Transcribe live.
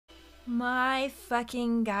My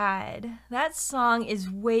fucking god. That song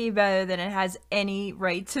is way better than it has any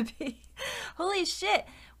right to be. Holy shit.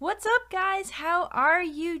 What's up, guys? How are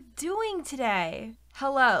you doing today?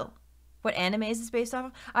 Hello. What anime is this based off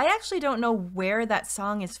of? I actually don't know where that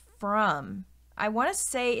song is from. I want to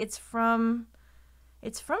say it's from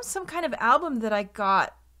some kind of album that I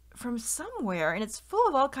got from somewhere, and it's full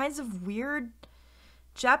of all kinds of weird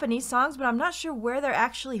Japanese songs, but I'm not sure where they're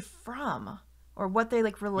actually from or what they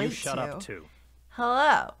like relate to. You shut up too.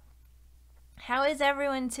 Hello. How is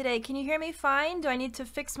everyone today? Can you hear me fine? Do I need to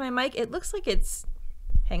fix my mic? It looks like it's...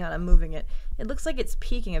 Hang on, I'm moving it. It looks like it's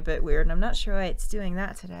peaking a bit weird, and I'm not sure why it's doing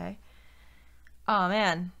that today. Oh,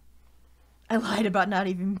 man. I lied about not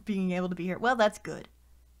even being able to be here. Well, that's good.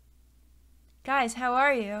 Guys, how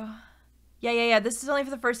are you? Yeah. This is only for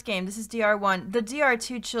the first game. This is DR1. The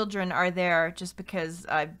DR2 children are there just because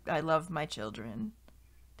I love my children.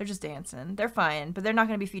 They're just dancing. They're fine, but they're not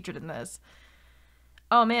going to be featured in this.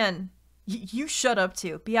 Oh, man. You shut up,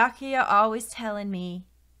 too. Byakuya always telling me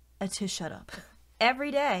to shut up. Every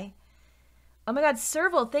day. Oh my god,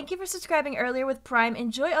 Serval, thank you for subscribing earlier with Prime.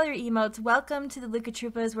 Enjoy all your emotes. Welcome to the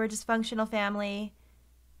Lucahjin. We're a dysfunctional family.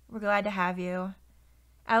 We're glad to have you.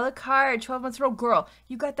 Alucard, 12 months old girl.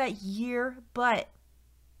 You got that year butt.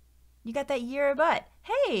 You got that year butt.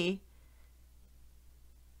 Hey!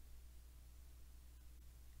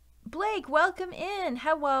 Blake, welcome in.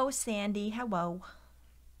 Hello, Sandy. Hello.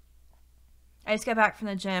 I just got back from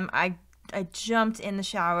the gym. I jumped in the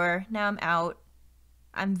shower. Now I'm out.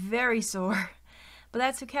 I'm very sore. But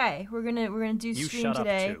that's okay. We're gonna do stream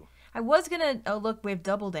today. Up too. I was gonna look, we have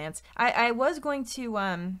double dance. I was going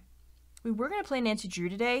to we were gonna play Nancy Drew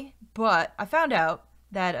today, but I found out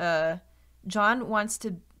that John wants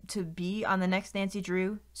to be on the next Nancy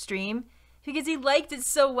Drew stream because he liked it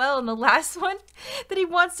so well in the last one that he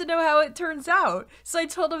wants to know how it turns out. So I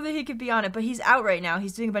told him that he could be on it, but he's out right now.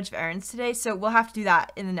 He's doing a bunch of errands today, so we'll have to do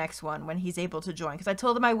that in the next one when he's able to join, because I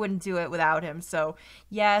told him I wouldn't do it without him. So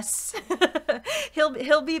yes,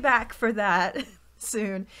 he'll be back for that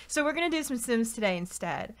soon. So we're gonna do some Sims today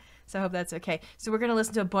instead. So I hope that's okay. So we're gonna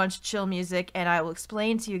listen to a bunch of chill music, and I will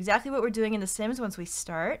explain to you exactly what we're doing in The Sims once we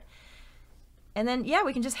start. And then, yeah,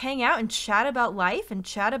 we can just hang out and chat about life and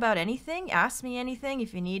chat about anything. Ask me anything.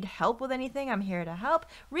 If you need help with anything, I'm here to help.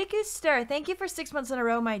 Riku Star, thank you for 6 months in a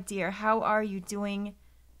row, my dear. How are you doing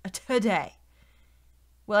today?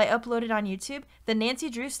 Will I upload it on YouTube? The Nancy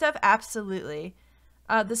Drew stuff? Absolutely.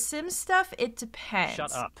 The Sims stuff? It depends.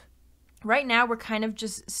 Shut up. Right now, we're kind of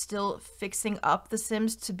just still fixing up The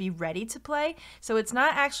Sims to be ready to play. So it's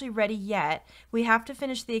not actually ready yet. We have to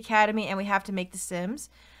finish the academy and we have to make The Sims.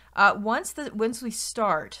 Once we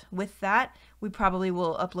start with that, we probably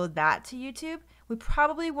will upload that to YouTube. We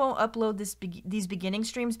probably won't upload these beginning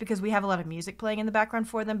streams because we have a lot of music playing in the background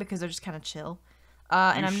for them because they're just kind of chill.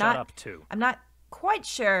 And I'm not quite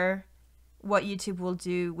sure what YouTube will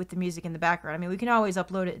do with the music in the background. I mean, we can always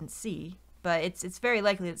upload it and see, but it's very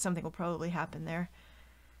likely that something will probably happen there.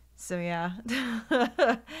 So yeah.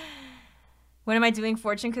 When am I doing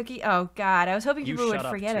fortune cookie? Oh god, I was hoping people would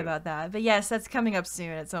forget about that. But yes, that's coming up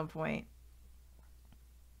soon at some point.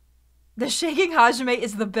 The shaking Hajime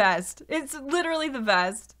is the best. It's literally the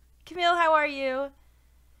best. Camille, how are you?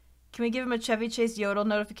 Can we give him a Chevy Chase Yodel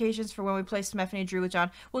notifications for when we play Stephanie Drew with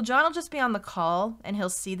John? Well, John will just be on the call and he'll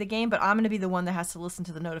see the game, but I'm going to be the one that has to listen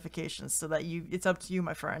to the notifications so that it's up to you,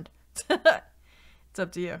 my friend. It's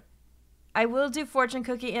up to you. I will do fortune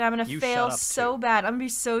cookie, and I'm going to fail so bad. I'm going to be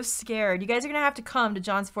so scared. You guys are going to have to come to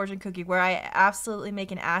John's fortune cookie where I absolutely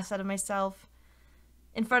make an ass out of myself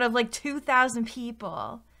in front of like 2,000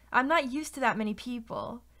 people. I'm not used to that many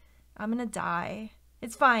people. I'm going to die.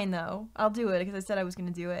 It's fine, though. I'll do it because I said I was going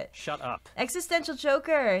to do it. Shut up. Existential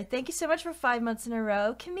Joker, thank you so much for 5 months in a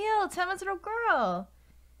row. Camille, 10 months in a row, girl.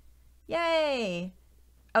 Yay.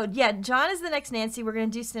 Oh, yeah, John is the next Nancy. We're going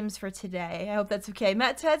to do Sims for today. I hope that's okay.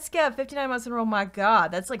 Matt Tetska, 59 months in a row. My god,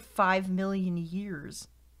 that's like 5 million years.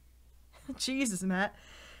 Jesus, Matt.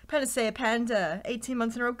 Panacea Panda, 18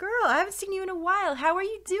 months in a row. Girl, I haven't seen you in a while. How are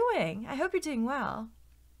you doing? I hope you're doing well.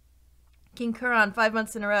 King Kuran, 5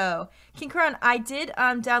 months in a row. King Kuran, I did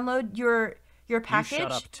download your package. You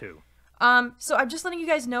shut up, too. So I'm just letting you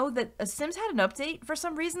guys know that Sims had an update for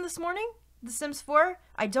some reason this morning. The Sims 4.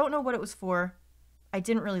 I don't know what it was for. I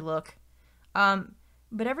didn't really look. But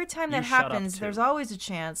every time that happens, there's always a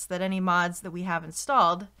chance that any mods that we have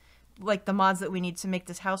installed, like the mods that we need to make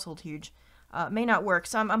this household huge, may not work.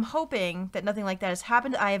 So I'm hoping that nothing like that has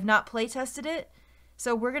happened. I have not playtested it.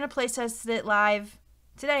 So we're going to playtest it live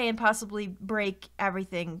today and possibly break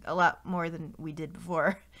everything a lot more than we did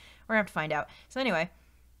before. We're going to have to find out. So anyway,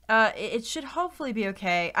 It should hopefully be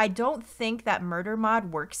okay. I don't think that murder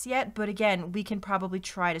mod works yet, but again, we can probably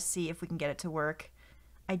try to see if we can get it to work.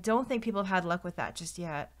 I don't think people have had luck with that just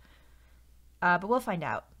yet. But we'll find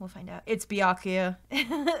out. We'll find out. It's Byakuya.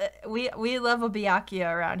 we love a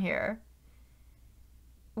Byakuya around here.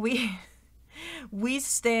 We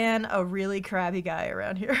stan a really crabby guy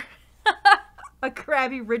around here. A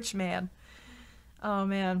crabby rich man. Oh,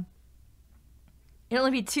 man. It'll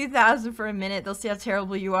only be 2,000 for a minute. They'll see how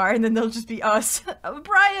terrible you are, and then they'll just be us.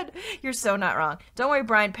 Brian, you're so not wrong. Don't worry,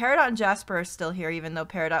 Brian. Peridot and Jasper are still here, even though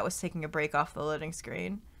Peridot was taking a break off the loading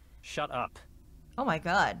screen. Shut up. Oh my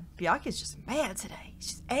god. Byakuya's just mad today.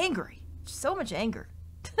 She's angry. Just so much anger.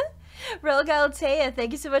 Rel Galatea,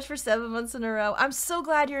 thank you so much for 7 months in a row. I'm so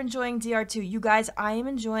glad you're enjoying DR2. You guys, I am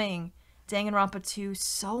enjoying Danganronpa 2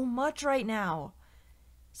 so much right now.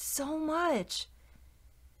 So much.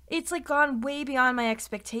 It's like gone way beyond my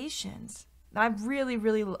expectations. I'm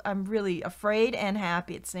really afraid and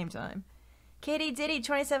happy at the same time. Katie Diddy,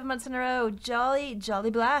 27 months in a row. Jolly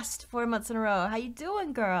Blast, 4 months in a row. How you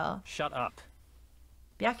doing, girl? Shut up.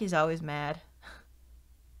 Byakuya's always mad.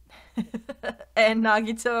 And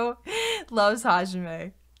Nagito loves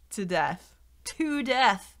Hajime to death. To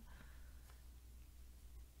death.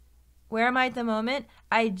 Where am I at the moment?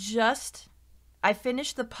 I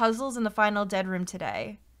finished the puzzles in the final dead room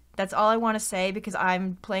today. That's all I want to say because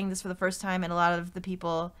I'm playing this for the first time and a lot of the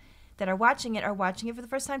people that are watching it for the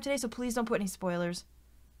first time today, so please don't put any spoilers.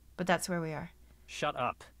 But that's where we are. Shut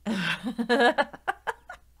up.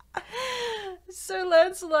 Sir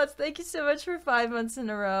Lancelot, thank you so much for 5 months in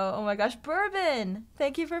a row. Oh my gosh, Bourbon,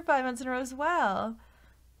 thank you for 5 months in a row as well.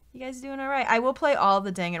 You guys doing all right? I will play all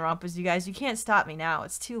the Danganronpas, you guys. You can't stop me now.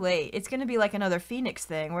 It's too late. It's going to be like another Phoenix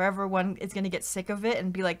thing where everyone is going to get sick of it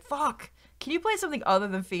and be like, fuck, can you play something other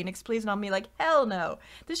than Phoenix, please? And I'll be like, hell no.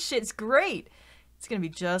 This shit's great. It's going to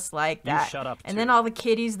be just like that. You shut up, and then all the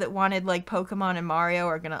kiddies that wanted like Pokemon and Mario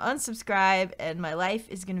are going to unsubscribe and my life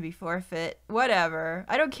is going to be forfeit. Whatever.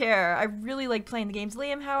 I don't care. I really like playing the games.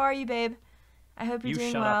 Liam, how are you, babe? I hope you're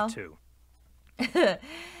doing well. You shut up, too.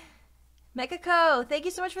 Mekako, thank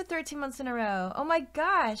you so much for 13 months in a row. Oh my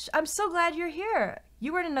gosh. I'm so glad you're here.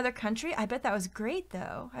 You were in another country? I bet that was great,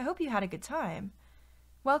 though. I hope you had a good time.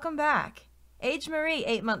 Welcome back. Age Marie,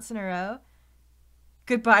 8 months in a row.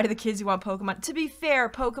 Goodbye to the kids who want Pokemon. To be fair,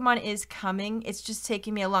 Pokemon is coming. It's just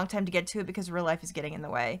taking me a long time to get to it because real life is getting in the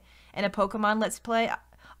way. And a Pokemon Let's Play,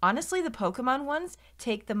 honestly, the Pokemon ones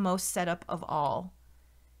take the most setup of all.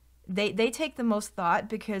 They take the most thought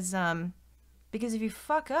because if you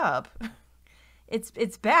fuck up,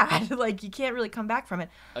 it's bad. Like, you can't really come back from it.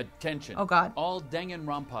 Attention. Oh, God. All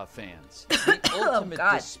Danganronpa fans. The ultimate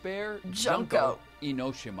despair, Junko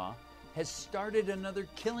Inoshima, has started another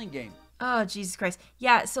killing game. Oh, Jesus Christ.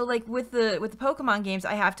 Yeah, so like with the Pokemon games,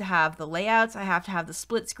 I have to have the layouts, I have to have the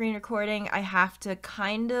split screen recording, I have to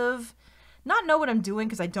kind of not know what I'm doing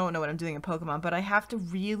because I don't know what I'm doing in Pokemon, but I have to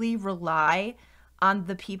really rely on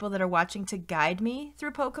the people that are watching to guide me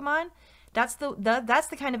through Pokemon. That's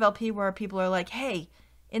the kind of LP where people are like, hey,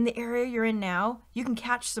 in the area you're in now, you can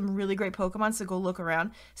catch some really great Pokemon, so go look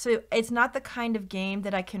around. So it's not the kind of game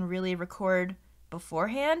that I can really record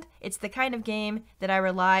beforehand. It's the kind of game that I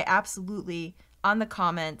rely absolutely on the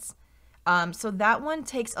comments. So that one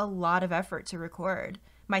takes a lot of effort to record.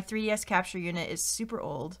 My 3DS capture unit is super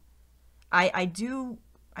old. I do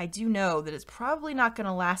know that it's probably not going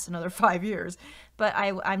to last another 5 years, but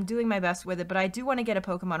I'm doing my best with it. But I do want to get a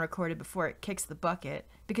Pokemon recorded before it kicks the bucket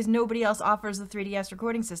because nobody else offers the 3DS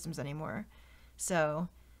recording systems anymore. So,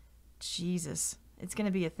 Jesus. It's going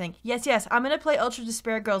to be a thing. Yes, I'm going to play Ultra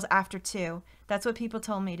Despair Girls after 2. That's what people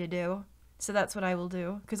told me to do. So that's what I will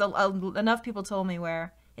do. Because enough people told me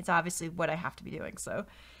where it's obviously what I have to be doing. So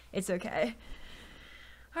it's okay.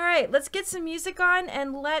 All right, let's get some music on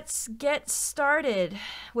and let's get started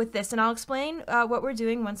with this. And I'll explain what we're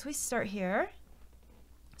doing once we start here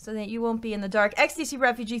so that you won't be in the dark. XDC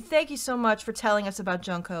Refugee, thank you so much for telling us about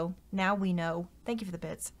Junko. Now we know. Thank you for the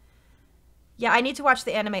bits. Yeah, I need to watch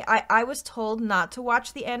the anime. I was told not to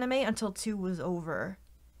watch the anime until 2 was over.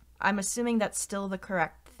 I'm assuming that's still the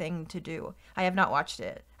correct thing to do. I have not watched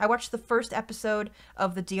it. I watched the first episode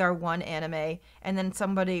of the DR1 anime, and then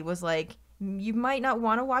somebody was like, you might not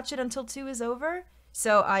want to watch it until 2 is over.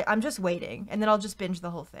 So I'm just waiting, and then I'll just binge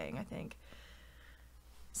the whole thing, I think.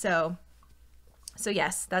 So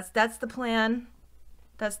yes, that's the plan.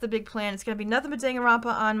 That's the big plan. It's going to be nothing but Danganronpa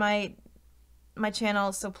on my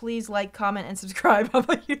channel, so please like, comment, and subscribe on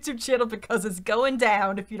my YouTube channel because it's going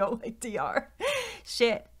down if you don't like DR.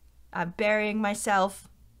 Shit. I'm burying myself,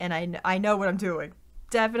 and I know what I'm doing.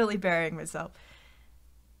 Definitely burying myself.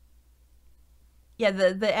 Yeah,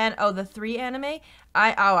 the 3 anime.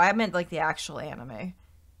 I meant like the actual anime.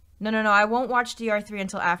 No, I won't watch DR3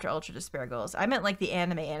 until after Ultra Despair goes. I meant like the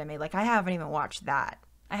anime. Like I haven't even watched that.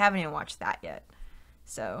 I haven't even watched that yet.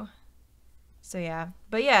 So yeah.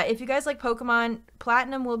 But yeah, if you guys like Pokemon,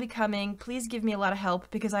 Platinum will be coming. Please give me a lot of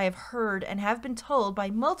help because I have heard and have been told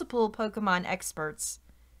by multiple Pokemon experts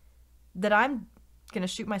that I'm gonna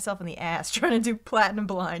shoot myself in the ass trying to do Platinum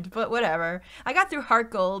blind, but whatever. I got through Heart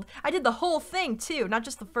Gold. I did the whole thing too, not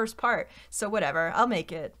just the first part. So whatever, I'll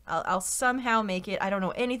make it. I'll somehow make it. I don't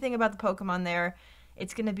know anything about the Pokemon there.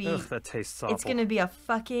 It's gonna be. Ugh, that tastes awful. It's gonna be a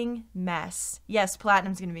fucking mess. Yes,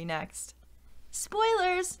 Platinum's gonna be next.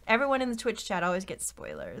 Spoilers! Everyone in the Twitch chat always gets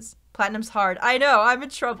spoilers. Platinum's hard. I know, I'm in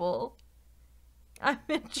trouble. I'm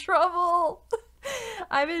in trouble.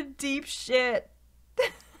 I'm in deep shit.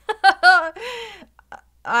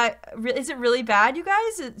 Is it really bad, you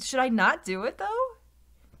guys? Should I not do it, though?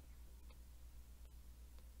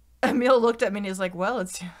 Emil looked at me and he was like, well,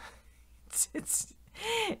 it's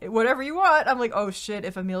whatever you want. I'm like, oh shit,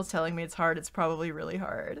 if Emil's telling me it's hard, it's probably really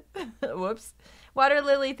hard. Whoops. Water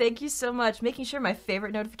Lily, thank you so much. Making sure my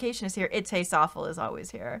favorite notification is here. It Tastes Awful is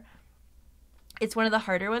always here. It's one of the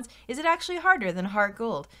harder ones. Is it actually harder than Heart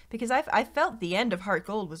Gold? Because I felt the end of Heart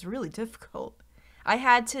Gold was really difficult. I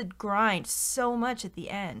had to grind so much at the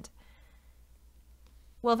end.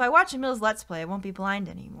 Well, if I watch Emil's Let's Play, I won't be blind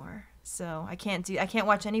anymore. So I can't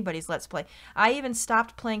watch anybody's Let's Play. I even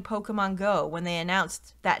stopped playing Pokemon Go when they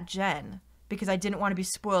announced that gen because I didn't want to be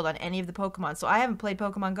spoiled on any of the Pokemon. So I haven't played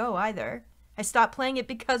Pokemon Go either. I stopped playing it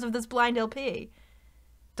because of this blind LP.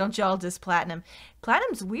 Don't y'all diss Platinum.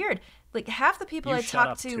 Platinum's weird. Like, half the people I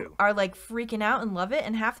talk to are, like, freaking out and love it,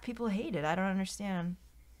 and half the people hate it. I don't understand.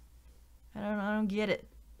 I don't get it.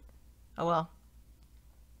 Oh, well.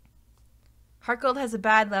 Heart Gold has a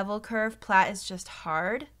bad level curve. Plat is just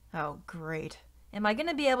hard. Oh, great. Am I going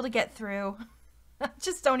to be able to get through? I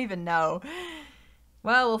just don't even know.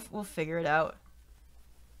 Well, we'll figure it out.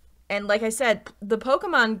 And like I said, the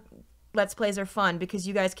Pokemon Let's Plays are fun because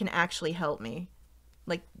you guys can actually help me.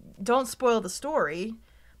 Like, don't spoil the story,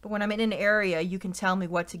 but when I'm in an area, you can tell me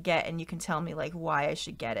what to get and you can tell me, like, why I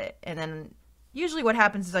should get it. And then usually what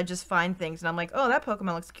happens is I just find things and I'm like, oh, that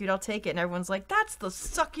Pokemon looks cute, I'll take it. And everyone's like, that's the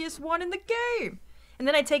suckiest one in the game. And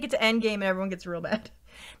then I take it to endgame and everyone gets real mad.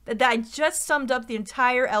 That I just summed up the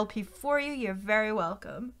entire LP for you. You're very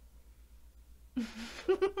welcome.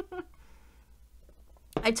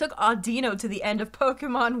 I took Audino to the end of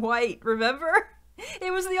Pokemon White, remember?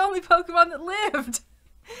 It was the only Pokemon that lived.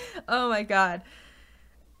 Oh my god.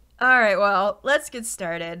 Alright, well, let's get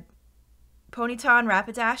started. Ponyta and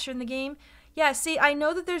Rapidash are in the game. Yeah, see, I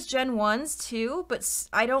know that there's Gen 1s too, but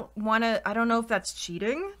I don't know if that's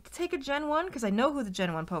cheating to take a Gen 1, because I know who the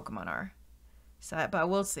Gen 1 Pokemon are. So, but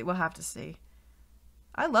we'll see, we'll have to see.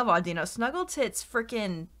 I love Audino. Snuggle Tits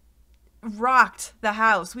frickin' rocked the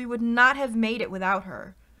house. We would not have made it without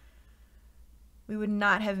her. We would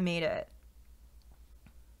not have made it.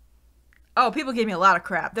 Oh, people gave me a lot of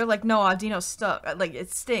crap. They're like, no, Audino's stuck. Like,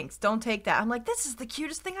 it stinks. Don't take that. I'm like, this is the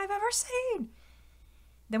cutest thing I've ever seen.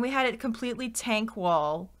 Then we had it completely tank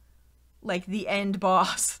wall, like the end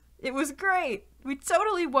boss. It was great. We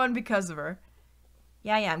totally won because of her.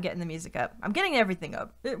 Yeah, I'm getting the music up. I'm getting everything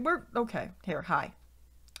up. We're okay. Here, hi.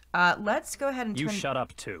 Let's go ahead and turn... You shut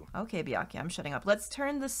up, too. Okay, Byakuya, I'm shutting up. Let's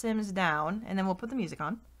turn the Sims down, and then we'll put the music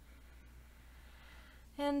on.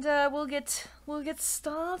 And we'll get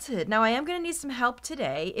started. Now, I am going to need some help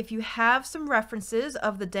today. If you have some references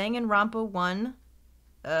of the Danganronpa 1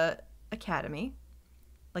 Academy,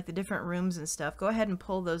 like the different rooms and stuff, go ahead and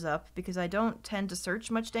pull those up, because I don't tend to search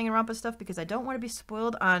much Danganronpa stuff, because I don't want to be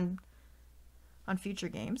spoiled on future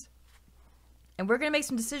games. And we're going to make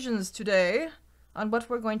some decisions today on what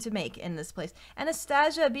we're going to make in this place.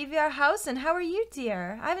 Anastasia, BVR Housen, how are you,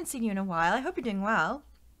 dear? I haven't seen you in a while. I hope you're doing well.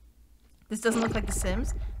 This doesn't look like The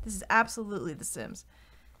Sims. This is absolutely The Sims.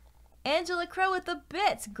 Angela Crow with the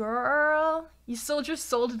bits, girl. You sold your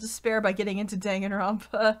soul to despair by getting into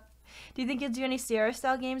Danganronpa. Do you think you'll do any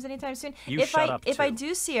Sierra-style games anytime soon? If I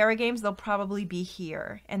do Sierra games, they'll probably be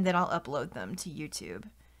here, and then I'll upload them to YouTube.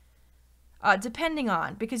 Depending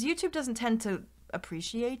on, because YouTube doesn't tend to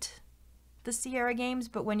appreciate the Sierra games,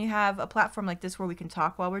 but when you have a platform like this where we can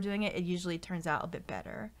talk while we're doing it, it usually turns out a bit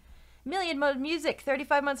better. Million Mode Music,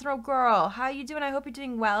 35 months in a row, girl. How you doing? I hope you're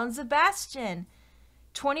doing well. And Sebastian,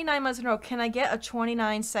 29 months in a row. Can I get a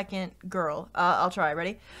 29-second girl? I'll try.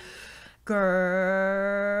 Ready? Girl.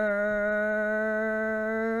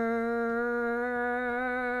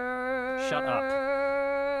 Shut up.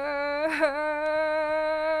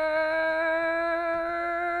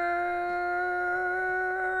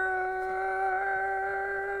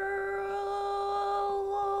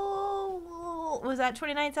 Was that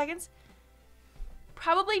 29 seconds?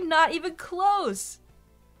 Probably not even close.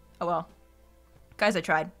 Oh well. Guys, I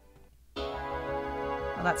tried.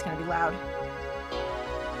 Well, that's gonna be loud.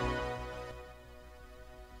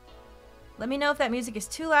 Let me know if that music is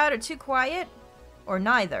too loud or too quiet, or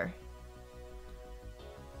neither.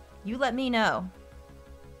 You let me know.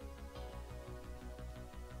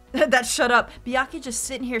 That shut up. Byakuya just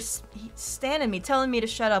sitting here standing me, telling me to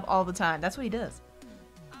shut up all the time. That's what he does.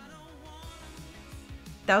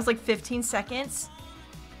 That was like 15 seconds.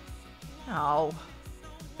 Oh.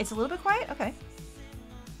 It's a little bit quiet? Okay.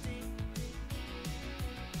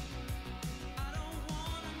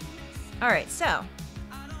 Alright, so.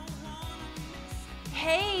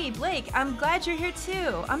 Hey, Blake, I'm glad you're here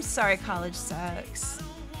too. I'm sorry college sucks.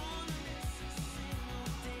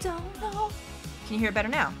 Don't know. Can you hear it better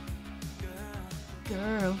now?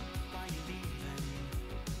 Girl.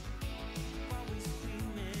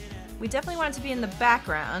 We definitely want it to be in the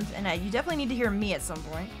background, and you definitely need to hear me at some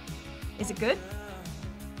point. Is it good?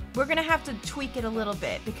 We're gonna have to tweak it a little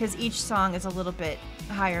bit because each song is a little bit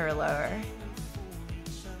higher or lower.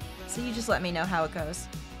 So you just let me know how it goes.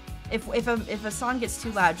 If a song gets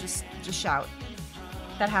too loud, just shout.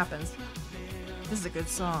 That happens. This is a good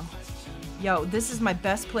song. Yo, this is my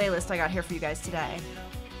best playlist I got here for you guys today.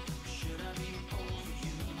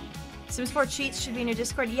 Sims 4 cheats should be in your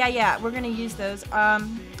Discord. Yeah, we're gonna use those.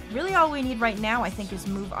 Really all we need right now, I think, is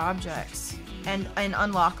move objects and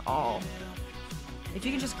unlock all. If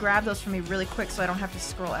you can just grab those for me really quick so I don't have to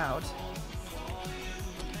scroll out.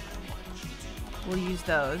 We'll use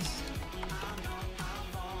those.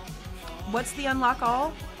 What's the unlock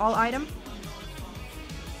all? All item?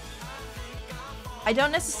 I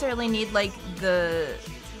don't necessarily need like the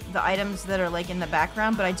items that are like in the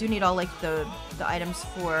background, but I do need all like the items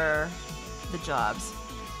for the jobs.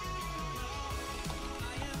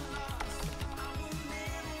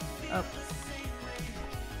 Oh.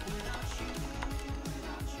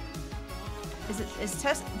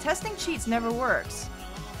 Testing cheats never works.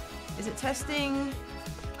 Is it testing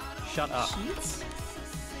Shut up. cheats?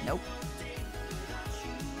 Nope.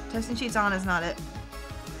 Testing cheats on is not it.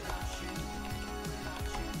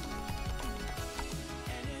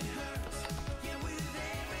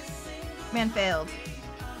 Man failed.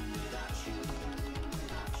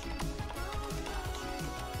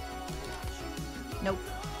 Nope.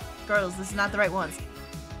 Girls, this is not the right ones.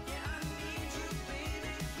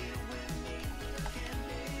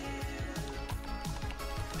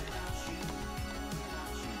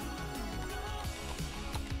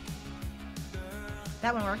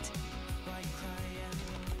 That one worked.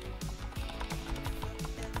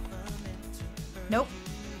 Nope.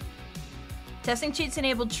 Testing cheats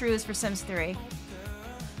enabled true is for Sims 3.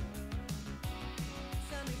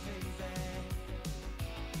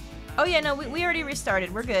 Oh yeah, no, we already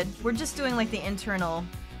restarted. We're good. We're just doing like the internal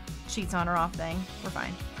cheats on or off thing. We're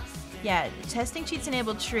fine. Yeah, testing cheats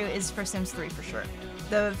enabled true is for Sims 3 for sure.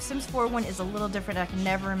 The Sims 4 one is a little different. I can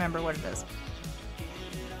never remember what it is.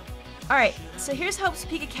 Alright, so here's Hope's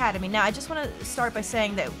Peak Academy. Now, I just want to start by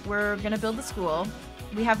saying that we're going to build the school.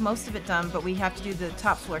 We have most of it done, but we have to do the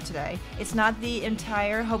top floor today. It's not the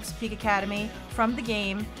entire Hope's Peak Academy from the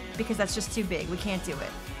game, because that's just too big. We can't do it.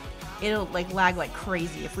 It'll like lag like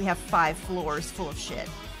crazy if we have 5 floors full of shit.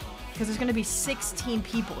 Because there's going to be 16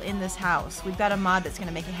 people in this house. We've got a mod that's going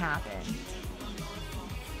to make it happen.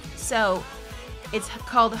 So, it's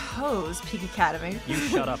called Ho's Peak Academy. You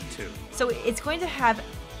shut up too. So it's going to have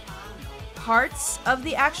parts of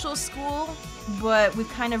the actual school, but we've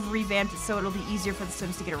kind of revamped it so it'll be easier for the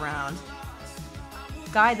Sims to get around.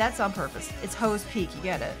 Guy, that's on purpose. It's Ho's Peak, you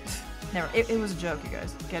get it. Never. It was a joke, you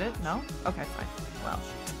guys. Get it? No? Okay, fine. Well.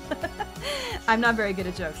 I'm not very good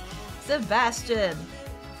at jokes. Sebastian,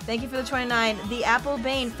 thank you for the 29. The Apple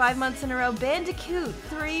Bane, 5 months in a row. Bandicoot,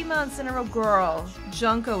 3 months in a row. Girl,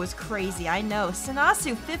 Junko is crazy, I know.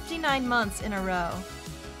 Sanasu, 59 months in a row.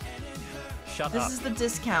 Shut up. This is the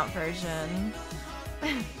discount version.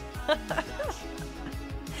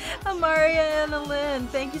 Amaria and Lynn,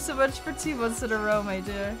 thank you so much for 2 months in a row, my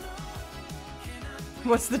dear.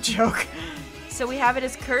 What's the joke? So we have it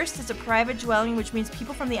as cursed. It's a private dwelling, which means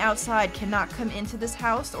people from the outside cannot come into this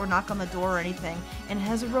house or knock on the door or anything. And it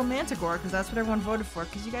has a romantic aura, because that's what everyone voted for,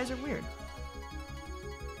 because you guys are weird.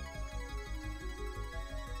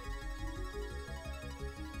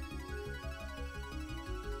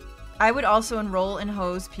 I would also enroll in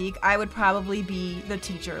Ho's Peak. I would probably be the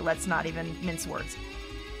teacher. Let's not even mince words.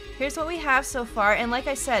 Here's what we have so far, and like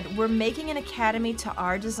I said, we're making an academy to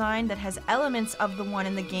our design that has elements of the one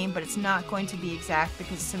in the game, but it's not going to be exact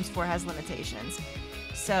because Sims 4 has limitations.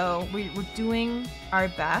 So we're doing our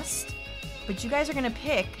best. But you guys are gonna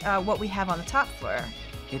pick what we have on the top floor.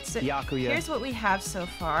 It's So Byakuya. here's what we have so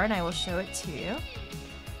far, and I will show it to you.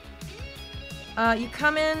 You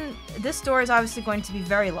come in. This door is obviously going to be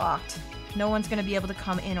very locked. No one's going to be able to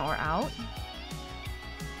come in or out.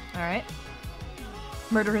 All right.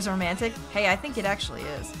 Murder is romantic. Hey, I think it actually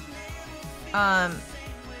is.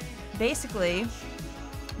 Basically,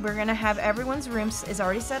 we're going to have everyone's room is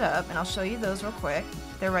already set up, and I'll show you those real quick.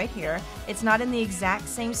 They're right here. It's not in the exact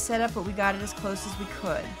same setup, but we got it as close as we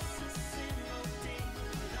could.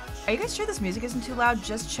 Are you guys sure this music isn't too loud?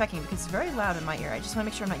 Just checking, because it's very loud in my ear. I just want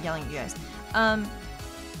to make sure I'm not yelling at you guys. I'm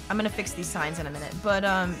gonna fix these signs in a minute, but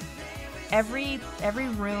every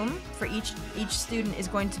room for each student is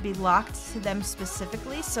going to be locked to them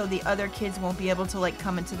specifically, so the other kids won't be able to like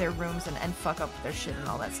come into their rooms and fuck up their shit and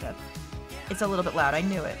all that stuff. It's a little bit loud. I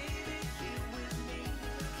knew it.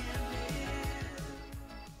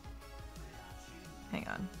 Hang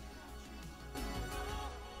on.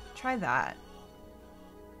 Try that.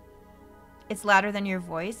 It's louder than your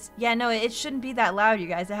voice? Yeah, no, it shouldn't be that loud, you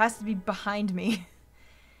guys. It has to be behind me.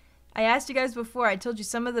 I asked you guys before. I told you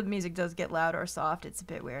some of the music does get loud or soft. It's a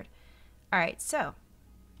bit weird. Alright, so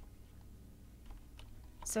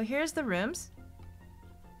here's the rooms.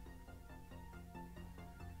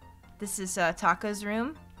 This is Taka's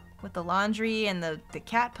room with the laundry and the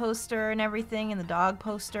cat poster and everything, and the dog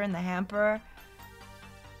poster and the hamper.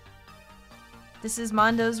 This is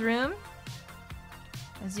Mondo's room.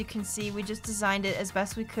 As you can see, we just designed it as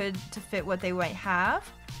best we could to fit what they might have.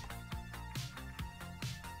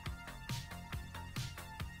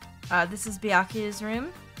 This is Byakuya's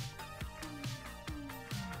room.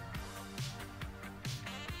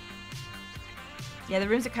 Yeah, the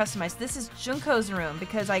rooms are customized. This is Junko's room,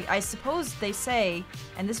 because I suppose they say,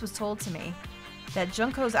 and this was told to me, that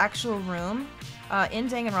Junko's actual room in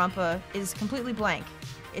Danganronpa is completely blank.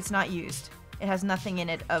 It's not used. It has nothing in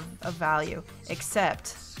it of value,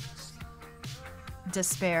 except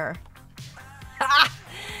despair.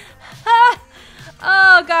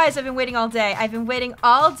 Oh, guys, I've been waiting all day. I've been waiting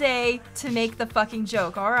all day to make the fucking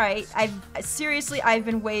joke, alright? Seriously, I've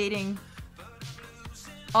been waiting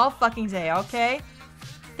all fucking day, okay?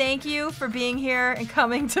 Thank you for being here and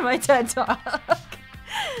coming to my TED Talk.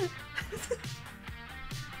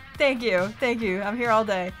 Thank you, thank you. I'm here all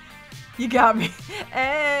day. You got me.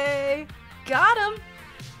 Hey! Got him.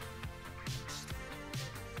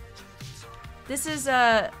 This is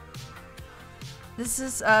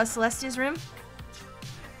Celestia's room.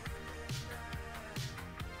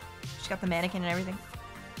 She's got the mannequin and everything.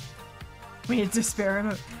 We need to spare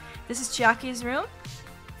him. This is Chiaki's room.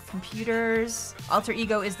 Computers. Alter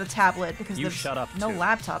Ego is the tablet because You there's shut up, no too.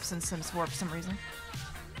 laptops in Sims 4 for some reason.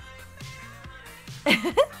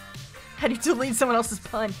 How do you delete someone else's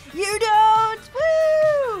pun? You don't!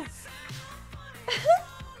 Woo!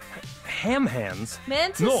 Ham hands?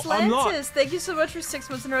 Mantis No, I'm not. Lentis, thank you so much for 6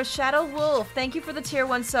 months in a row. Shadow Wolf, thank you for the tier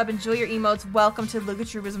 1 sub. Enjoy your emotes. Welcome to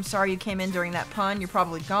Lucahjin. I'm sorry you came in during that pun. You're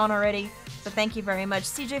probably gone already. But thank you very much.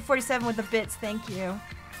 CJ47 with the bits, thank you.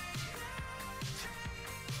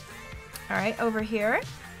 Alright, over here.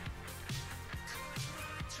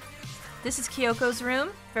 This is Kyoko's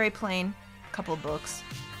room. Very plain. Couple of books.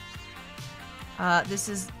 This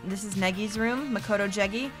is Negi's room. Makoto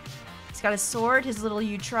Jegi. He's got his sword, his little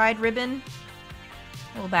 "You Tried" ribbon,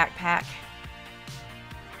 little backpack.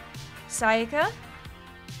 Sayaka.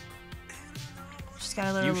 She's got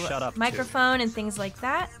a little shut up, microphone and things like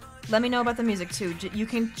that. Let me know about the music too. You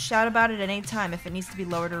can shout about it at any time if it needs to be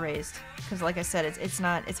lowered or raised. Because like I said,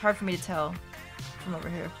 it's hard for me to tell from over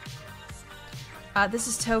here. This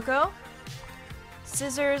is Toko.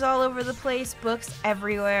 Scissors all over the place, books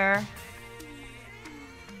everywhere.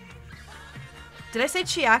 Did I say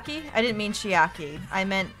Chiaki? I didn't mean Chiaki. I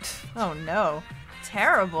meant... Oh no.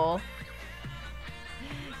 Terrible.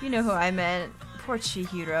 You know who I meant. Poor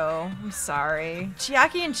Chihiro. I'm sorry.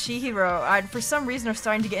 Chiaki and Chihiro, for some reason, are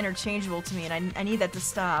starting to get interchangeable to me, and I need that to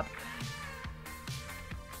stop.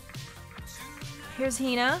 Here's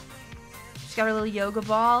Hina. She's got her little yoga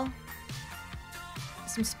ball.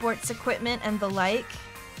 Some sports equipment and the like.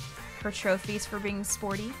 Her trophies for being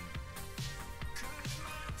sporty.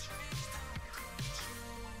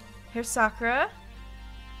 Here's Sakura.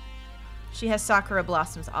 She has Sakura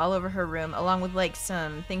blossoms all over her room, along with like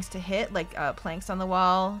some things to hit, like planks on the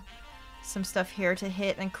wall, some stuff here to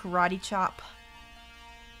hit, and karate chop.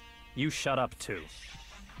 You shut up too.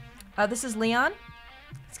 This is Leon.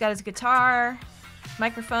 He's got his guitar,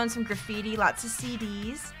 microphone, some graffiti, lots of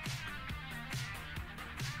CDs.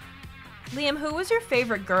 Liam, who was your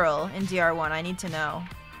favorite girl in DR1? I need to know.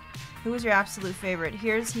 Who was your absolute favorite?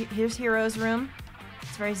 Here's Hero's room.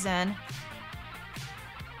 It's very zen.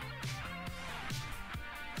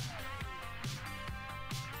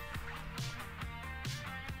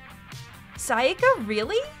 Sayaka?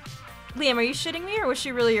 Really? Liam, are you shitting me or was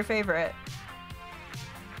she really your favorite?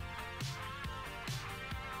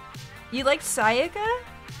 You liked Sayaka?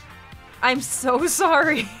 I'm so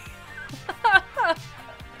sorry.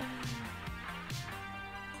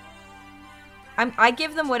 I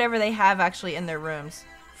give them whatever they have actually in their rooms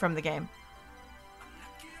from the game.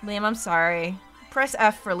 Liam, I'm sorry. Press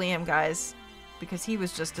F for Liam, guys. Because he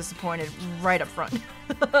was just disappointed right up front.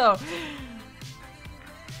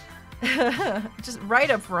 Just right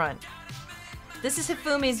up front. This is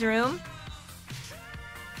Hifumi's room.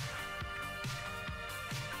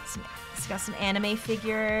 It's got some anime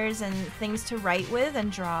figures and things to write with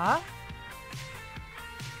and draw.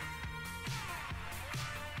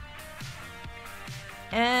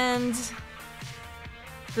 And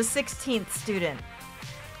the 16th student.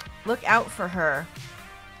 Look out for her.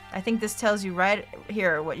 I think this tells you right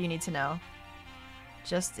here what you need to know.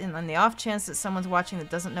 Just on the off chance that someone's watching that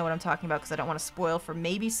doesn't know what I'm talking about, because I don't want to spoil for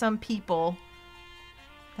maybe some people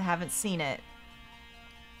that haven't seen it.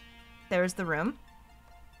 There's the room.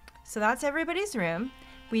 So that's everybody's room.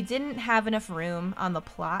 We didn't have enough room on the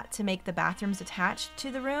plot to make the bathrooms attached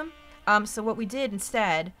to the room. So what we did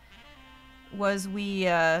instead was we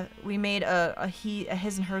made a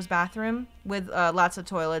his and hers bathroom with lots of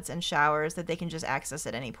toilets and showers that they can just access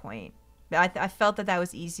at any point. I felt that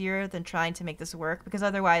was easier than trying to make this work, because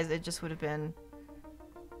otherwise it just would have been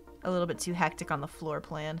a little bit too hectic on the floor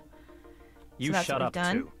plan. You shut up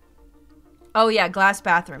too. Oh yeah, glass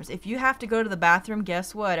bathrooms. If you have to go to the bathroom,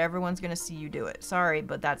 guess what? Everyone's gonna see you do it. Sorry,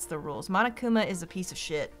 but that's the rules. Monokuma is a piece of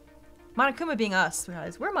shit. Monokuma being us,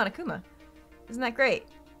 guys. We're Monokuma. Isn't that great?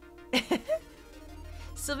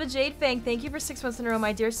 Silva Jade Fang, thank you for 6 months in a row.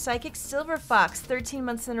 My dear Psychic Silver Fox, 13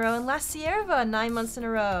 months in a row. And La Sierva, 9 months in a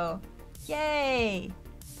row. Yay!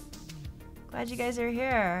 Glad you guys are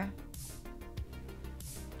here.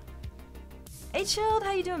 Hey Chilled,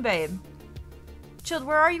 how you doing, babe? Chilled,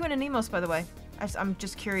 where are you in Anemos, by the way? I'm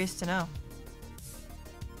just curious to know.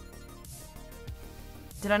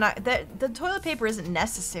 Did I not? The toilet paper isn't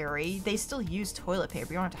necessary. They still use toilet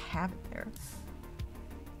paper. You don't have to have it there.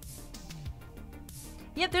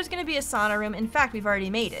 Yep, there's gonna be a sauna room. In fact, we've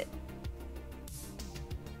already made it.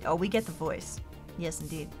 Oh, we get the voice. Yes,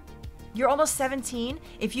 indeed. You're almost 17.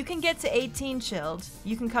 If you can get to 18, Chilled,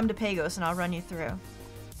 you can come to Pagos and I'll run you through.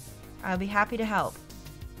 I'll be happy to help.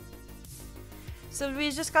 So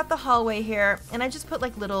we just got the hallway here, and I just put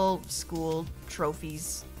like little school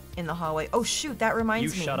trophies in the hallway. Oh shoot, that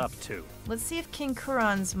reminds me. You shut up too. Let's see if King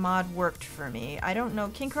Kuran's mod worked for me. I don't know.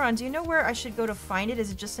 King Kuran, do you know where I should go to find it?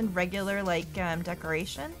 Is it just in regular like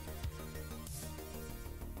decoration?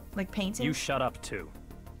 Like painting? You shut up too.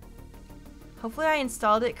 Hopefully I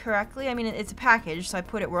installed it correctly. I mean, it's a package, so I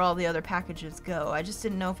put it where all the other packages go. I just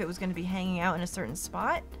didn't know if it was going to be hanging out in a certain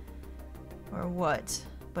spot or what,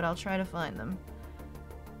 but I'll try to find them.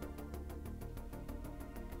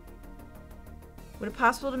 Would it be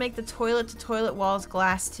possible to make the toilet-to-toilet walls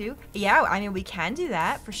glass too? Yeah, I mean, we can do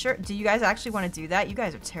that for sure. Do you guys actually want to do that? You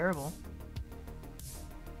guys are terrible.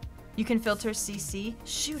 You can filter CC.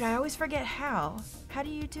 Shoot, I always forget how. How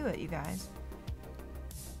do you do it, you guys?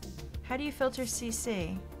 How do you filter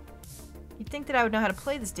CC? You'd think that I would know how to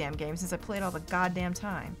play this damn game since I play it all the goddamn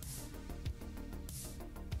time.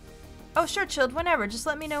 Oh, sure, Chilled, whenever. Just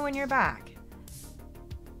let me know when you're back.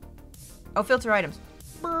 Oh, filter items.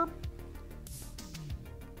 Burp.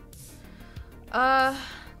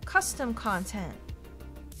 Custom content.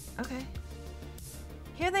 Okay.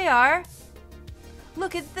 Here they are.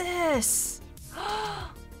 Look at this.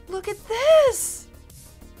 Look at this.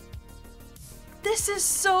 This is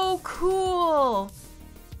so cool.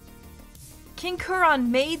 King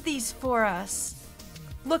Kuran made these for us.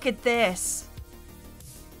 Look at this.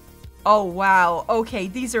 Oh, wow. Okay,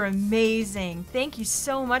 these are amazing. Thank you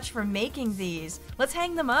so much for making these. Let's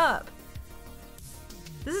hang them up.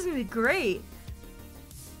 This is gonna be great.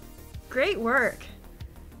 Great work.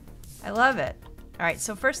 I love it. All right,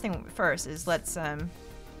 so first thing first is let's,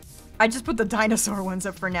 I just put the dinosaur ones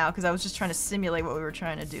up for now because I was just trying to simulate what we were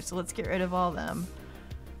trying to do. So let's get rid of all them.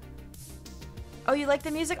 Oh, you like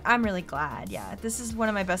the music? I'm really glad. Yeah, this is one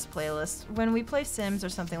of my best playlists. When we play Sims or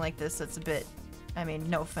something like this that's a bit, I mean,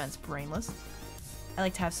 no offense, brainless. I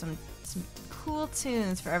like to have some cool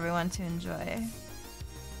tunes for everyone to enjoy.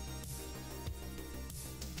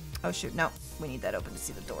 Oh shoot, no. We need that open to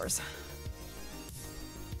see the doors.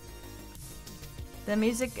 The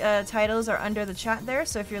music titles are under the chat there,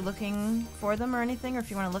 so if you're looking for them or anything, or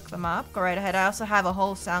if you want to look them up, go right ahead. I also have a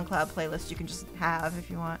whole SoundCloud playlist you can just have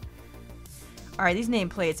if you want. Alright, these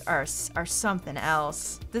nameplates are something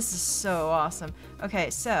else. This is so awesome.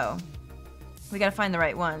 Okay, so we gotta find the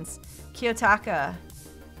right ones. Kiyotaka.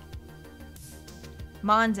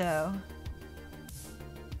 Mondo.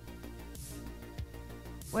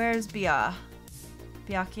 Where's Bia?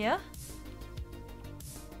 Byakuya?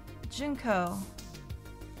 Junko.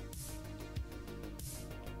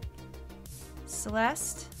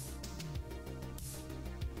 Celeste.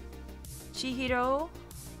 Chihiro.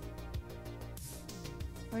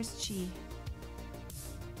 Where's Chi?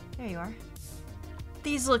 There you are.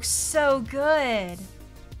 These look so good.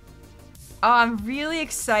 Oh, I'm really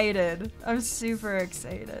excited. I'm super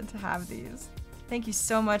excited to have these. Thank you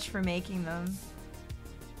so much for making them.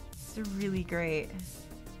 They're really great.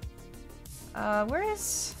 Where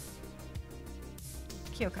is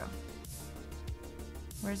Kyoko?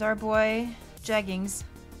 Where's our boy Jeggings?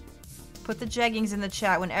 Put the Jeggings in the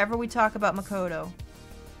chat whenever we talk about Makoto.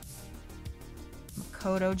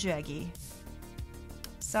 Makoto Jeggy.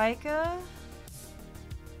 Saika?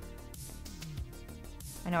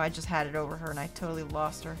 I know I just had it over her and I totally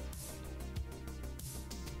lost her.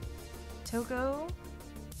 Toko?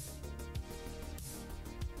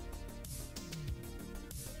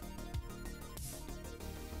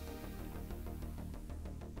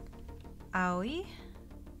 Aoi?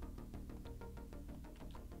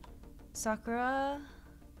 Sakura?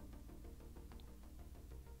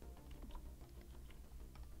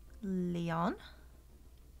 Leon?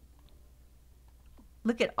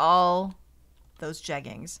 Look at all those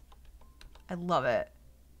jeggings. I love it.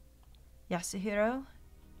 Yasuhiro?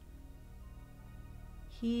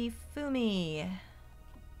 Hifumi?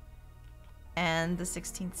 And the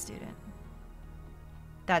 16th student.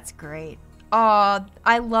 That's great. Aw,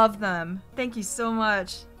 I love them. Thank you so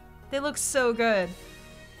much. They look so good.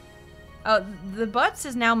 The butts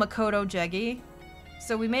is now Makoto Jeggy.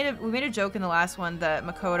 So we made a joke in the last one that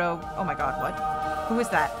Makoto. Oh my God, what? Who is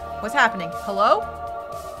that? What's happening? Hello?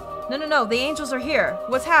 No. The angels are here.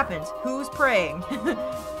 What's happened? Who's praying?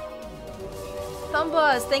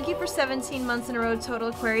 Thumbuzz, thank you for 17 months in a row. Total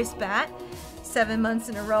Aquarius Bat. 7 months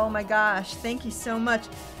in a row. Oh my gosh. Thank you so much.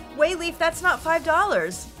 Wayleaf, that's not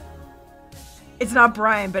 $5. It's not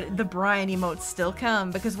Brian, but the Brian emotes still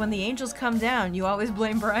come because when the angels come down, you always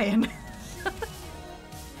blame Brian.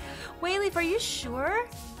 Wayleaf, are you sure?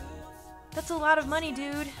 That's a lot of money,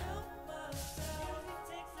 dude.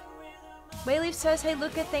 Wayleaf says, hey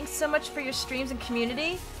Luca, thanks so much for your streams and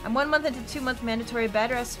community. I'm 1 month into 2-month mandatory bed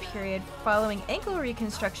rest period following ankle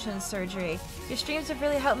reconstruction surgery. Your streams have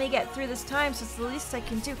really helped me get through this time, so it's the least I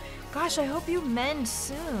can do. Gosh, I hope you mend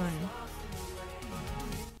soon.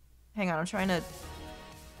 Hang on, I'm trying to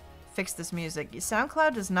fix this music.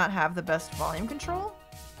 SoundCloud does not have the best volume control.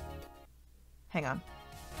 Hang on.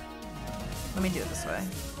 Let me do it this way.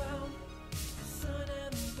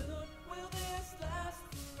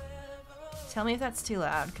 Tell me if that's too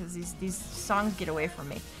loud, because these songs get away from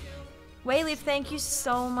me. Wayleaf, thank you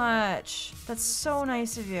so much. That's so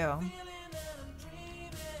nice of you.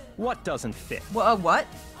 What doesn't fit? What?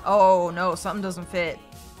 Oh no, something doesn't fit.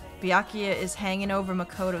 Byakuya is hanging over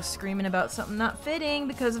Makoto, screaming about something not fitting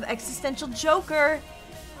because of existential Joker.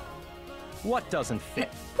 What doesn't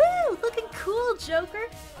fit? Woo! Looking cool, Joker.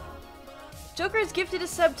 Joker has gifted a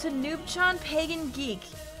sub to Noobchan Pagan Geek,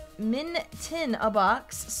 Min Tin a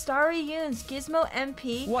box, Starry Yoons, Gizmo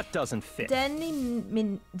MP. What doesn't fit? Denim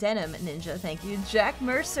Ninja, thank you. Jack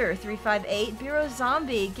Mercer 358, Bureau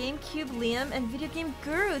Zombie, GameCube Liam, and Video Game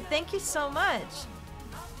Guru. Thank you so much.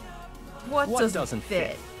 What doesn't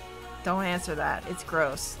fit? Don't answer that. It's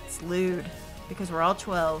gross. It's lewd. Because we're all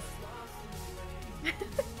 12.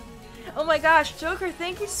 Oh my gosh, Joker,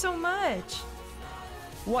 thank you so much.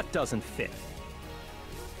 What doesn't fit?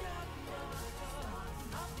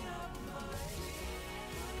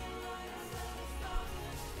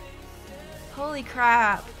 Holy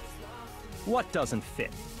crap. What doesn't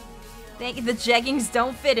fit? Thank you. The jeggings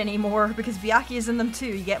don't fit anymore because Byakuya is in them too.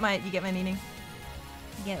 You get my meaning?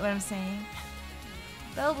 You get what I'm saying?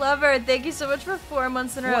 The Lover, thank you so much for 4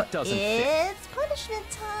 months in a row. What doesn't fit? It's punishment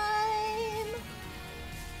time.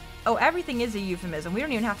 Oh, everything is a euphemism. We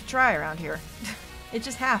don't even have to try around here. It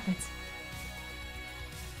just happens.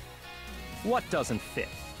 What doesn't fit?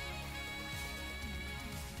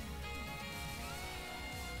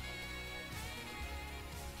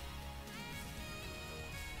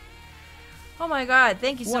 Oh my god,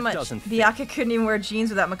 thank you so What much. doesn't fit? Byakuya couldn't even wear jeans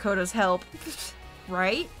without Makoto's help.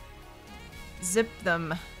 Right? Zip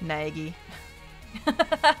them, Nagi.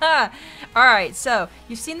 Alright, so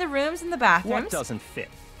you've seen the rooms and the bathrooms. What doesn't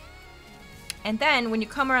fit? And then when you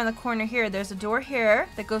come around the corner here, there's a door here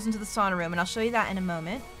that goes into the sauna room, and I'll show you that in a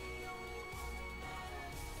moment.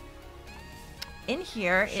 In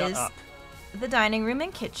here Shut is up. the dining room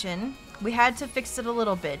and kitchen. We had to fix it a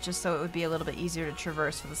little bit just so it would be a little bit easier to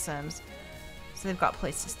traverse for the Sims. So they've got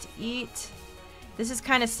places to eat. This is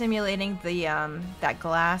kind of simulating the that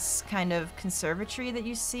glass kind of conservatory that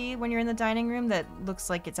you see when you're in the dining room that looks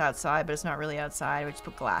like it's outside, but it's not really outside. We just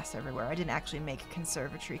put glass everywhere. I didn't actually make a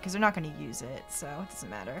conservatory because they're not going to use it, so it doesn't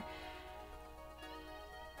matter.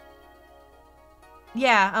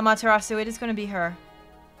 Yeah, Amaterasu, it is going to be her.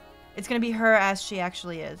 It's going to be her as she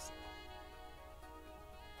actually is.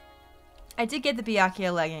 I did get the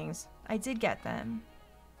Byakuya leggings. I did get them.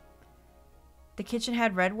 The kitchen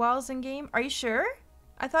had red walls in game. Are you sure?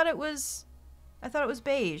 I thought it was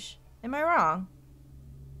beige. Am I wrong?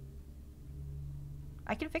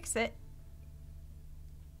 I can fix it.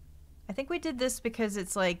 I think we did this because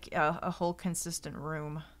it's like a whole consistent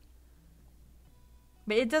room.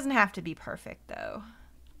 But it doesn't have to be perfect though.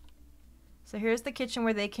 So here's the kitchen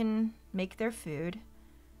where they can make their food.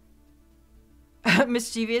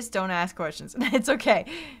 Mischievous, don't ask questions. It's okay.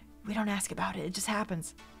 We don't ask about it. It just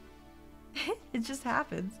happens. It just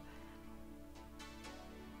happens.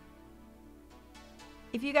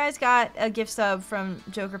 If you guys got a gift sub from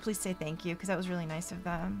Joker, please say thank you, because that was really nice of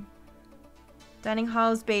them. Dining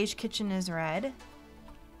hall's beige, kitchen is red.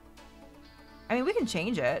 I mean, we can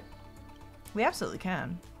change it. We absolutely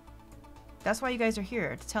can. That's why you guys are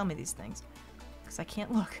here, to tell me these things. Because I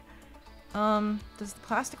can't look. Does the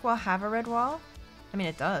plastic wall have a red wall? I mean,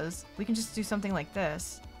 it does. We can just do something like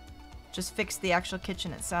this. Just fix the actual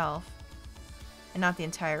kitchen itself. And not the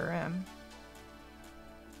entire room.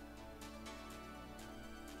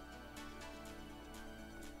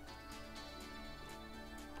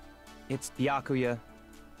 It's Byakuya.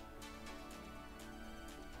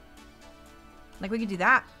 Like, we could do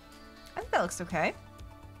that. I think that looks okay.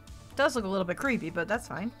 It does look a little bit creepy, but that's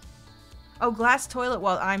fine. Oh, glass toilet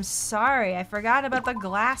wall. I'm sorry. I forgot about the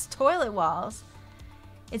glass toilet walls.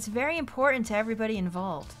 It's very important to everybody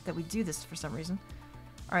involved that we do this for some reason.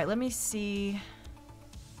 Alright, let me see.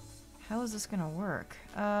 How is this gonna work?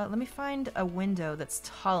 Let me find a window that's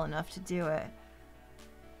tall enough to do it.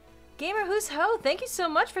 Gamer Who's Ho, thank you so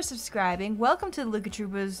much for subscribing. Welcome to the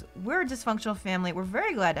Lucahjin. We're a dysfunctional family. We're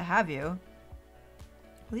very glad to have you.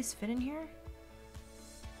 Will these fit in here?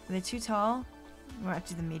 Are they too tall? We'll have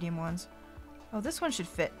to do the medium ones. Oh, this one should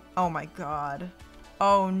fit. Oh my god.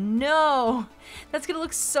 Oh no! That's gonna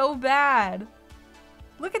look so bad.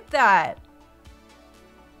 Look at that.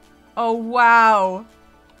 Oh wow.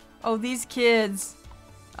 Oh, these kids.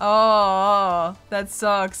 Oh, that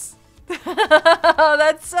sucks. Oh,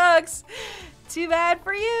 that sucks. Too bad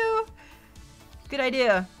for you. Good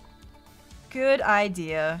idea. Good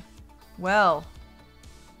idea. Well,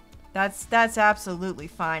 that's absolutely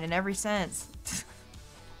fine in every sense.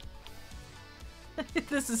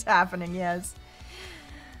 This is happening, yes.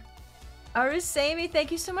 Arusami, thank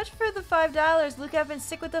you so much for the $5. Luke, I've been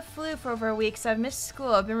sick with the flu for over a week, so I've missed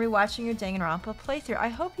school. I've been rewatching your Danganronpa playthrough. I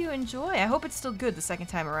hope you enjoy. I hope it's still good the second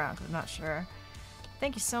time around, because I'm not sure.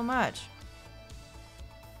 Thank you so much.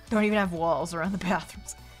 Don't even have walls around the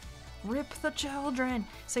bathrooms. Rip the children.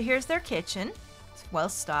 So here's their kitchen. It's well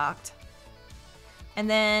stocked. And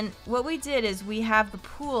then what we did is we have the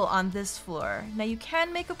pool on this floor. Now you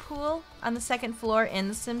can make a pool on the second floor in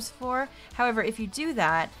the Sims 4. However, if you do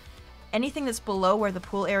that, anything that's below where the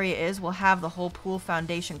pool area is will have the whole pool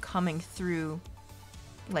foundation coming through,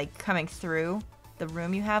 like coming through the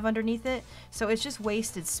room you have underneath it. So it's just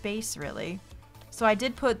wasted space, really. So I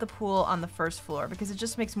did put the pool on the first floor because it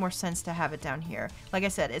just makes more sense to have it down here. Like I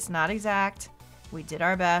said, it's not exact. We did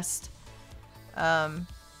our best.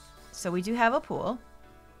 So we do have a pool.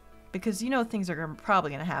 Because you know things are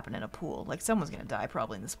probably going to happen in a pool. Like someone's going to die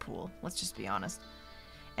probably in this pool. Let's just be honest.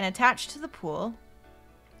 And attached to the pool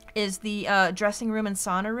is the dressing room and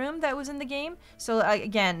sauna room that was in the game. So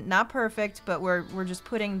again, not perfect, but we're just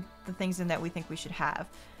putting the things in that we think we should have.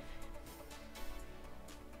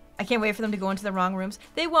 I can't wait for them to go into the wrong rooms.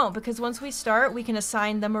 They won't, because once we start, we can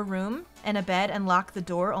assign them a room and a bed and lock the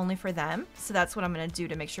door only for them. So that's what I'm going to do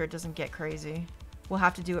to make sure it doesn't get crazy. We'll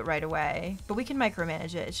have to do it right away, but we can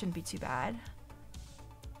micromanage it. It shouldn't be too bad.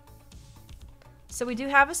 So we do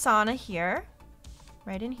have a sauna here,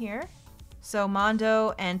 right in here. So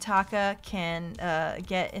Mondo and Taka can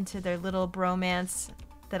get into their little bromance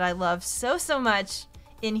that I love so much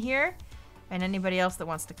in here, and anybody else that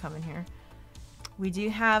wants to come in here. We do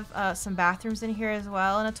have some bathrooms in here as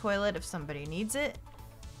well, and a toilet if somebody needs it.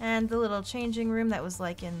 And the little changing room that was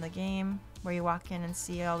like in the game, where you walk in and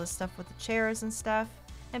see all this stuff with the chairs and stuff.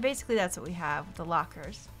 And basically that's what we have with the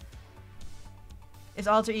lockers. Is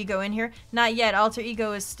Alter Ego in here? Not yet. Alter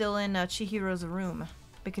Ego is still in Chihiro's room.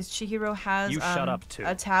 Because Chihiro has You shut up too.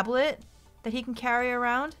 a tablet that he can carry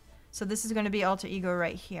around. So this is going to be alter ego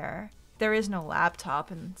right here. There is no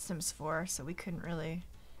laptop in Sims 4, so we couldn't really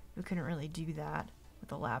do that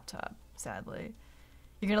with a laptop, sadly.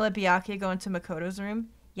 You're going to let Byakuya go into Makoto's room?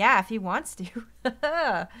 Yeah, if he wants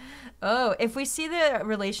to. Oh, if we see the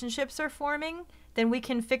relationships are forming, then we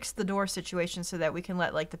can fix the door situation so that we can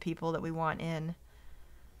let, like, the people that we want in.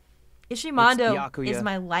 Ishimondo is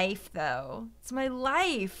my life, though. It's my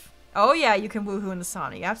life. Oh, yeah, you can woohoo in the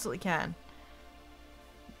sauna. You absolutely can.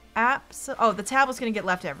 Oh, the tablet's going to get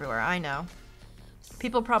left everywhere. I know.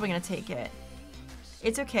 People are probably going to take it.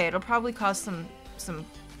 It's okay. It'll probably cause some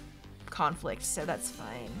conflict, so that's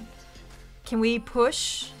fine. Can we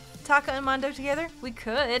push Taka and Mondo together? We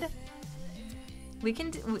could. We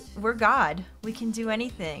can we're God. We can do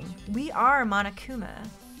anything. We are Monokuma.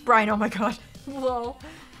 Brian, oh my god. Lol.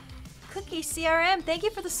 Cookie CRM, thank you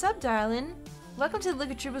for the sub, darling. Welcome to the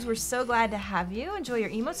Lucahjin. We're so glad to have you. Enjoy your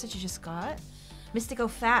emotes that you just got. Mystico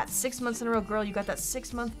Fat, 6 months in a row. Girl, you got that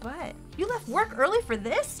 6-month butt. You left work early for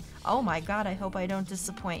this? Oh my god, I hope I don't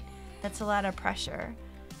disappoint. That's a lot of pressure.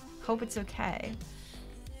 Hope it's okay.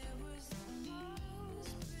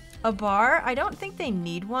 A bar? I don't think they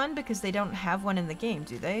need one because they don't have one in the game,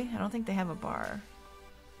 do they? I don't think they have a bar.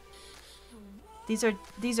 These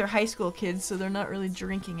are high school kids, so they're not really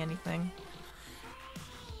drinking anything.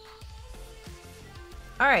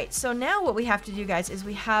 Alright, so now what we have to do, guys, is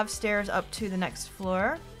we have stairs up to the next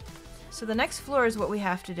floor. So the next floor is what we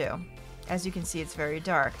have to do. As you can see, it's very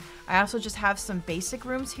dark. I also just have some basic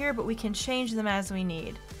rooms here, but we can change them as we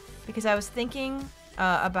need. Because I was thinking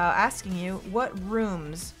about asking you, what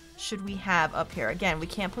rooms should we have up here? Again, we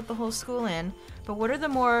can't put the whole school in, but what are the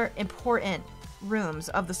more important rooms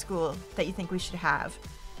of the school that you think we should have?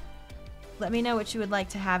 Let me know what you would like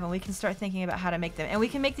to have, and we can start thinking about how to make them. And we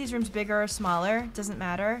can make these rooms bigger or smaller, doesn't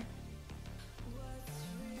matter.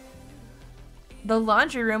 The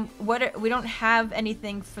laundry room, we don't have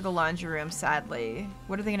anything for the laundry room, sadly.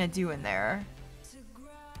 What are they gonna do in there?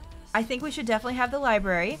 I think we should definitely have the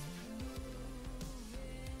library.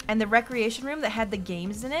 And the recreation room that had the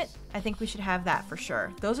games in it, I think we should have that for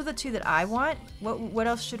sure. Those are the two that I want. What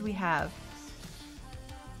else should we have?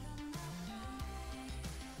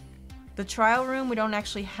 The trial room, we don't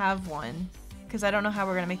actually have one, because I don't know how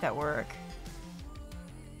we're going to make that work.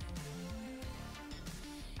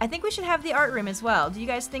 I think we should have the art room as well. Do you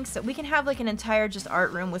guys think so? We can have like an entire just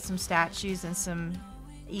art room with some statues and some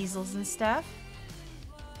easels and stuff.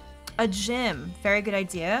 A gym, very good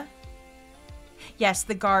idea. Yes,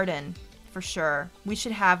 the garden, for sure. We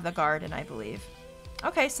should have the garden, I believe.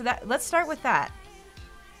 Okay, so let's start with that.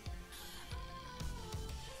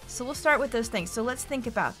 So we'll start with those things. So let's think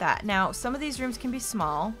about that. Now, some of these rooms can be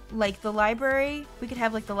small. Like the library, we could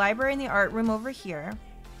have like the library and the art room over here.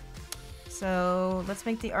 So let's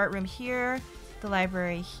make the art room here, the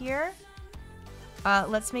library here.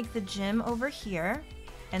 Let's make the gym over here,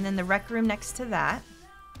 and then the rec room next to that.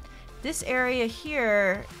 This area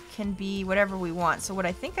here can be whatever we want. So what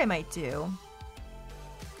I think I might do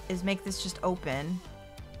is make this just open.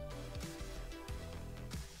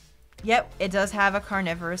 Yep, it does have a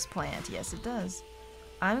carnivorous plant. Yes, it does.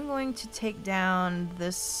 I'm going to take down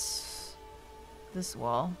this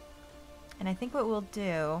wall. And I think what we'll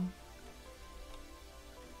do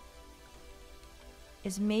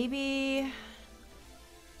is maybe...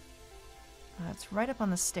 it's right up on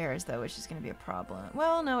the stairs, though, which is going to be a problem.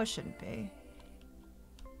 Well, no, it shouldn't be.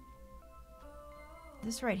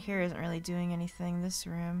 This right here isn't really doing anything, this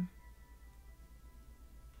room.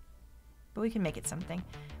 But we can make it something.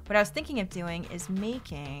 What I was thinking of doing is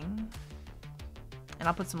making... And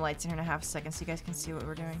I'll put some lights in here in a half a second so you guys can see what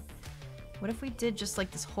we're doing. What if we did just like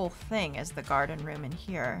this whole thing as the garden room in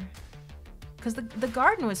here? Because the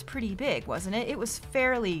garden was pretty big, wasn't it? It was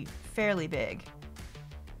fairly big.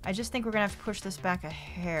 I just think we're going to have to push this back a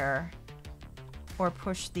hair. Or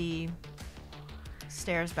push the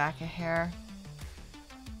stairs back a hair.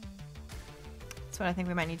 That's what I think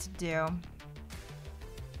we might need to do.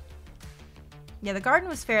 Yeah, the garden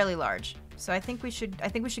was fairly large, so I think we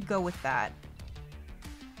should go with that.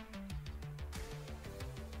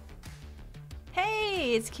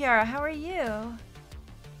 Hey, it's Kiara. How are you?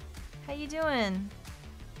 How you doing?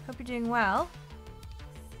 Hope you're doing well.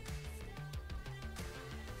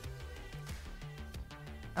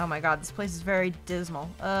 Oh my god, this place is very dismal.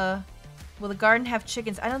 Will the garden have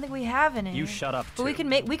chickens? I don't think we have any. You shut up, too. But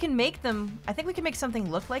we can make them. I think we can make something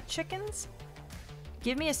look like chickens.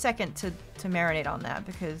 Give me a second to marinate on that,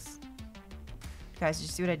 because... Guys, did you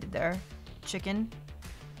see what I did there? Chicken.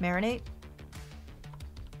 Marinate.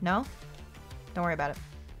 No? Don't worry about it.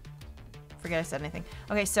 Forget I said anything.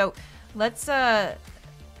 Okay, so let's... I'm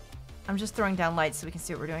just throwing down lights so we can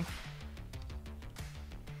see what we're doing.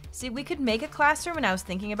 See, we could make a classroom, and I was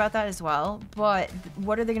thinking about that as well, but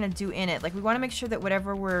what are they going to do in it? Like, we want to make sure that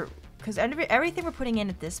whatever we're... Because everything we're putting in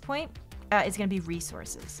at this point is going to be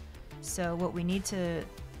resources. So what we need to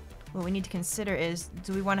consider is,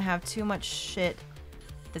 do we want to have too much shit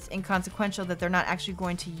that's inconsequential that they're not actually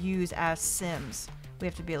going to use as Sims? We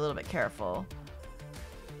have to be a little bit careful.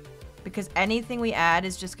 Because anything we add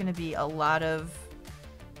is just going to be a lot of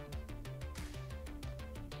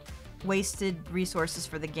wasted resources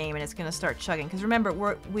for the game, and it's going to start chugging. Because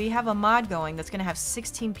remember, we have a mod going that's going to have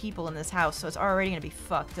 16 people in this house, so it's already going to be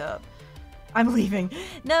fucked up. I'm leaving.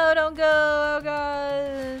 No, don't go. Oh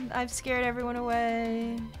god. I've scared everyone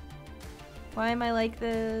away. Why am I like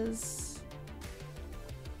this?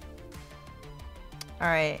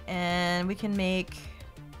 Alright, and we can make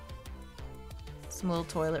some little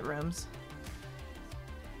toilet rooms.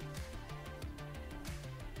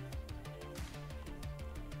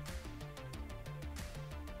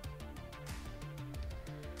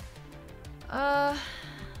 How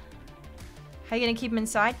are you gonna keep them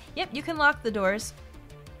inside? Yep, you can lock the doors.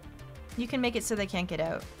 You can make it so they can't get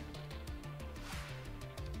out.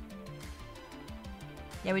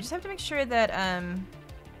 Yeah, we just have to make sure that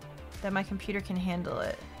that my computer can handle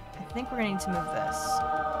it. I think we're gonna need to move this.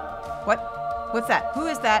 What? What's that? Who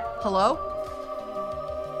is that? Hello?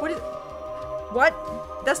 What is... What?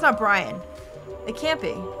 That's not Brian. It can't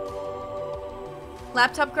be.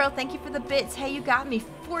 Laptop girl, thank you for the bits. Hey, you got me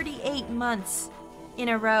 48 months in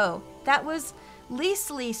a row. That was lease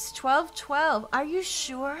 1212. Are you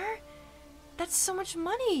sure? That's so much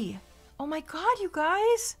money. Oh my god, you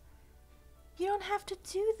guys. You don't have to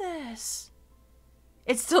do this.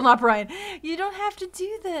 It's still not Brian. You don't have to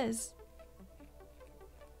do this.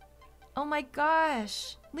 Oh my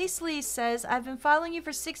gosh. Lease says, I've been following you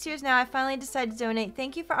for 6 years now. I finally decided to donate.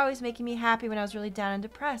 Thank you for always making me happy when I was really down and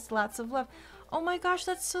depressed. Lots of love. Oh my gosh,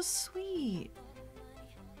 that's so sweet.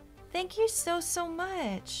 Thank you so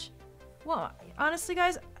much. Well, honestly,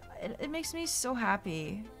 guys, it makes me so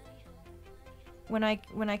happy when I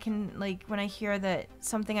can, like, when I hear that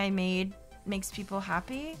something I made makes people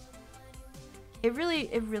happy. It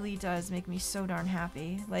really does make me so darn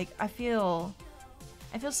happy. Like, I feel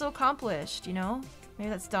so accomplished, you know?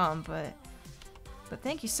 Maybe that's dumb, but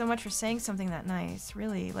thank you so much for saying something that nice.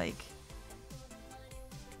 Really, like,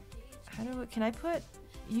 can I put...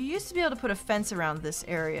 You used to be able to put a fence around this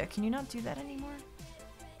area. Can you not do that anymore?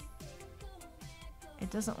 It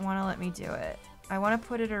doesn't want to let me do it. I want to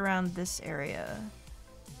put it around this area.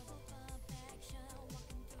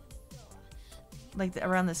 Like,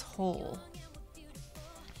 around this hole.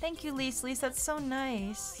 Thank you, Lise. That's so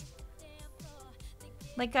nice.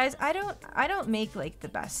 Like, guys, I don't make, like, the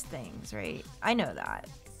best things, right? I know that.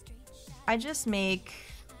 I just make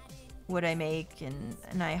what I make,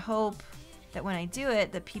 and I hope that when I do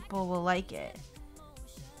it, that people will like it.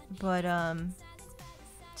 But,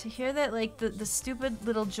 to hear that, like, the stupid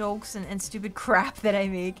little jokes and stupid crap that I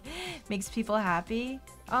make makes people happy,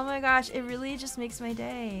 oh my gosh, it really just makes my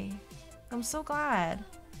day. I'm so glad.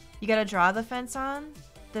 You gotta draw the fence on?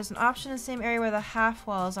 There's an option in the same area where the half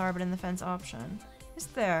walls are, but in the fence option. Is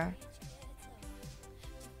there?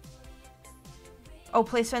 Oh,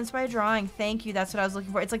 place fence by drawing. Thank you, that's what I was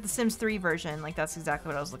looking for. It's like the Sims 3 version. Like, that's exactly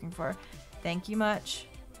what I was looking for. Thank you much.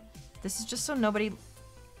 This is just so nobody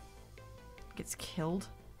gets killed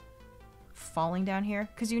falling down here,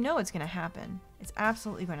 because you know it's gonna happen. It's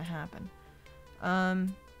absolutely gonna happen.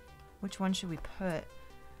 Which one should we put?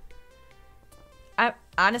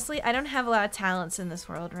 Honestly, I don't have a lot of talents in this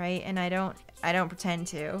world, right? And I don't pretend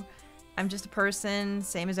to. I'm just a person,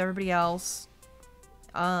 same as everybody else.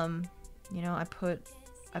 You know, I put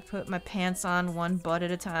my pants on one butt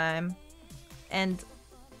at a time, and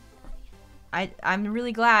I'm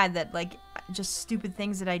really glad that, like, just stupid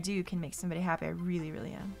things that I do can make somebody happy. I really,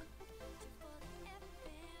 really am.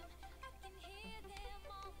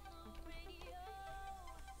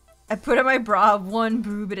 I put on my bra one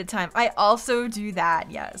boob at a time. I also do that,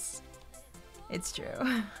 yes. It's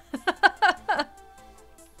true.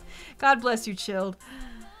 God bless you, Chilled.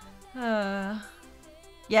 Yeah,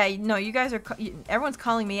 no, you guys are... Everyone's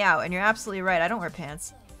calling me out, and you're absolutely right. I don't wear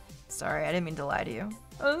pants. Sorry, I didn't mean to lie to you.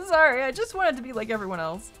 I'm sorry, I just wanted to be like everyone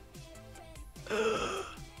else.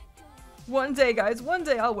 One day, guys, one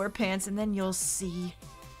day I'll wear pants, and then you'll see.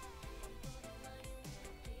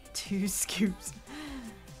 2 scoops.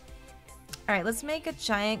 Alright, let's make a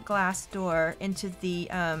giant glass door into the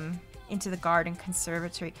garden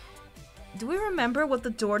conservatory. Do we remember what the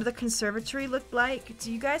door to the conservatory looked like?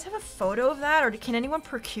 Do you guys have a photo of that? Or can anyone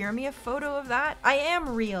procure me a photo of that? I am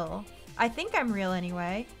real. I think I'm real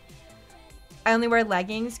anyway. I only wear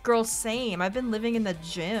leggings. Girl, same. I've been living in the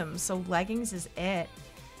gym, so leggings is it.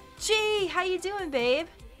 G, how you doing, babe?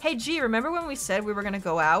 Hey, G, remember when we said we were gonna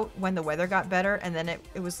go out when the weather got better, and then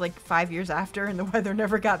it was like 5 years after and the weather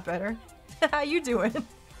never got better? How you doing?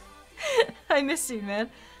 I miss you, man.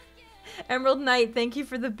 Emerald Knight, thank you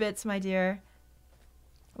for the bits, my dear.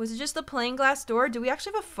 Was it just a plain glass door? Do we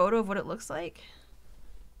actually have a photo of what it looks like?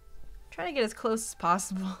 I'm trying to get as close as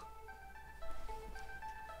possible.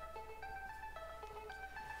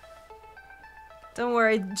 Don't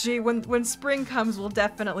worry, G, when spring comes, we'll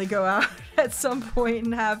definitely go out at some point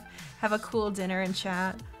and have a cool dinner and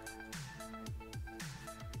chat.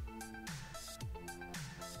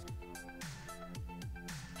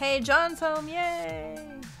 Hey, John's home, yay!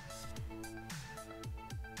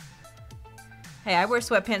 Hey, I wear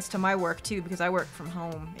sweatpants to my work too because I work from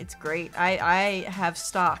home. It's great. I have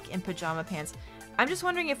stock in pajama pants. I'm just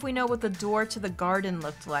wondering if we know what the door to the garden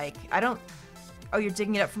looked like. I don't... Oh, you're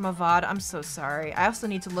digging it up from a VOD? I'm so sorry. I also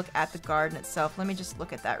need to look at the garden itself. Let me just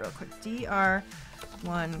look at that real quick.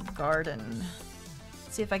 DR1 garden.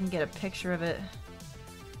 See if I can get a picture of it.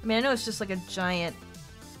 I mean, I know it's just like a giant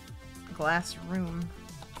glass room.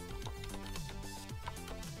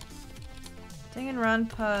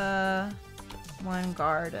 Danganronpa 1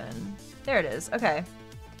 garden. There it is. Okay.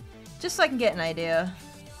 Just so I can get an idea.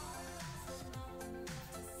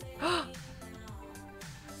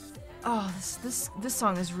 Oh, this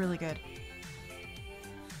song is really good.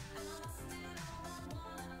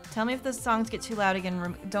 Tell me if the songs get too loud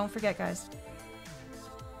again. Don't forget, guys.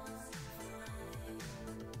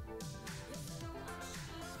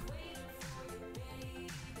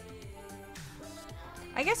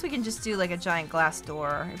 I guess we can just do like a giant glass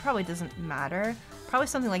door. It probably doesn't matter. Probably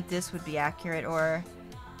something like this would be accurate, or...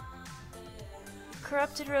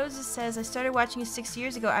 Corrupted Roses says, I started watching you 6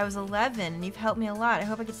 years ago. I was 11, and you've helped me a lot. I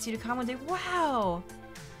hope I get to see you to come one day. Wow!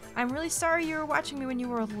 I'm really sorry you were watching me when you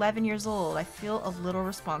were 11 years old. I feel a little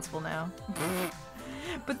responsible now.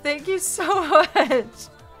 But thank you so much!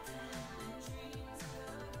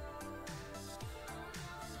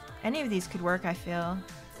 Any of these could work, I feel.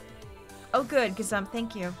 Oh, good, Gazum,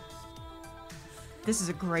 thank you. This is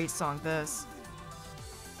a great song, this.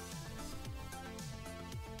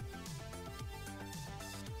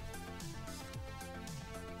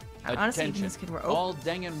 Honestly, Attention, this could work. Oh. all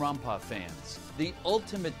Danganronpa fans. The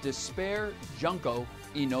ultimate despair, Junko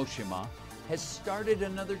Inoshima, has started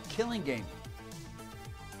another killing game.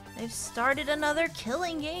 They've started another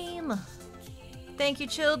killing game. Thank you,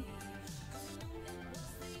 Chilled.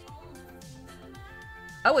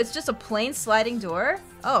 Oh, it's just a plain sliding door?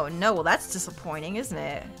 Oh, no. Well, that's disappointing, isn't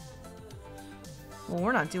it? Well,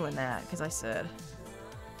 we're not doing that, because I said.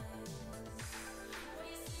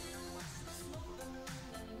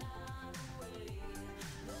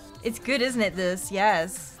 It's good, isn't it, this?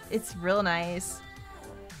 Yes. It's real nice.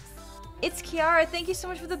 It's Kiara. Thank you so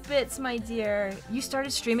much for the bits, my dear. You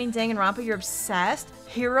started streaming Danganronpa. You're obsessed?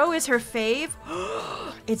 Hero is her fave?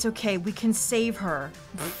 It's okay. We can save her.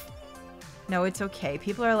 No, it's okay.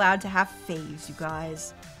 People are allowed to have faves, you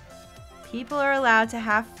guys. People are allowed to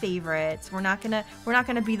have favorites. We're not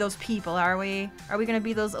gonna be those people, are we? Are we gonna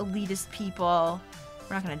be those elitist people?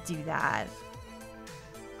 We're not gonna do that.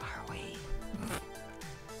 Are we?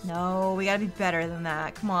 No, we gotta be better than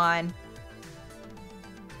that. Come on.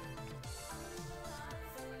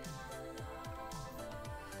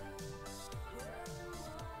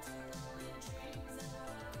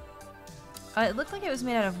 It looked like it was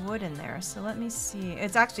made out of wood in there, so let me see.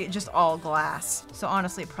 It's actually just all glass, so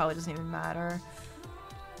honestly it probably doesn't even matter.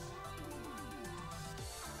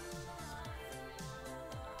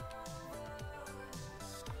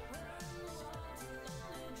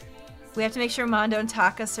 We have to make sure Mondo and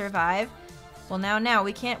Taka survive. Well, now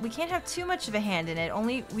we can't have too much of a hand in it.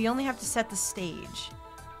 We only have to set the stage.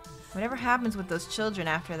 Whatever happens with those children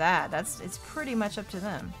after that, it's pretty much up to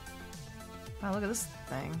them. Wow, look at this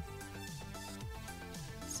thing.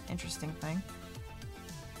 Interesting thing.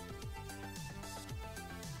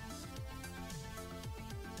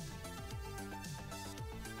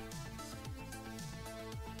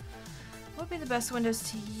 What would be the best windows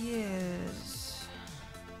to use?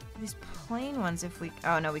 These plain ones if we...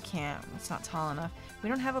 Oh, no, we can't. It's not tall enough. We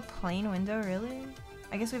don't have a plain window, really?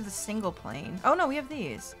 I guess we have the single plane. Oh, no, we have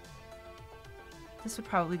these. This would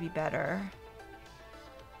probably be better.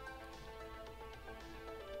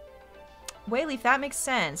 Wayleaf, that makes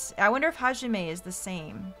sense. I wonder if Hajime is the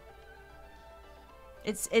same.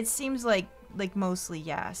 It seems like mostly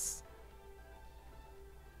yes.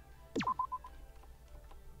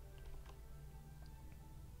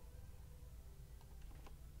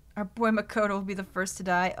 Our boy Makoto will be the first to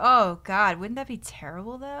die. Oh, God. Wouldn't that be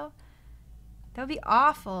terrible, though? That would be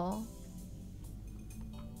awful.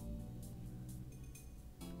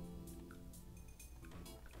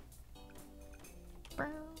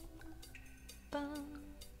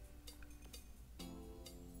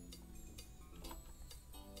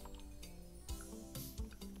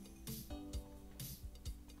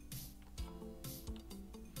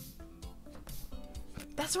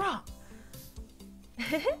 That's wrong.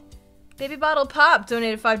 Baby Bottle Pop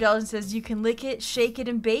donated $5 and says, you can lick it, shake it,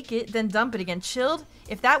 and bake it, then dump it again. Chilled?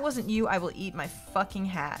 If that wasn't you, I will eat my fucking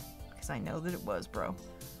hat. Because I know that it was, bro.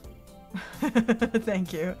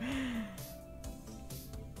 Thank you.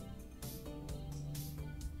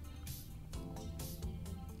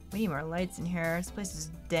 We need more lights in here. This place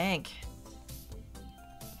is dank.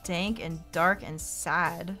 Dank and dark and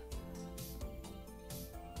sad.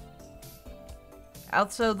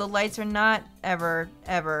 Also, the lights are not ever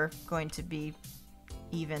going to be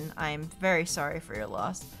even. I'm very sorry for your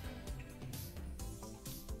loss.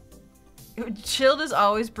 Chilled is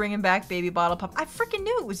always bringing back Baby Bottle Pop. I freaking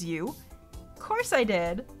knew it was you. Of course I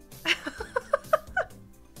did.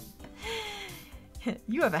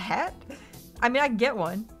 You have a hat? I mean, I can get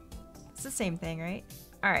one. It's the same thing, right?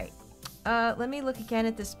 All right. Let me look again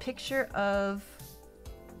at this picture of...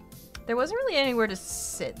 There wasn't really anywhere to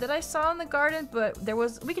sit that I saw in the garden, but there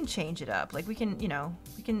was... We can change it up. Like, we can, you know,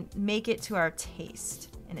 we can make it to our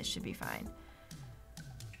taste, and it should be fine.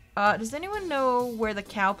 Does anyone know where the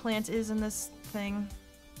cow plant is in this thing?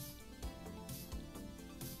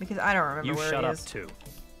 Because I don't remember where it is. You shut up, too.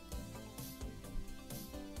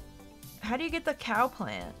 How do you get the cow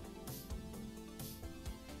plant?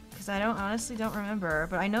 Because I honestly don't remember,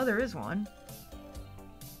 but I know there is one.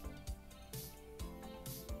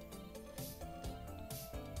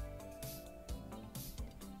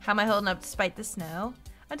 How am I holding up despite the snow?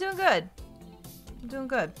 I'm doing good. I'm doing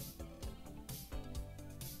good.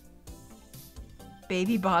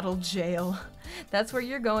 Baby Bottle Jail. That's where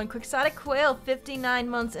you're going. Quixotic Quail, 59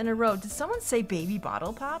 months in a row. Did someone say Baby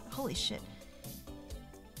Bottle Pop? Holy shit.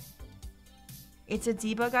 It's a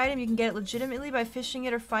debug item. You can get it legitimately by fishing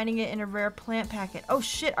it or finding it in a rare plant packet. Oh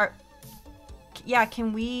shit. Yeah,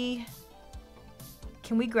 can we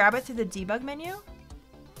grab it through the debug menu?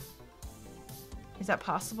 Is that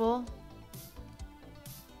possible?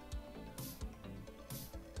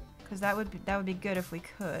 Because that would be good if we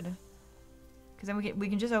could. Because then we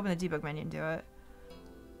can just open the debug menu and do it.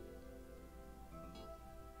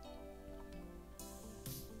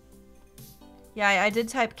 Yeah, I did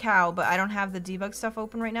type cow, but I don't have the debug stuff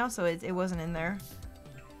open right now, so it wasn't in there.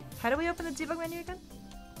 How do we open the debug menu again?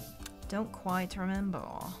 Don't quite remember.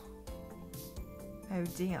 Oh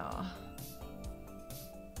dear.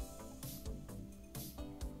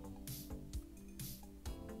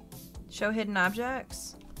 Show hidden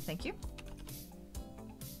objects. Thank you.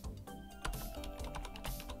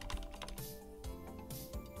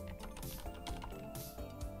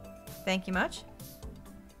 Thank you much.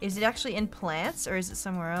 Is it actually in plants or is it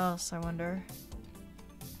somewhere else, I wonder?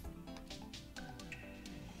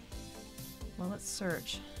 Well, let's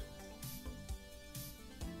search.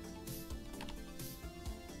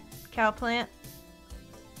 Cow plant.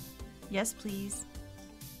 Yes, please.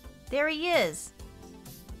 There he is.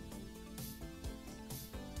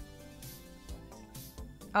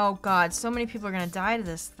 Oh god, so many people are gonna die to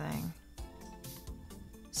this thing.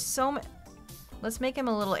 So many. Let's make him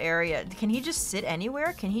a little area. Can he just sit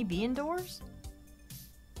anywhere? Can he be indoors?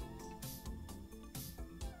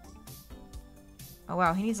 Oh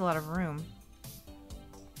wow, he needs a lot of room.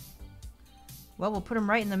 Well, we'll put him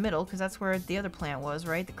right in the middle because that's where the other plant was,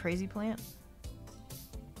 right? The crazy plant.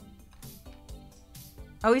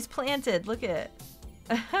 Oh, he's planted. Look at it.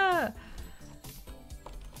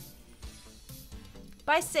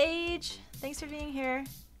 Bye, Sage. Thanks for being here.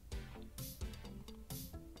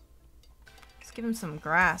 Let's give him some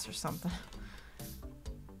grass or something.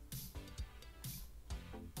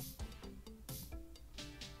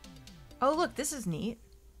 Oh, look, this is neat.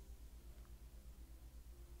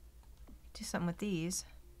 Do something with these.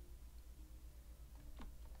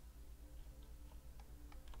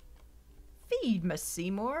 Feed Miss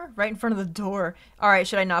Seymour. Right in front of the door. Alright,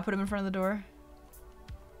 should I not put him in front of the door?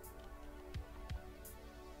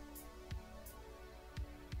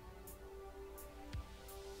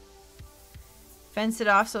 Fence it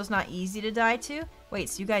off so it's not easy to die to? Wait,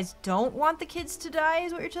 so you guys don't want the kids to die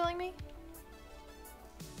is what you're telling me?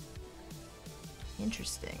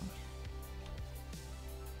 Interesting.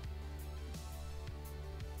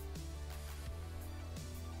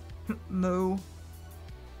 Moo.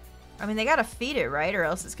 I mean, they gotta feed it, right? Or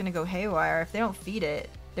else it's gonna go haywire. If they don't feed it,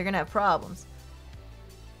 They're gonna have problems.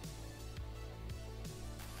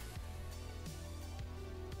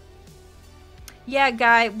 Yeah,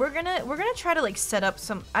 Guy, we're gonna try to like set up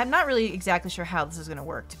some. I'm not really exactly sure how this is gonna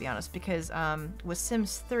work, to be honest, because with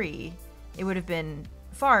Sims 3, it would have been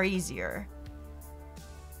far easier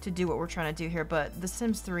to do what we're trying to do here, but the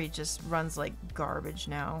Sims 3 just runs like garbage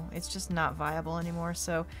now. It's just not viable anymore,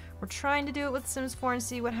 so we're trying to do it with Sims 4 and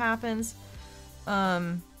see what happens.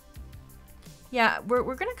 Yeah,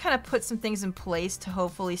 we're gonna kind of put some things in place to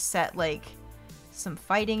hopefully set like some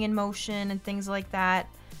fighting in motion and things like that.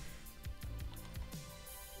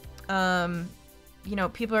 You know,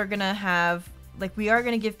 people are gonna have, like, we are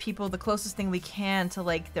gonna give people the closest thing we can to,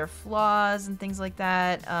 like, their flaws and things like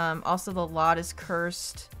that. Also, the lot is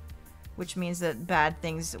cursed, which means that bad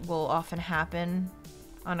things will often happen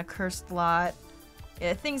on a cursed lot.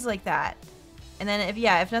 Yeah, things like that. And then,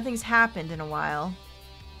 if nothing's happened in a while,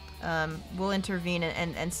 we'll intervene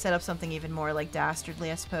and set up something even more, like,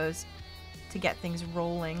 dastardly, I suppose, to get things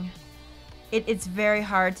rolling. It's very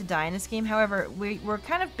hard to die in this game. However, we're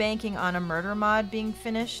kind of banking on a murder mod being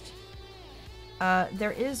finished.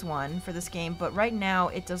 There is one for this game, but right now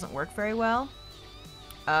it doesn't work very well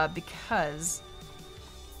because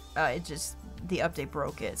the update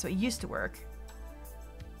broke it. So it used to work,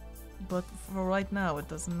 but for right now it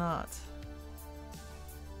does not.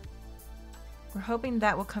 We're hoping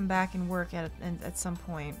that will come back and work at some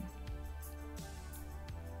point.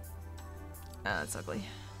 That's ugly.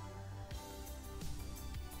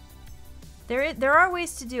 There are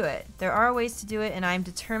ways to do it. There are ways to do it, and I'm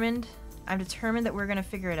determined that we're gonna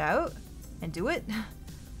figure it out and do it.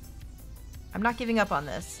 I'm not giving up on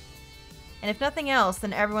this. And if nothing else,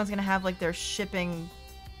 then everyone's gonna have like their shipping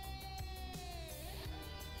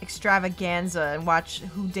extravaganza and watch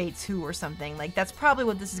who dates who or something. Like, that's probably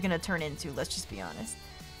what this is gonna turn into, let's just be honest.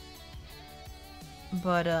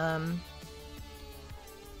 But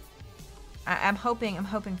I'm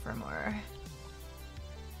hoping for more.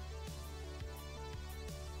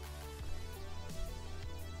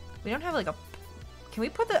 We don't have like a... Can we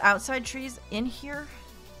put the outside trees in here?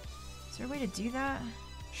 Is there a way to do that?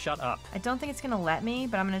 Shut up. I don't think it's gonna let me,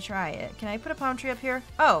 but I'm gonna try it. Can I put a palm tree up here?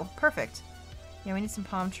 Oh, perfect. Yeah, we need some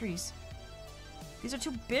palm trees. These are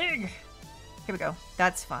too big. Here we go.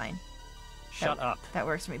 That's fine. Shut up. That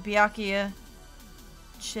works for me. Byakuya,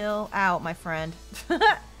 chill out, my friend.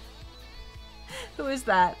 Who is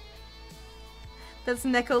that? That's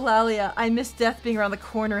Nekolalia. I miss death being around the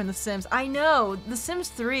corner in The Sims. I know! The Sims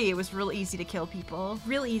 3, it was real easy to kill people.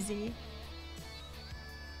 Real easy.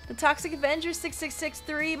 The Toxic Avenger 666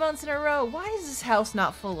 3 months in a row. Why is this house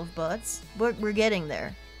not full of butts? We're getting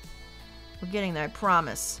there. We're getting there, I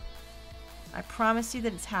promise. I promise you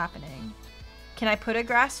that it's happening. Can I put a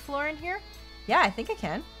grass floor in here? Yeah, I think I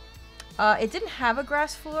can. It didn't have a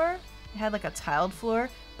grass floor. It had like a tiled floor,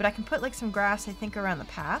 but I can put like some grass, I think, around the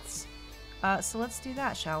paths. So let's do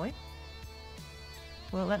that, shall we?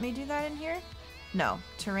 Will it let me do that in here? No,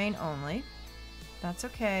 terrain only. That's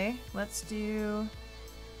okay. Let's do...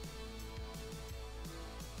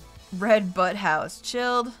 Red Butt House.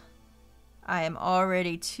 Chilled. I am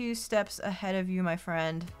already 2 steps ahead of you, my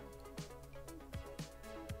friend.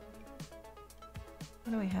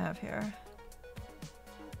 What do we have here?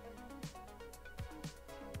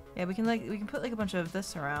 Yeah, we can put like a bunch of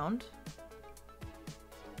this around.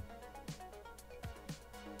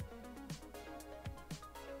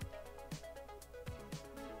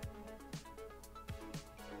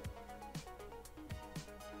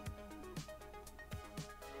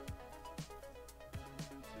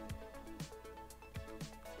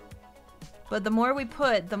 But the more we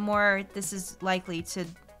put, the more this is likely to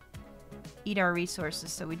eat our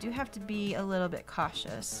resources, so we do have to be a little bit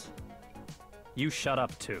cautious. You shut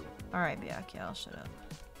up too. Alright, Byakuya, I'll shut up.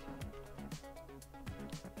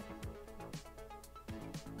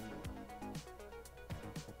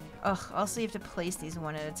 Ugh, also you have to place these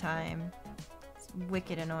one at a time. It's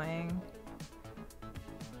wicked annoying.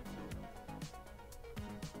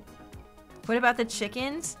 What about the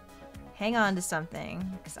chickens? Hang on to something,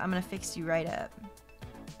 because I'm gonna fix you right up.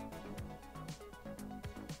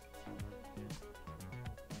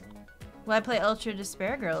 Will I play Ultra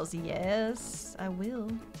Despair Girls? Yes, I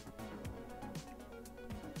will.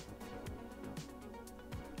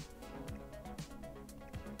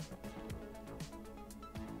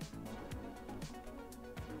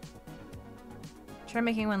 Try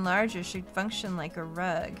making one larger, should function like a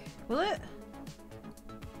rug. Will it?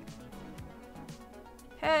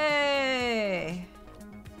 Hey!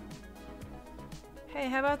 Hey,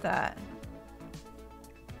 how about that?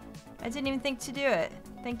 I didn't even think to do it.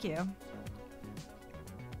 Thank you.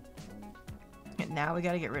 Now we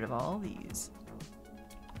gotta get rid of all these.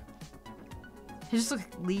 They just look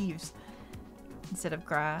like leaves instead of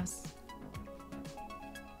grass.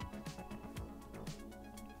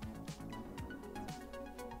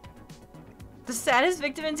 The saddest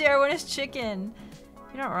victim in DR1 is chicken.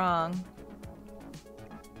 You're not wrong.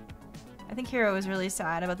 I think Hero was really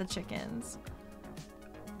sad about the chickens.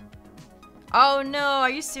 Oh no, are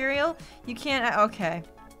you serial? You can't, okay.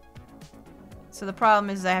 So the problem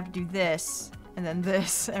is I have to do this, and then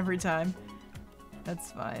this every time.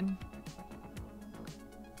 That's fine.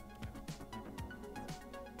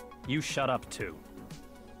 You shut up too.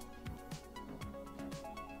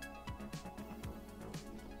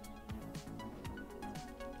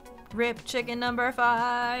 Rip chicken number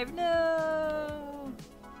 5, no!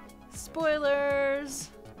 Spoilers!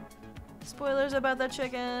 Spoilers about the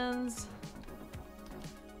chickens.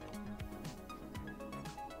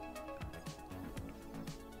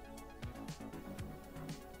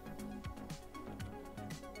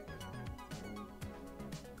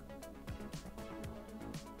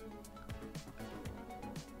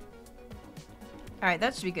 Alright,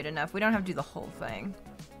 that should be good enough. We don't have to do the whole thing.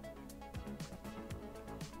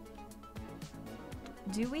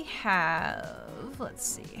 Do we have... Let's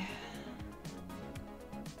see.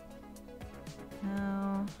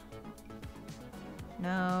 No.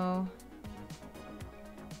 No.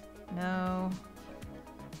 No.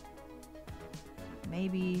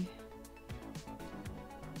 Maybe.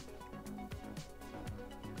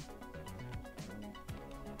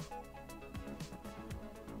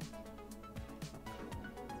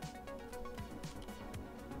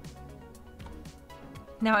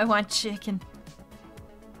 Now I want chicken.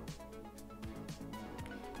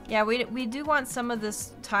 Yeah, we do want some of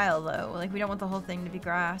this tile though. Like we don't want the whole thing to be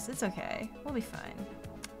grass. It's okay. We'll be fine.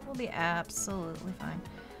 We'll be absolutely fine.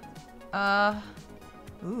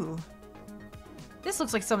 Ooh. This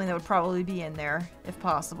looks like something that would probably be in there if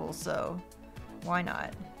possible, so why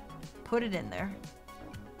not? Put it in there.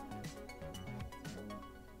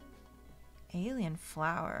 Alien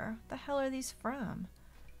flower. What the hell are these from?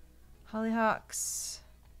 Hollyhocks.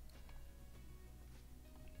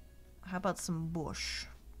 How about some bush?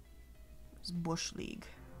 It's bush league.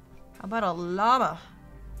 How about a llama?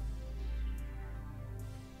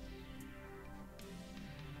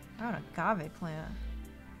 How about an agave plant?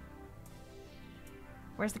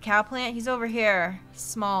 Where's the cow plant? He's over here. He's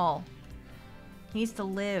small. He needs to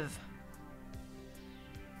live.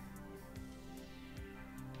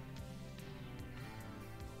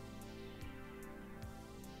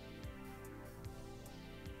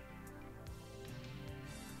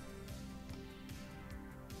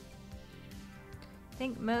 I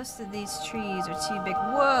think most of these trees are too big.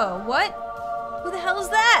 Whoa, what? Who the hell is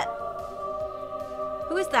that?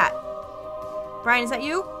 Who is that? Brian, is that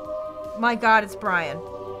you? My God, it's Brian.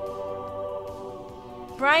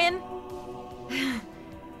 Brian?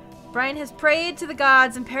 Brian has prayed to the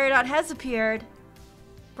gods and Peridot has appeared.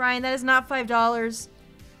 Brian, that is not $5.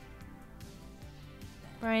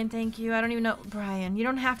 Brian, thank you. I don't even know. Brian, you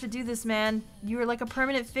don't have to do this, man. You are like a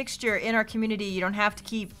permanent fixture in our community. You don't have to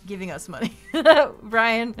keep giving us money.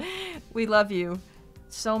 Brian, we love you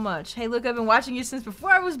so much. Hey, look, I've been watching you since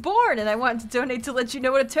before I was born, and I wanted to donate to let you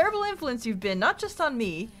know what a terrible influence you've been, not just on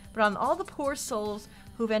me, but on all the poor souls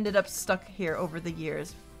who've ended up stuck here over the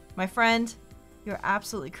years. My friend, you're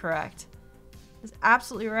absolutely correct. That's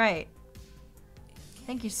absolutely right.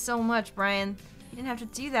 Thank you so much, Brian. You didn't have to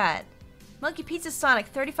do that. Monkey Pizza Sonic,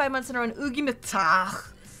 35 months in a row, and Oogie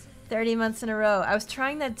Matach, 30 months in a row. I was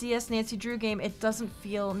trying that DS Nancy Drew game. It doesn't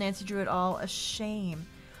feel Nancy Drew at all. A shame.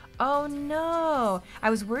 Oh no. I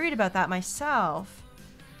was worried about that myself.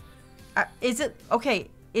 Is it, okay,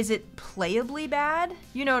 is it playably bad?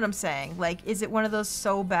 You know what I'm saying? Like, is it one of those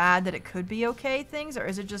so bad that it could be okay things, or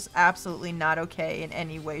is it just absolutely not okay in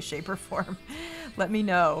any way, shape, or form? Let me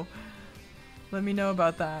know. Let me know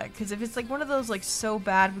about that, because if it's like one of those like so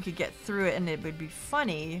bad we could get through it and it would be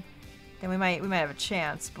funny, then we might have a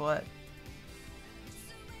chance. But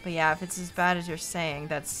yeah, if it's as bad as you're saying,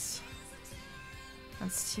 that's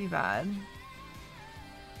too bad.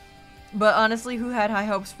 But honestly, who had high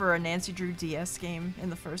hopes for a Nancy Drew DS game in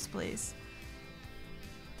the first place?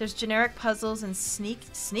 There's generic puzzles and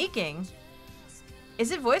sneaking.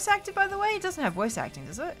 Is it voice acted, by the way? It doesn't have voice acting,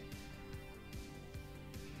 does it?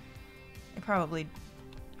 It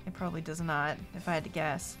probably does not, if I had to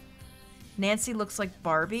guess. Nancy looks like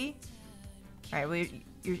Barbie? Alright, well,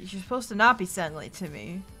 you're supposed to not be sending it to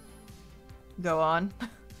me. Go on.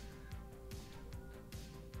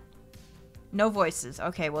 No voices.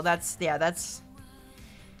 Okay, well that's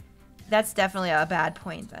definitely a bad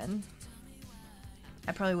point then.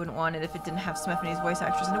 I probably wouldn't want it if it didn't have Smethany's voice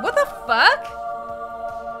actress in it. What the fuck?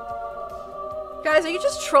 Guys, are you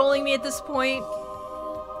just trolling me at this point?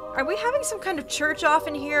 Are we having some kind of church off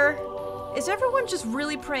in here? Is everyone just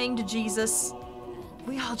really praying to Jesus?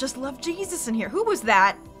 We all just love Jesus in here. Who was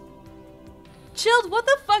that? Chilled, what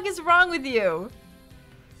the fuck is wrong with you?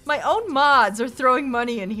 My own mods are throwing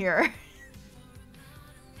money in here.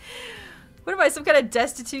 What am I, some kind of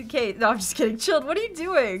destitute case? No, I'm just kidding. Chilled, what are you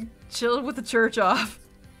doing? Chilled with the church off.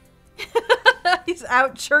 He's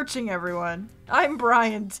out churching everyone. I'm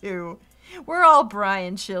Brian too. We're all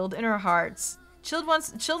Brian, Chilled, in our hearts.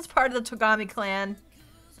 Chilled's part of the Togami clan.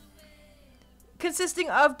 Consisting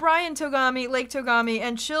of Brian Togami, Lake Togami,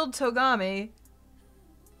 and Chilled Togami.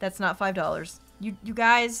 That's not $5. You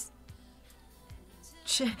guys...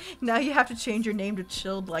 now you have to change your name to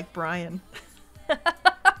Chilled like Brian.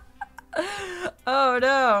 Oh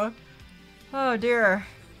no. Oh dear.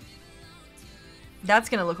 That's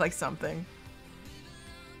gonna look like something.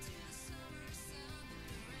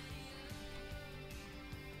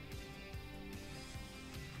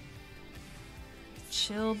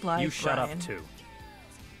 Chilled like You shut Brian. up too.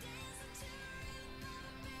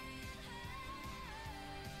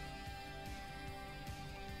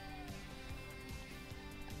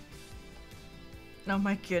 Oh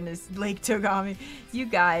my goodness, Lake Togami. You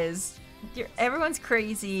guys, everyone's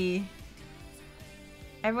crazy.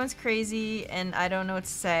 Everyone's crazy, and I don't know what to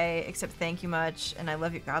say except thank you much, and I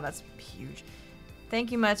love you. God, that's huge.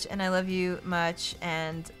 Thank you much, and I love you much,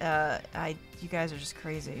 and you guys are just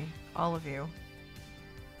crazy. All of you.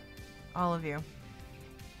 All of you.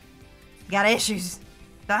 Got issues.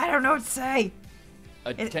 I don't know what to say.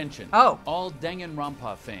 Attention, all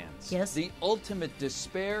Danganronpa fans. Yes? The ultimate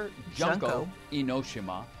despair, Junko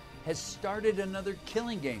Enoshima, has started another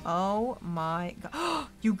killing game. Oh my god.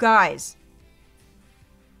 You guys.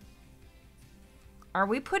 Are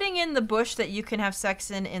we putting in the bush that you can have sex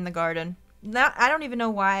in the garden? Now, I don't even know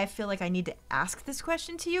why I feel like I need to ask this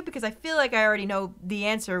question to you, because I feel like I already know the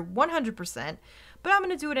answer 100%. But I'm going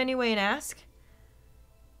to do it anyway and ask.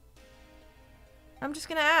 I'm just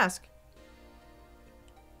going to ask.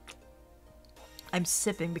 I'm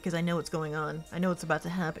sipping because I know what's going on. I know what's about to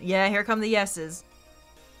happen. Yeah, here come the yeses.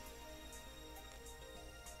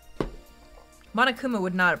 Monokuma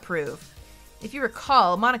would not approve. If you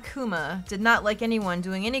recall, Monokuma did not like anyone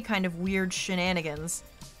doing any kind of weird shenanigans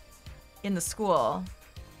in the school.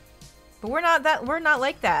 But we're not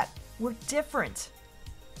like that. We're different.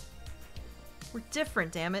 We're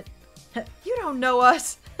different, damn it. You don't know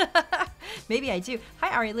us. Maybe I do. Hi,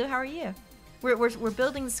 Arilu, how are you? We're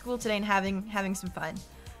building the school today and having some fun.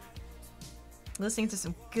 Listening to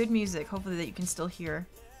some good music, hopefully that you can still hear.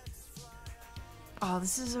 Oh,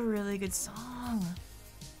 this is a really good song.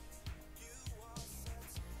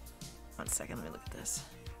 1 second, let me look at this.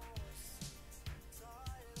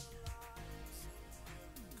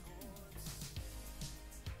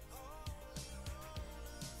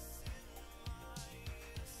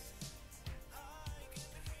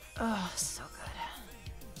 Oh, so good.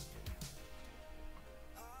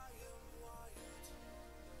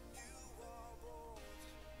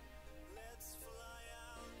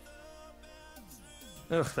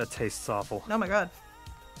 Ugh, that tastes awful. Oh my god.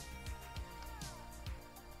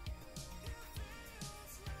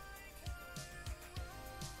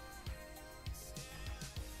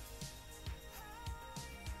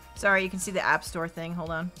 Sorry, you can see the App Store thing.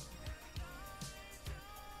 Hold on.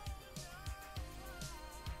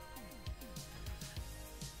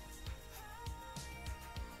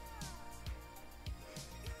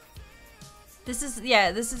 This is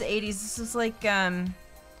 80s. This is like,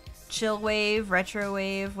 chill wave, retro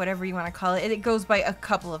wave, whatever you want to call it. It goes by a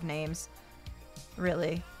couple of names,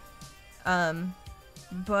 really.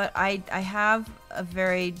 But I have a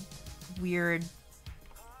very weird,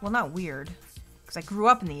 well, not weird, because I grew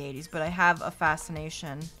up in the 80s, but I have a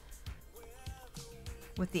fascination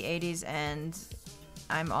with the 80s, and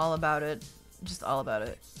I'm all about it, just all about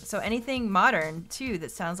it. So anything modern, too,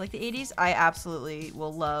 that sounds like the 80s, I absolutely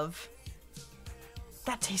will love.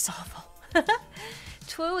 That tastes awful.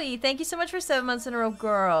 Twooey, thank you so much for 7 months in a row,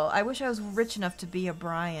 girl. I wish I was rich enough to be a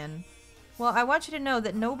Brian. Well, I want you to know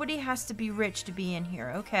that nobody has to be rich to be in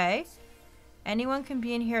here, okay? Anyone can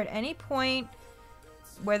be in here at any point,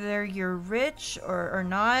 whether you're rich or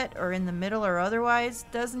not, or in the middle or otherwise,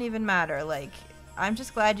 doesn't even matter. Like, I'm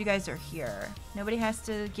just glad you guys are here. Nobody has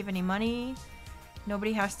to give any money.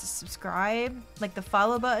 Nobody has to subscribe. Like, the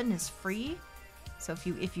follow button is free. So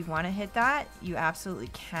if you want to hit that, you absolutely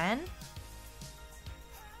can.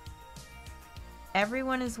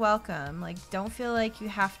 Everyone is welcome. Like, don't feel like you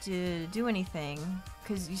have to do anything,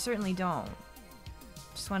 because you certainly don't.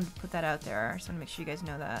 Just wanted to put that out there. I just want to make sure you guys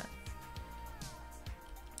know that.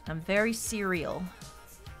 I'm very cereal.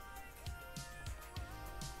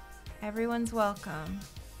 Everyone's welcome.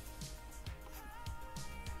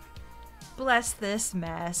 Bless this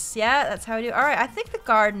mess. Yeah, that's how I do. Alright, I think the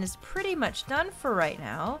garden is pretty much done for right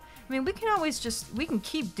now. I mean, we can always just, we can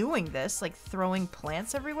keep doing this, like throwing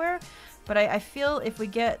plants everywhere. But I feel if we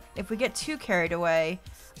get too carried away,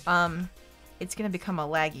 it's gonna become a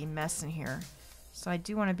laggy mess in here. So I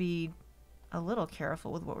do want to be a little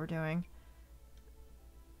careful with what we're doing.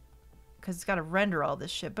 Because it's got to render all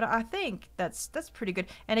this shit. But I think that's pretty good.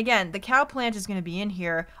 And again, the cow plant is going to be in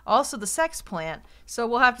here. Also the sex plant. So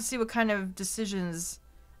we'll have to see what kind of decisions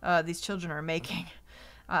these children are making.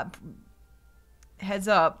 Heads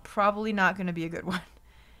up, probably not going to be a good one.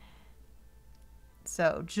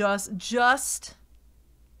 So just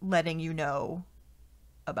letting you know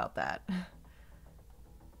about that.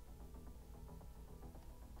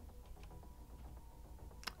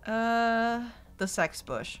 The sex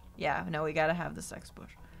bush. Yeah, no, we gotta have the sex bush.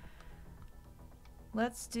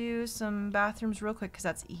 Let's do some bathrooms real quick because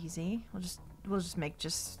that's easy. We'll just make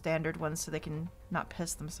just standard ones so they can not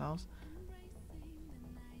piss themselves.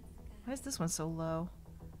 Why is this one so low?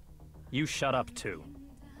 You shut up too.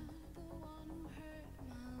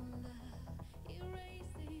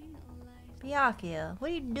 Byakuya, what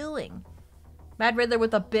are you doing? Mad Riddler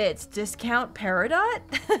with the bits. Discount Peridot?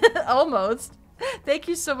 Almost. Thank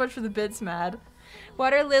you so much for the bits, Mad.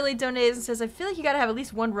 Water Lily donates and says, I feel like you gotta have at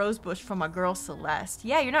least one rose bush for my girl Celeste.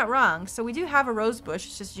 Yeah, you're not wrong. So we do have a rose bush,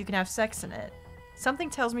 it's just you can have sex in it. Something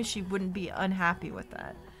tells me she wouldn't be unhappy with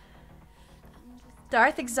that.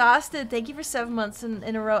 Darth Exhausted, thank you for 7 months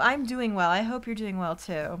in a row. I'm doing well. I hope you're doing well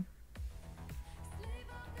too.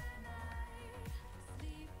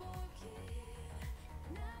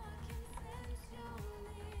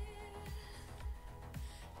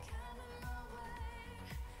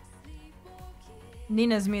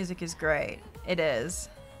 Nina's music is great. It is.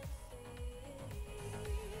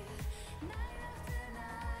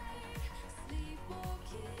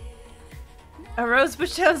 A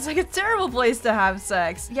rosebush sounds like a terrible place to have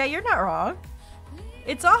sex. Yeah, you're not wrong.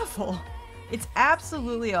 It's awful. It's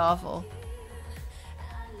absolutely awful.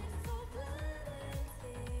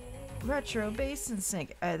 Retro basin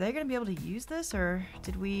sink. Are they gonna be able to use this, or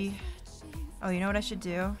did we... Oh, you know what I should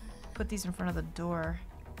do? Put these in front of the door.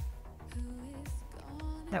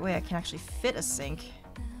 That way I can actually fit a sink.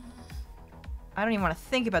 I don't even want to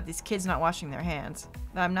think about these kids not washing their hands.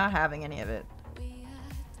 I'm not having any of it.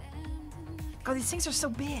 Oh, these things are so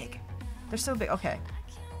big. They're so big. Okay.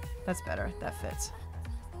 That's better. That fits.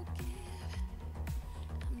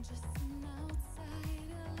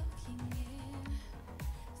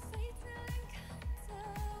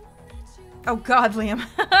 Oh God, Liam.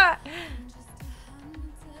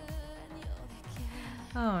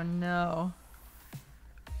 Oh no.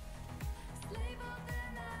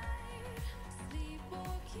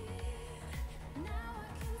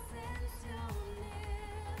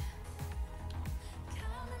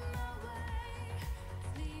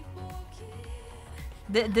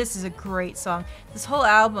 This is a great song. This whole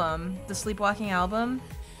album, the Sleepwalking album,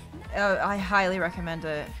 I highly recommend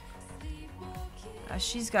it.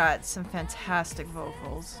 She's got some fantastic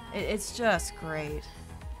vocals. It's just great.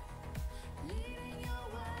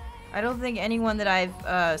 I don't think anyone that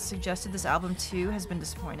I've suggested this album to has been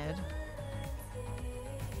disappointed.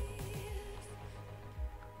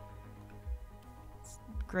 It's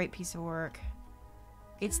a great piece of work.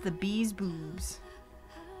 It's the bee's boobs.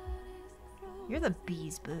 You're the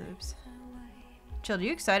bee's boobs. Chill, are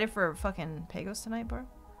you excited for fucking Pagos tonight, bro?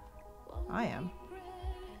 I am.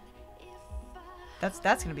 That's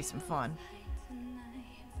gonna be some fun.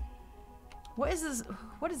 What is this?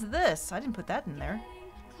 What is this? I didn't put that in there.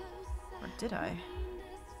 Or did I?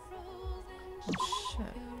 Oh, shit.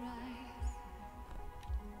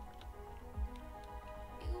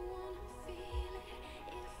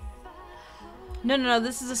 No,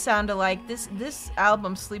 this is a sound alike. This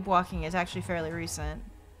album, Sleepwalking, is actually fairly recent.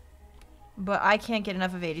 But I can't get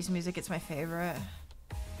enough of 80s music, it's my favorite.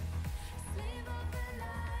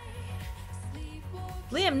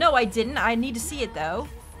 Liam, no, I didn't. I need to see it, though.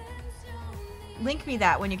 Link me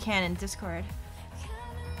that when you can in Discord.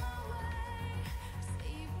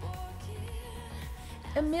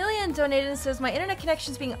 Emilian donated and says, my internet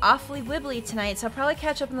connection's being awfully wibbly tonight, so I'll probably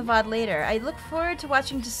catch up in the VOD later. I look forward to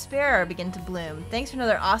watching Despair begin to bloom. Thanks for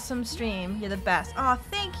another awesome stream. You're the best. Aw,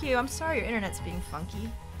 thank you. I'm sorry your internet's being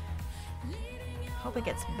funky. Hope it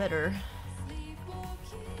gets better.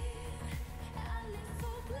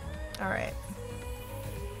 Alright.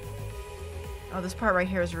 Oh, this part right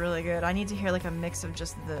here is really good. I need to hear like a mix of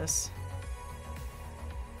just this.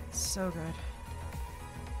 It's so good.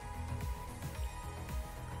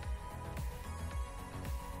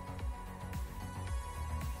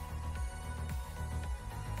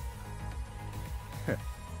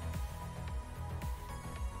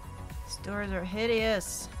 These doors are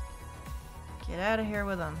hideous. Get out of here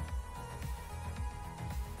with them.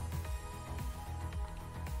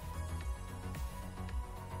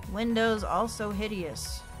 Windows also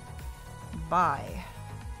hideous. Bye.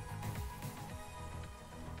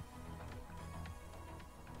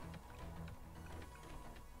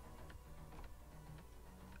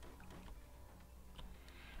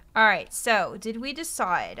 Alright, so did we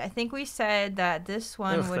decide? I think we said that this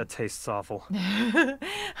one would... That tastes awful. I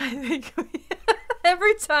think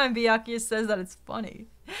every time Byakuya says that, it's funny.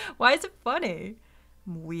 Why is it funny?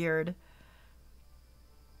 Weird.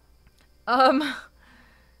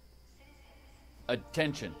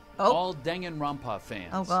 Attention, Oh. all Danganronpa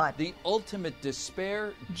fans. Oh, God. The ultimate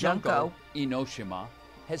despair, Junko Inoshima,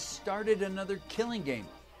 has started another killing game.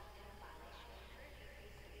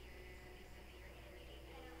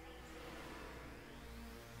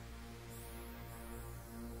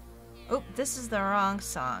 Oh, this is the wrong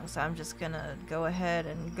song, so I'm just gonna go ahead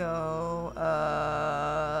and go,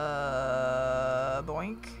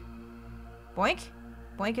 boink. Boink?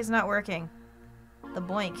 Boink is not working. The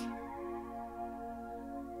boink.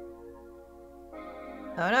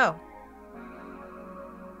 Oh no.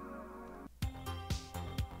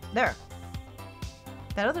 There.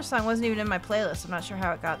 That other song wasn't even in my playlist. I'm not sure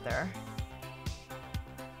how it got there.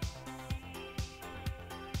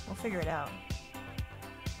 We'll figure it out.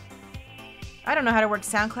 I don't know how to work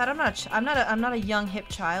SoundCloud. I'm not a young hip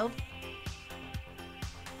child.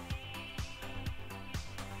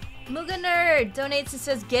 Muga Nerd donates and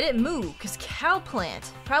says, "Get it, moo, cause cow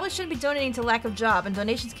plant. Probably shouldn't be donating to lack of job, and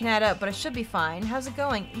donations can add up, but I should be fine. How's it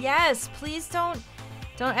going? Yes, please don't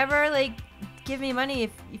ever like give me money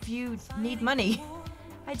if you need money.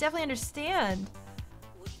 I definitely understand.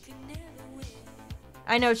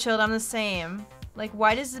 I know, Chilled. I'm the same. Like,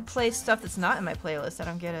 why does it play stuff that's not in my playlist? I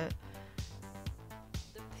don't get it."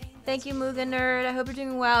 Thank you, Muga Nerd. I hope you're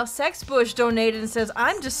doing well. Sexbush donated and says,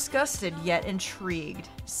 "I'm disgusted yet intrigued."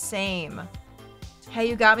 Same. Hey,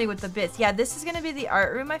 you got me with the bits. Yeah, this is going to be the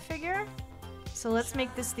art room, I figure. So let's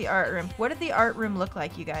make this the art room. What did the art room look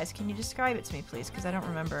like, you guys? Can you describe it to me, please? Because I don't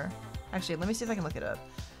remember. Actually, let me see if I can look it up.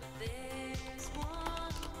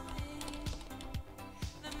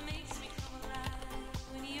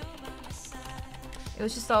 It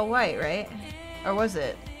was just all white, right? Or was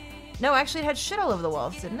it? No, actually it had shit all over the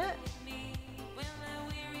walls, didn't it?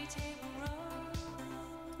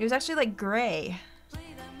 It was actually like gray.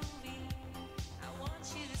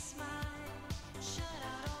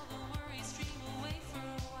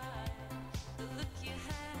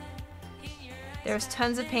 There's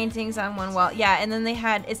tons of paintings on one wall. Yeah, and then they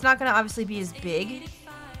had, it's not gonna obviously be as big.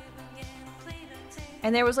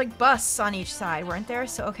 And there was like busts on each side, weren't there?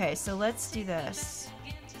 So, okay, so let's do this.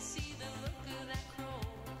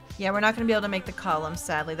 Yeah, we're not going to be able to make the columns,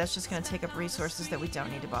 sadly. That's just going to take up resources that we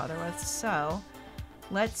don't need to bother with. So,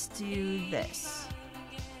 let's do this.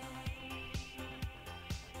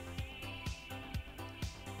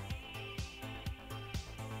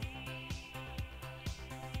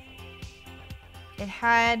 It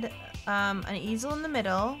had an easel in the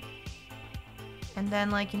middle, and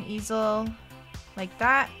then like an easel like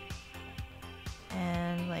that,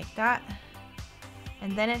 and like that.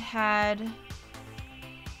 And then it had...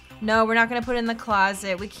 No, we're not going to put it in the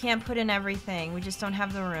closet. We can't put in everything. We just don't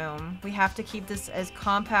have the room. We have to keep this as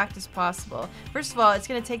compact as possible. First of all, it's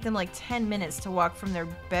going to take them like 10 minutes to walk from their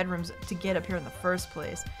bedrooms to get up here in the first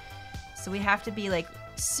place. So we have to be like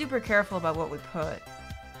super careful about what we put.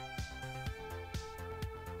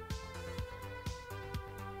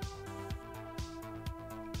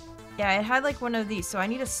 Yeah, it had like one of these, so I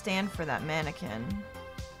need a stand for that mannequin.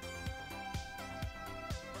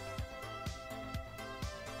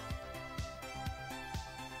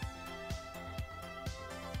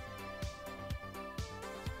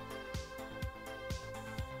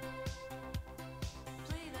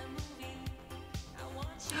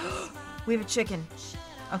 We have a chicken.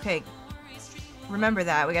 Okay. Remember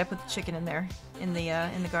that. We gotta put the chicken in there. In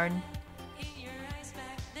the garden.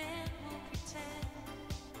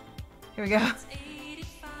 Here we go.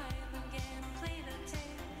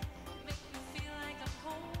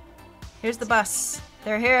 Here's the bus.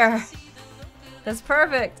 They're here. That's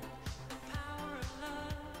perfect.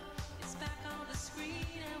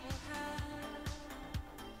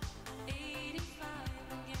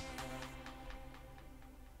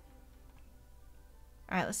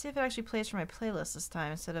 Alright, let's see if it actually plays for my playlist this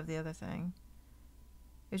time instead of the other thing.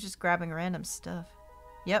 It was just grabbing random stuff.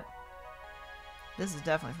 Yep. This is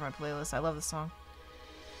definitely for my playlist. I love this song.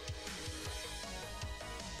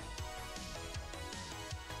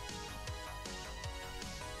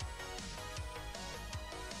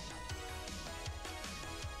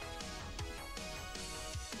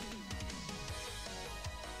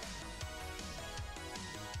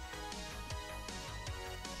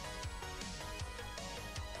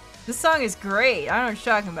 This song is great. I don't know what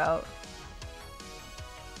you're talking about.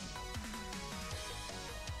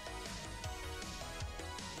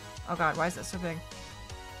 Oh god, why is that so big?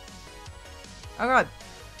 Oh god.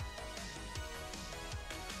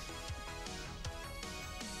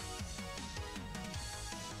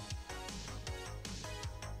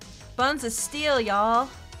 Buns of steel, y'all.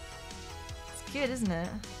 It's good, isn't it?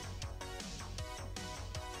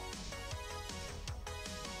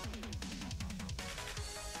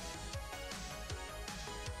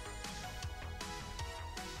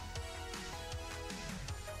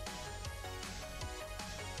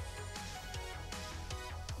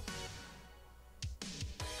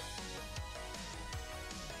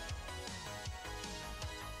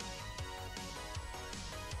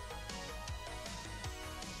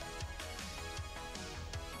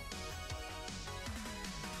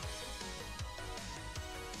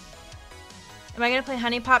 Am I gonna play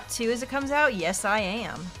Honey Pop 2 as it comes out? Yes, I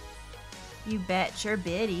am. You bet your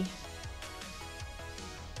bitty.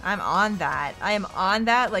 I'm on that. I am on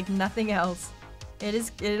that like nothing else.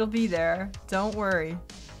 It'll be there. Don't worry.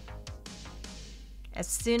 As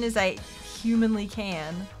soon as I humanly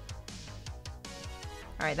can.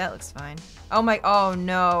 Alright, that looks fine. Oh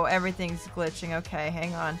no, everything's glitching. Okay,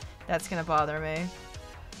 hang on. That's gonna bother me.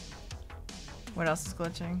 What else is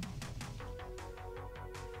glitching?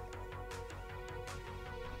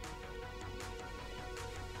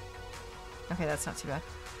 Okay, that's not too bad.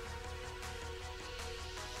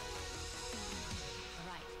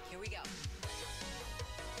 All right, here we go.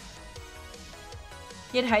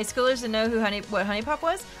 You had high schoolers that know what Honey Pop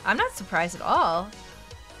was? I'm not surprised at all.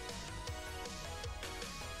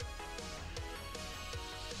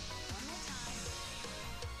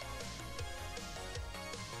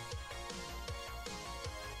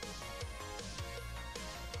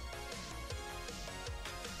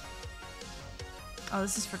 Oh,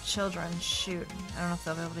 this is for children. Shoot. I don't know if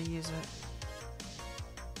they'll be able to use it.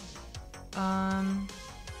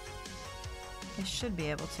 They should be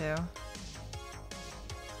able to.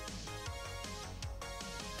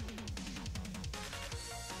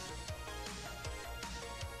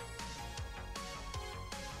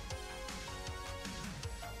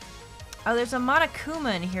 Oh, there's a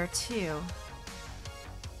Monokuma in here too.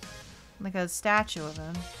 Like a statue of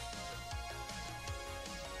him.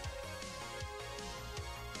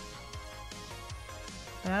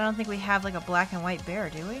 But I don't think we have like a black and white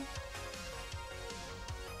bear, do we? We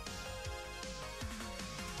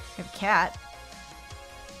have a cat.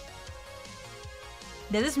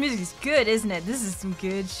 Yeah, this music is good, isn't it? This is some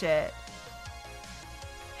good shit.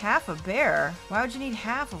 Half a bear? Why would you need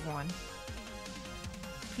half of one?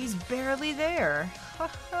 He's barely there. Ho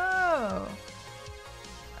ho!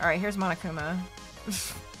 Alright, here's Monokuma.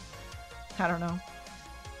 I don't know.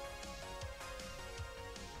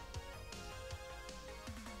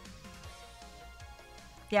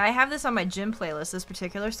 Yeah, I have this on my gym playlist, this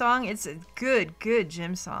particular song. It's a good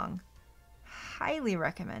gym song. Highly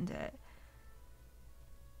recommend it.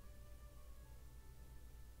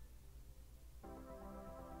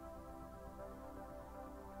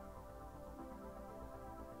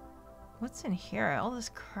 What's in here? All this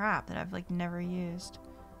crap that I've like never used.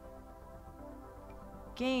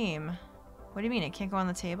 Game. What do you mean? It can't go on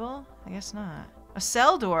the table? I guess not. A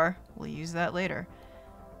cell door. We'll use that later.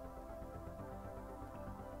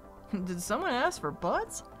 Did someone ask for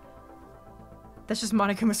butts? That's just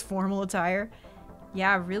Monokuma's formal attire.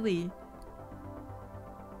 Yeah, really.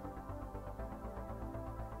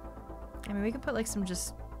 I mean, we can put like some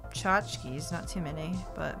just tchotchkes, not too many,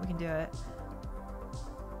 but we can do it.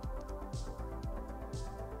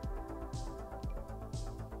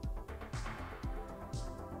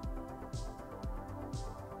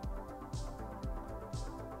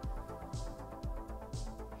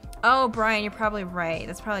 Oh, Brian, you're probably right.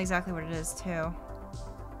 That's probably exactly what it is, too.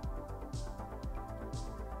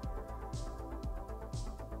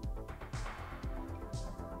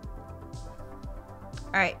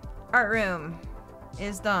 Alright, art room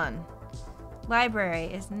is done. Library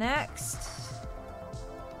is next.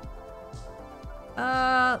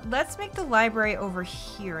 Let's make the library over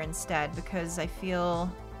here instead, because I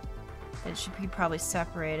feel it should be probably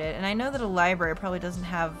separated. And I know that a library probably doesn't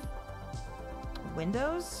have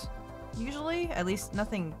windows, usually. At least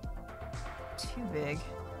nothing too big.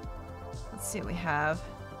 Let's see what we have.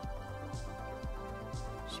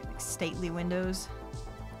 Should be like stately windows.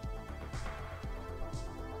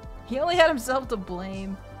 He only had himself to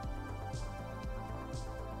blame.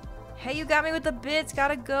 Hey, you got me with the bits.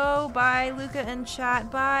 Gotta go. Bye, Luca in chat.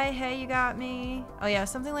 Bye. Hey, you got me. Oh yeah,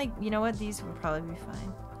 something like, you know what? These would probably be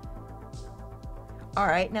fine.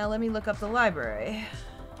 Alright, now let me look up the library.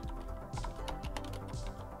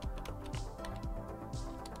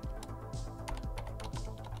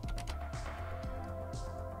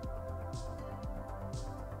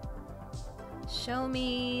 Show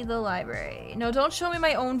me the library. No, don't show me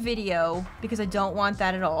my own video, because I don't want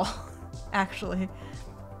that at all. Actually.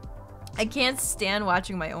 I can't stand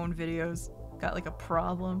watching my own videos. Got like a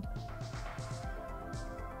problem.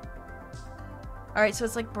 Alright, so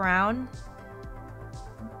it's like brown.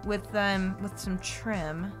 With some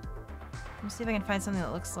trim. Let me see if I can find something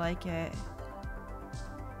that looks like it.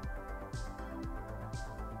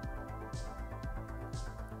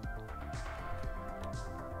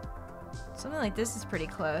 Something like this is pretty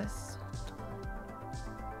close.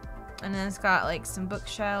 And then it's got like some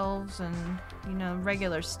bookshelves and, you know,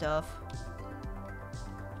 regular stuff.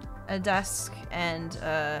 A desk and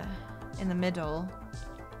in the middle.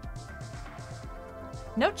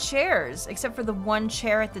 No chairs, except for the one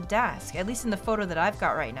chair at the desk. At least in the photo that I've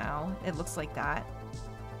got right now, it looks like that.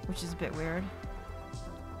 Which is a bit weird.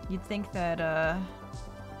 You'd think that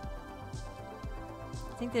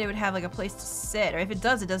it would have like a place to sit, or if it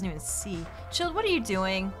does, it doesn't even see. Chilled, what are you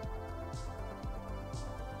doing?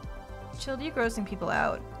 Chilled, you grossing people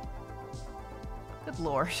out. Good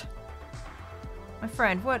lord. My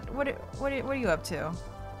friend, what are you up to?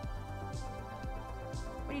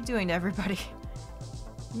 What are you doing to everybody?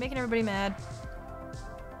 You're making everybody mad.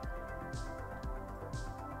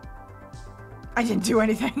 I didn't do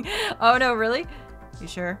anything. Oh no, really? You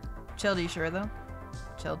sure? Chilled, are you sure though?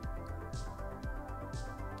 Chilled.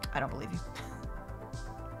 I don't believe you.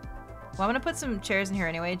 Well, I'm gonna put some chairs in here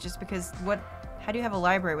anyway, just because how do you have a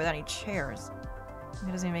library without any chairs?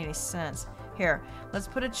 It doesn't even make any sense. Here, let's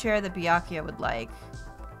put a chair that Byakuya would like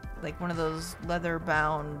one of those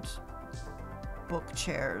leather-bound book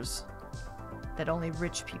chairs that only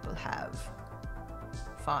rich people have.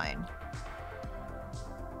 Fine.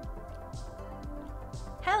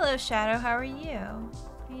 Hello, Shadow, how are you?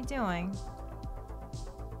 What are you doing?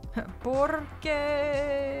 Porque?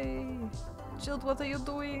 Chilled, what are you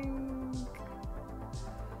doing?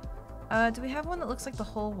 Do we have one that looks like the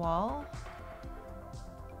whole wall?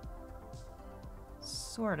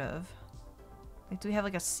 Sort of. Like, do we have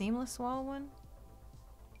like a seamless wall one?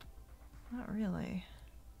 Not really.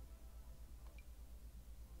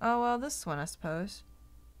 Oh, well, this one, I suppose.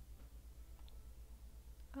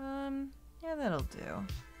 Yeah, that'll do.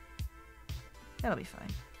 That'll be fine.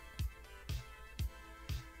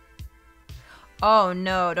 Oh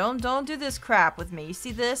no, don't do this crap with me. You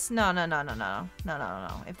see this? No.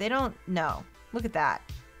 If they don't, no. Look at that.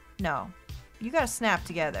 No. You gotta snap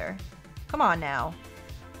together. Come on now.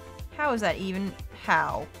 How is that even?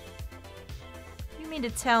 How? You mean to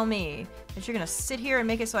tell me that you're gonna sit here and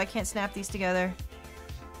make it so I can't snap these together?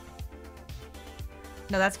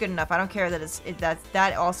 No, that's good enough. I don't care that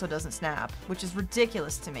that also doesn't snap, which is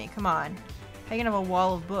ridiculous to me. Come on. How are you gonna have a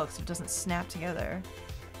wall of books that doesn't snap together?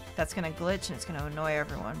 That's gonna glitch and it's gonna annoy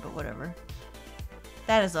everyone, but whatever.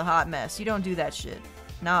 That is a hot mess. You don't do that shit.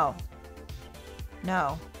 No.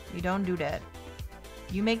 No, you don't do that.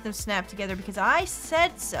 You make them snap together because I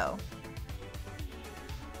said so.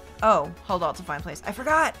 Oh, hold Alt to find place. I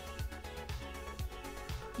forgot!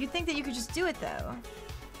 You'd think that you could just do it though.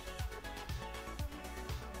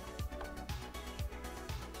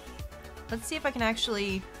 Let's see if I can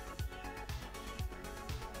actually...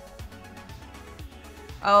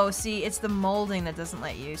 Oh, see, it's the molding that doesn't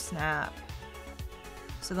let you snap.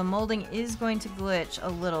 So the molding is going to glitch a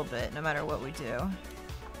little bit, no matter what we do.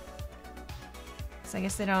 So I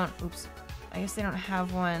guess they don't... Oops. I guess they don't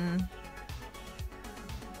have one...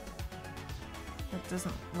 that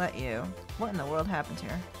doesn't let you. What in the world happened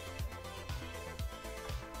here?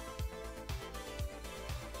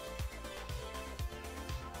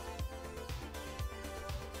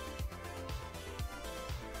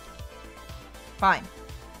 Fine.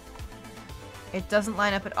 It doesn't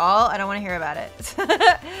line up at all. I don't want to hear about it.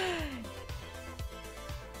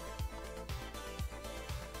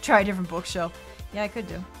 Try a different bookshelf. Yeah, I could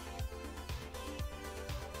do.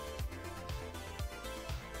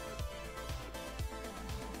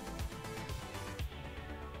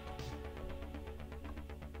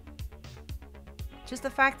 Just the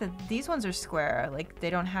fact that these ones are square, like they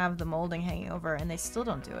don't have the molding hanging over and they still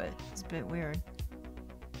don't do it. It's a bit weird.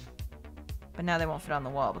 But now they won't fit on the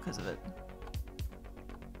wall because of it.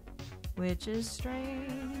 Which is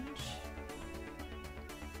strange.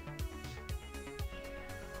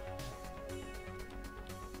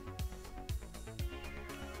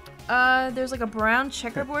 There's like a brown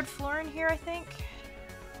checkerboard floor in here, I think.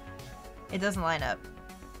 It doesn't line up.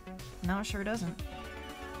 No, it sure doesn't.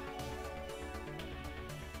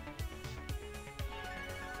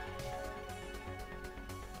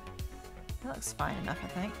 That looks fine enough, I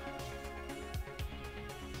think.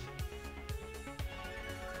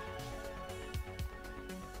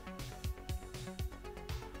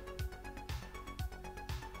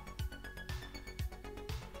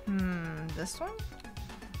 This one?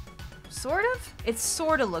 Sort of? It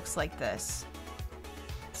sort of looks like this.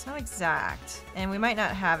 It's not exact. And we might not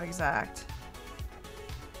have exact.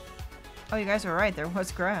 Oh, you guys are right. There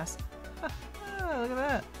was grass. Oh, look at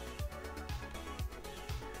that.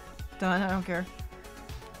 Done. I don't care.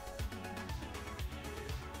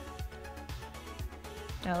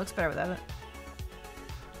 Yeah, it looks better without it.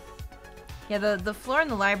 Yeah, the floor in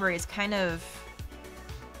the library is kind of...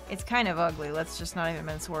 It's kind of ugly. Let's just not even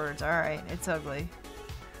mince words. Alright, it's ugly.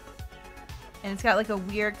 And it's got like a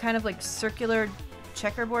weird kind of like circular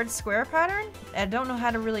checkerboard square pattern. I don't know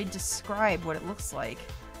how to really describe what it looks like.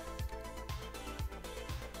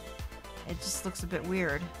 It just looks a bit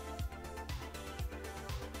weird.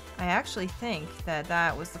 I actually think that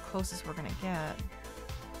that was the closest we're gonna get.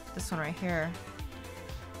 This one right here.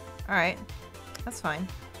 Alright, that's fine.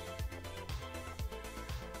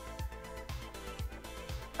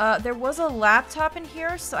 There was a laptop in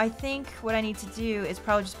here, so I think what I need to do is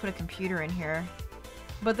probably just put a computer in here.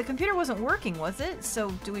 But the computer wasn't working, was it? So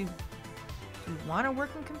do we want a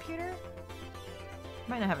working computer?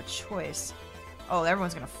 Might not have a choice. Oh,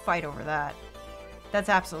 everyone's gonna fight over that. That's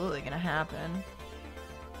absolutely gonna happen.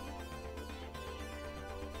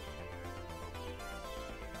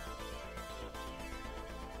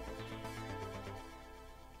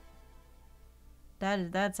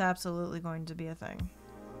 That's absolutely going to be a thing.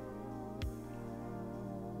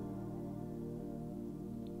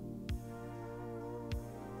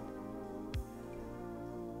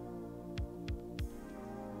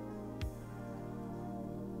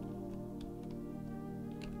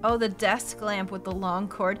 Oh, the desk lamp with the long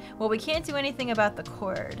cord. Well, we can't do anything about the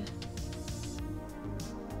cord.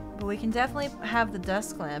 But we can definitely have the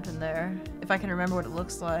desk lamp in there, if I can remember what it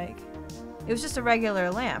looks like. It was just a regular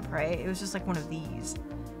lamp, right? It was just like one of these.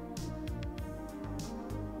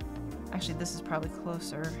 Actually, this is probably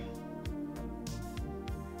closer.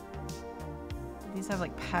 These have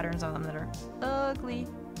like patterns on them that are ugly.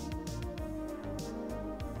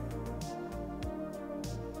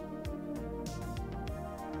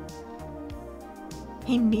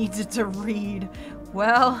 He needs it to read.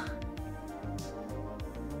 Well,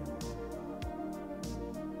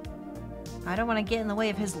 I don't want to get in the way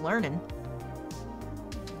of his learning.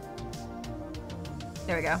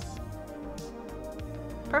 There we go.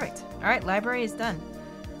 Perfect. All right, library is done.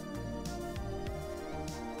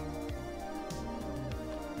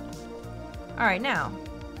 All right, now.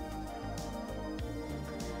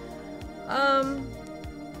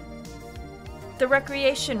 The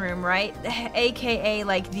recreation room, right? AKA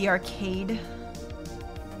like the arcade.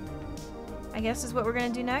 I guess is what we're gonna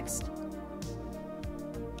do next.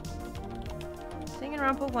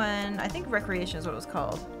 Danganronpa 1. I think recreation is what it was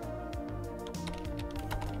called.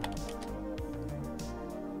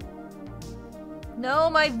 No,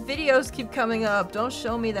 my videos keep coming up. Don't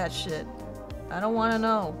show me that shit. I don't want to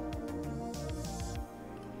know.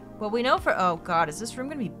 Well, we know for... Oh, God. Is this room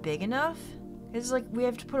going to be big enough? It's like we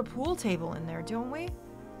have to put a pool table in there, don't we?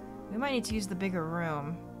 We might need to use the bigger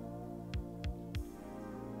room.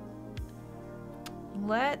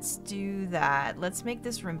 Let's do that. Let's make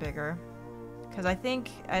this room bigger. Because I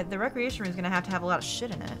think the recreation room is going to have a lot of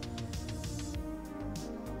shit in it.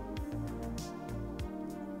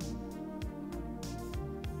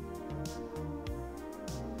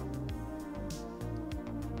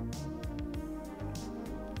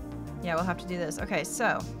 Yeah, we'll have to do this. Okay,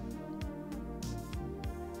 so.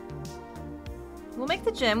 We'll make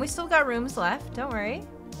the gym. We still got rooms left. Don't worry.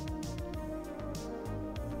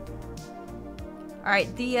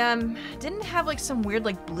 Alright, the, didn't have, like, some weird,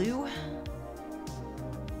 like, blue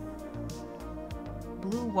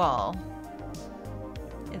wall.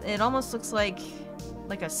 It almost looks like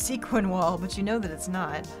a sequin wall, but you know that it's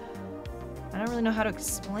not. I don't really know how to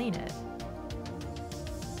explain it.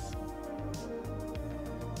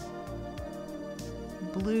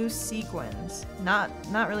 blue sequins. Not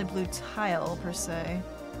really blue tile per se.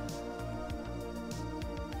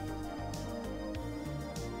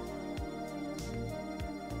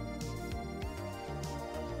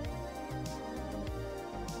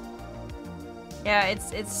 Yeah,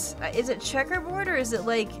 is it checkerboard or is it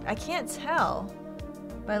like, I can't tell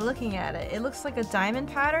by looking at it. It looks like a diamond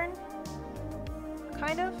pattern,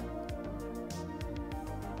 kind of.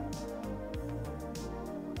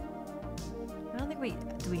 I don't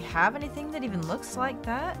think do we have anything that even looks like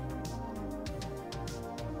that?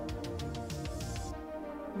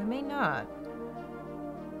 We may not.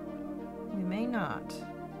 We may not.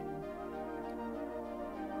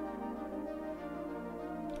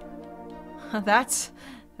 That's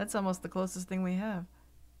almost the closest thing we have.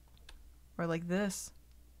 Or like this.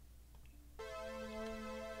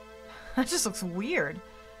 That just looks weird.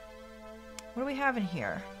 What do we have in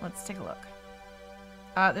here? Let's take a look.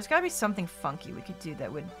 There's gotta be something funky we could do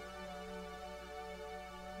that would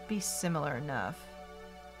be similar enough.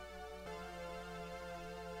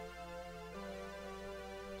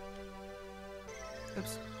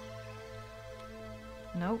 Oops.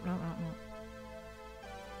 Nope, no.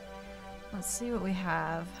 Let's see what we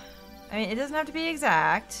have. I mean, it doesn't have to be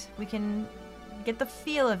exact. We can get the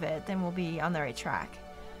feel of it, then we'll be on the right track.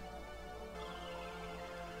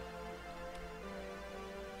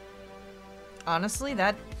 Honestly,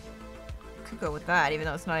 that could go with that, even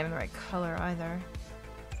though it's not even the right color either.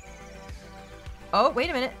 Oh, wait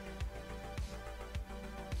a minute.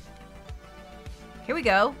 Here we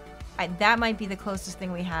go. That might be the closest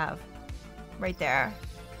thing we have. Right there.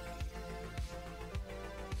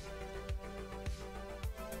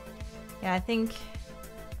 Yeah, I think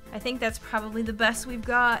that's probably the best we've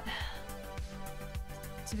got,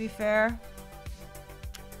 to be fair.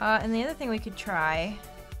 And the other thing we could try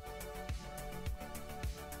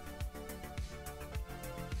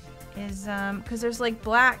is, because there's like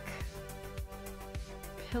black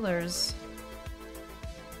pillars.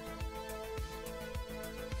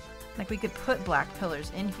 Like we could put black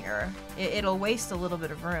pillars in here. It'll waste a little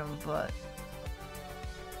bit of room, but...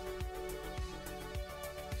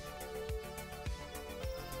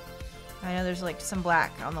 I know there's like some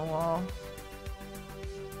black on the wall.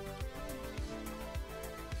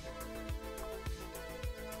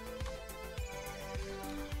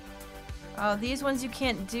 Oh, these ones you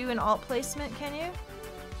can't do in alt placement, can you?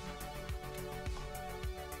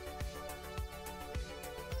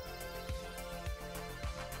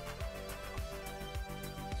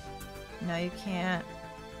 No, you can't.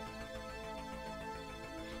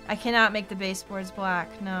 I cannot make the baseboards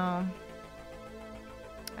black, no.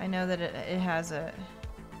 I know that it has a...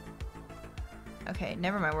 Okay,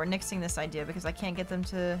 never mind. We're nixing this idea because I can't get them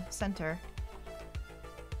to center.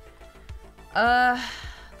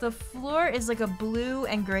 The floor is like a blue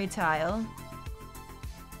and gray tile.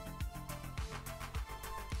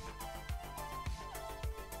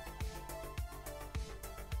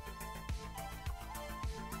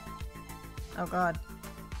 Oh god.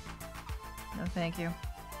 No, thank you.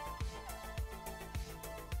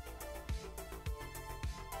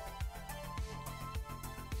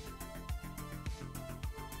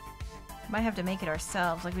 Might have to make it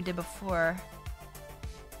ourselves like we did before.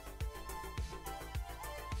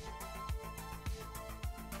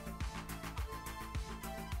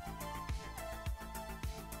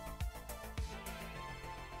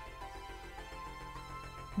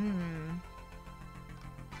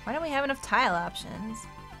 Why don't we have enough tile options?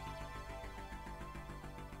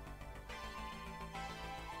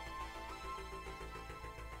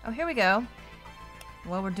 Oh, here we go.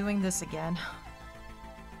 Well, we're doing this again.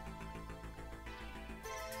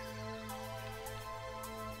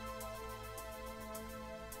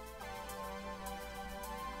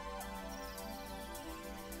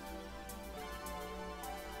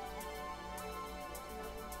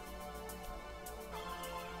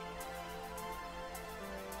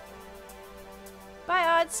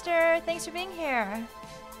 Thanks for being here.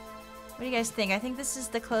 What do you guys think? I think this is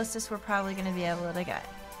the closest we're probably going to be able to get.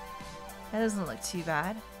 That doesn't look too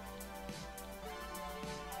bad.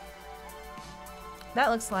 That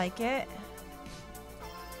looks like it.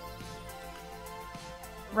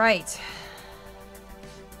 Right.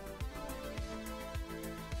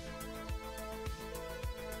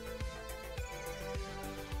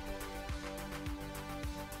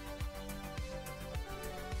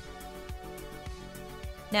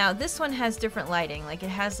 Now, this one has different lighting. Like, it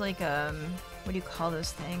has, like, what do you call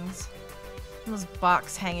those things? Those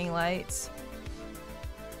box hanging lights.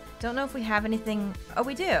 Don't know if we have anything... Oh,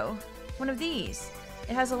 we do! One of these.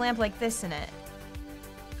 It has a lamp like this in it.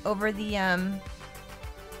 Over the,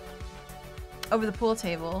 over the pool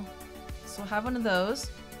table. So we'll have one of those.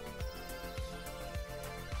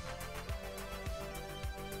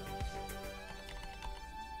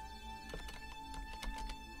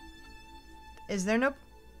 Is there no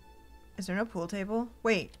pool table?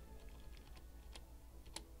 Wait.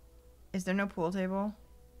 Is there no pool table?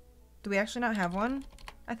 Do we actually not have one?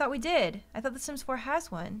 I thought we did. I thought The Sims 4 has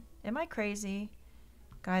one. Am I crazy?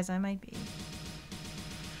 Guys, I might be.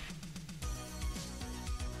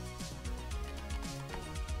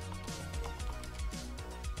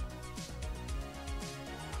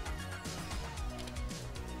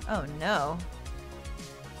 Oh no.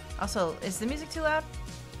 Also, is the music too loud?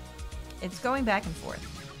 It's going back and forth.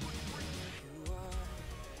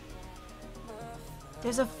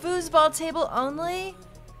 There's a foosball table only?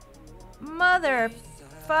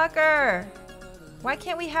 Motherfucker! Why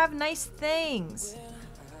can't we have nice things?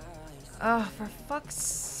 Oh, for fuck's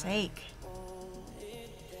sake.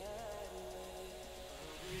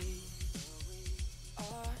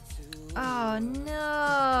 Oh no.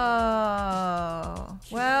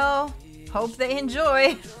 Well, hope they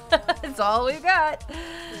enjoy. That's all we've got.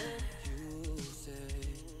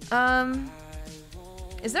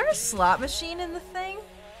 Is there a slot machine in the thing?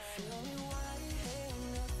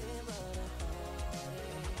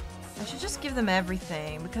 I should just give them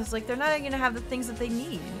everything because, like, they're not gonna have the things that they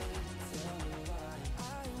need.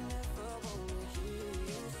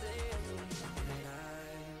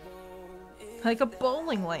 Like a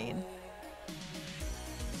bowling lane.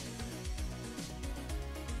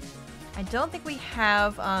 I don't think we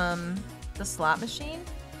have, the slot machine.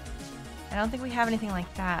 I don't think we have anything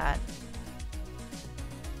like that.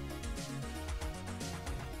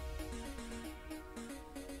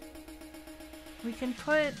 We can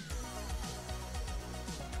put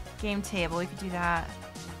game table, we could do that.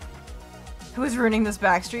 Who is ruining this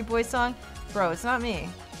Backstreet Boys song? Bro, it's not me.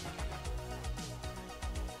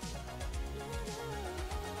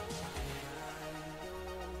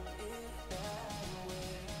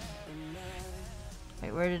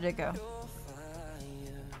 Wait, where did it go?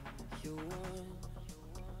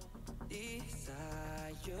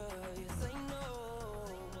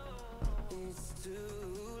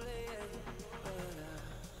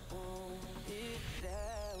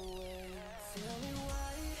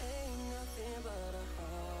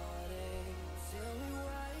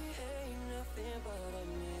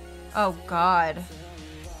 Oh god.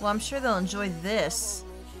 Well, I'm sure they'll enjoy this.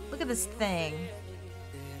 Look at this thing.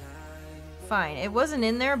 Fine. It wasn't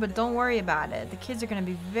in there, but don't worry about it. The kids are gonna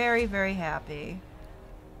be very, very happy.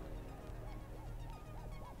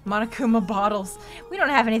 Monokuma bottles. We don't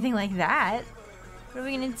have anything like that. What are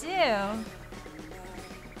we gonna do?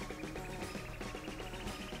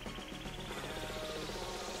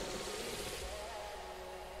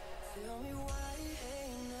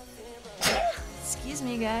 Excuse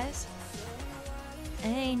me, guys.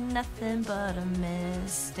 Ain't nothing but a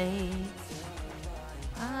mistake.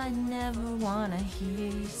 I never wanna hear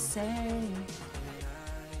you say.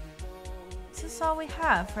 Is this all we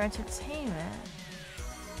have for entertainment?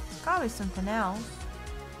 There's gotta be something else.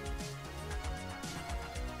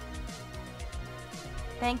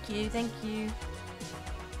 Thank you, thank you.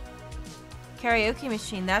 Karaoke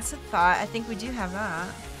machine, that's a thought. I think we do have that.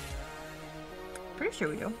 Pretty sure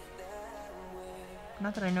we do.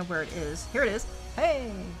 Not that I know where it is. Here it is.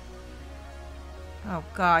 Hey! Oh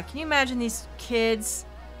god, can you imagine these kids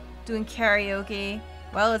doing karaoke?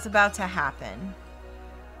 Well, it's about to happen.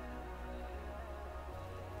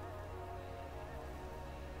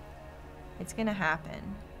 It's gonna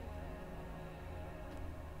happen.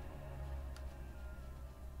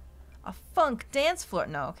 A funk dance floor.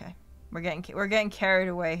 No, okay. We're getting carried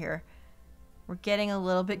away here. We're getting a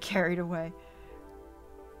little bit carried away.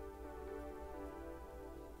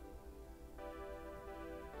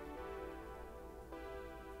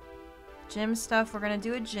 Gym stuff, we're gonna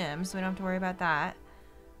do a gym, so we don't have to worry about that.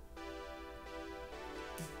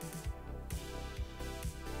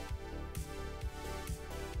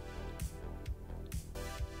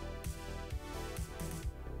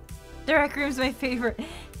 The rec room's my favorite.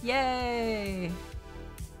 Yay!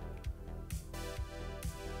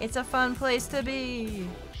 It's a fun place to be.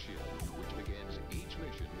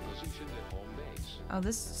 Oh,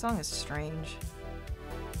 this song is strange,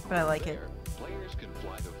 but I like it. Players can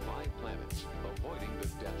fly to 5 planets, avoiding the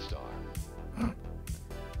Death Star.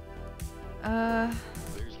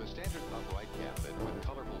 There's the standard upright cabinet with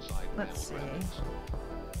colorful side Let's see. panel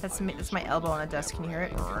graphics. That's my elbow on a desk. Can you hear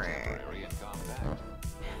it?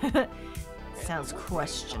 Sounds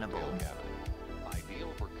questionable.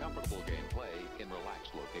 Ideal for comfortable gameplay in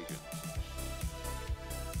relaxed locations.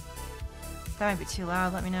 That might be too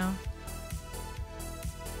loud. Let me know.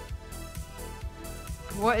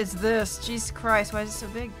 What is this? Jesus Christ, why is it so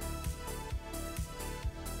big?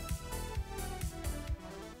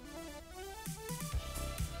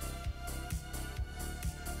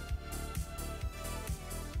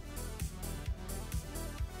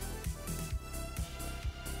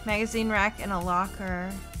 Magazine rack and a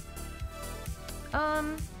locker.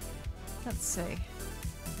 Let's see.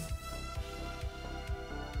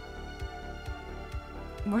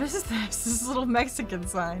 What is this? This is a little Mexican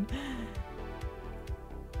sign.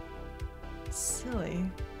 Silly.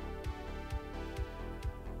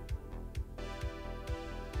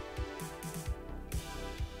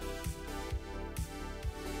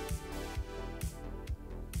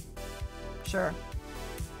 Sure.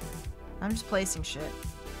 I'm just placing shit.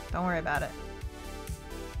 Don't worry about it.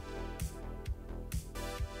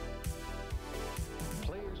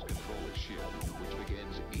 Players control a ship, which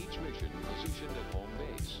begins each mission positioned at home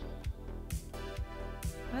base.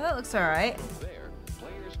 Well, that looks alright. There,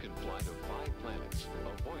 players can fly to 5 planets,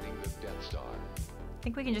 avoiding the Death Star. I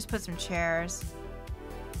think we can just put some chairs.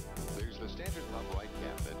 There's the standard upright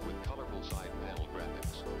cabinet with colorful side panel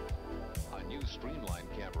graphics. A new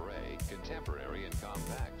streamlined cabaret, contemporary and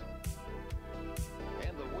compact.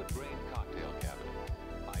 And the wood grain cocktail cabinet,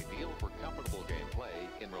 ideal for comfortable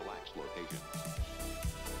gameplay in relaxed locations.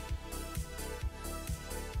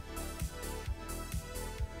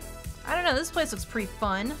 I don't know, this place looks pretty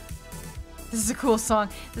fun. This is a cool song.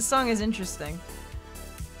 This song is interesting.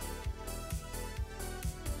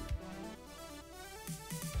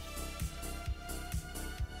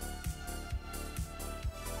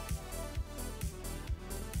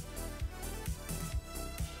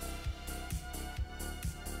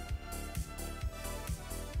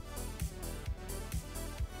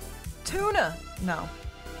 Tuna! No.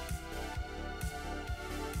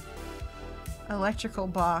 Electrical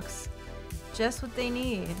box. Just what they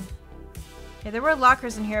need. Yeah, there were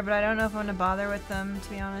lockers in here, but I don't know if I'm gonna bother with them, to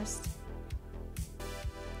be honest.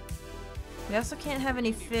 We also can't have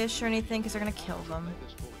any fish or anything because they're gonna kill them.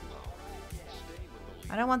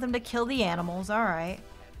 I don't want them to kill the animals, alright.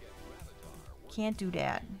 Can't do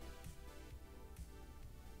that.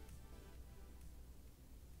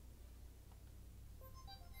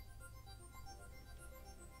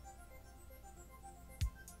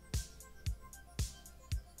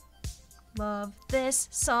 Love this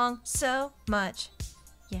song so much.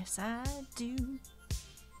 Yes, I do.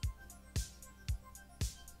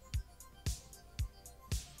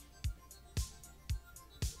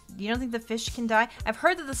 You don't think the fish can die? I've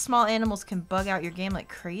heard that the small animals can bug out your game like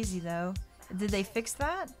crazy, though. Did they fix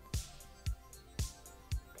that?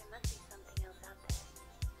 There must be something else out there,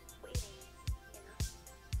 waiting, you know?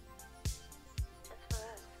 Just for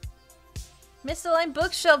us. Misaligned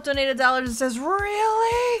Bookshelf donated $1 and says,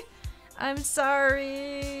 "Really? I'm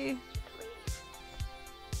sorry.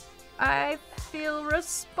 I feel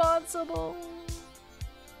responsible."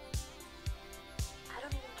 I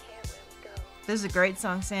don't even care where we go. This is a great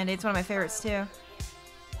song, Sandy. It's one of my favorites, too. I'll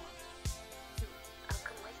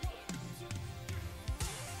come with you.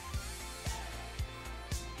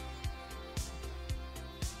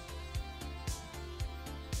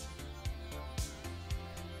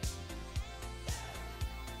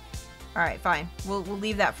 Alright, fine. We'll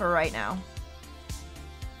leave that for right now.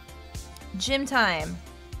 Gym time.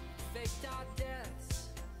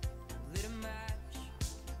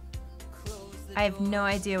 I have no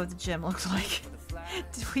idea what the gym looks like.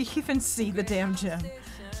 Did we even see the damn gym?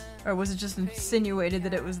 Or was it just insinuated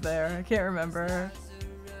that it was there? I can't remember.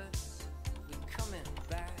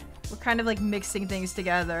 We're kind of like mixing things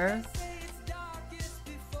together.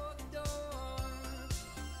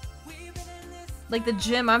 Like the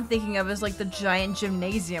gym I'm thinking of is like the giant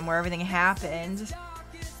gymnasium where everything happened.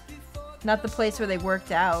 Not the place where they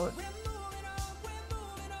worked out.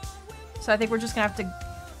 So I think we're just gonna have to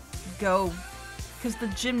go, because the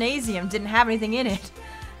gymnasium didn't have anything in it.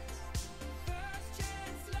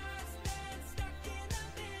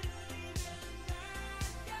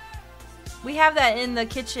 We have that in the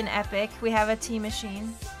kitchen epic. We have a tea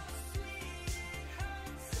machine.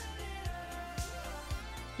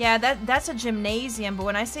 Yeah, that's a gymnasium, but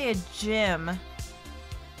when I say a gym,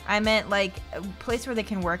 I meant like a place where they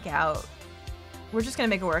can work out. We're just gonna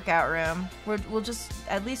make a workout room. We'll just,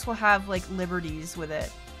 at least we'll have like liberties with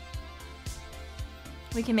it.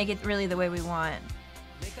 We can make it really the way we want.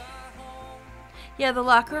 Yeah, the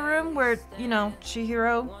locker room where, you know,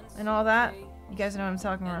 Chihiro and all that. You guys know what I'm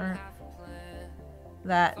talking about.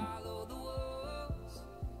 That.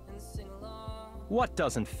 What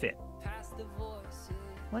doesn't fit?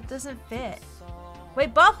 What doesn't fit?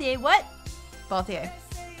 Wait, Balthier, what? Balthier.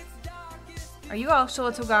 Are you also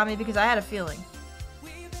a Togami? Because I had a feeling.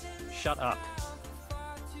 Shut up.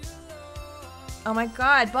 Oh my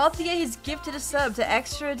god, Balthier has gifted a sub to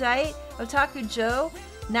Extradite, Otaku Joe,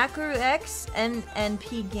 Nakuru X, and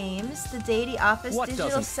NP Games, The Deity Office, What Digital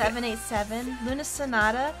doesn't fit? 787, Luna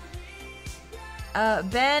Sonata,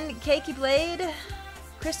 Ben, Keiki Blade,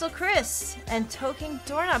 Crystal Chris, and Toking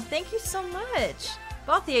Doorknob. Thank you so much.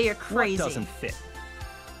 Balthier, you're crazy. What doesn't fit?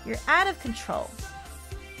 You're out of control.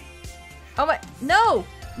 Oh my, no!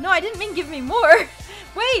 No, I didn't mean give me more.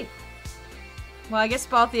 Wait! Well, I guess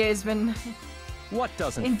Balthier has been What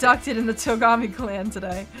doesn't fit? inducted in the Togami clan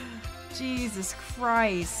today. Jesus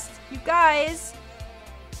Christ. You guys!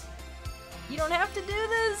 You don't have to do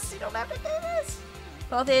this! You don't have to do this!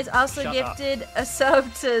 Balthier has also Shut gifted a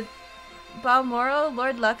sub to Balmoro,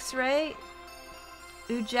 Lord Luxray,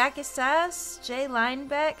 Ujakisas, Jay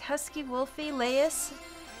Linebeck, Husky Wolfie, Laius,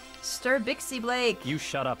 Stir Bixie Blake, You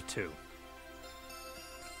shut up too.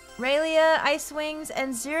 Raelia, Ice Wings,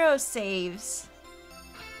 and Zero Saves.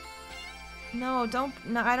 No,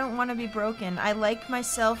 I don't want to be broken. I like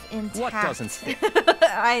myself intact. What doesn't fit?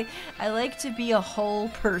 I like to be a whole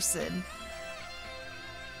person.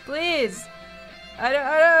 Please.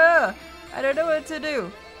 I don't know what to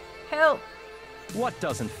do. Help. What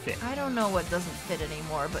doesn't fit? I don't know what doesn't fit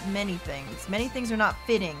anymore, but many things. Many things are not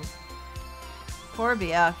fitting. Poor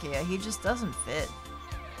Byakuya, he just doesn't fit.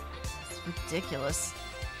 It's ridiculous.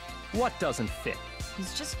 What doesn't fit?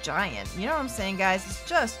 He's just giant. You know what I'm saying, guys? He's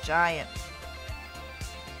just giant.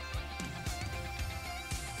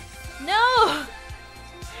 No!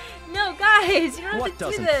 No, guys! You don't What have to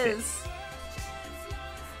do doesn't fit? this!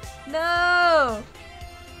 No!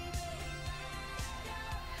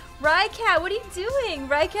 Rycat, what are you doing?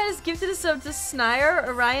 Rycat has gifted a sub to Snire,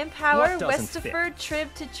 Orion Power, What doesn't fit? Westifer,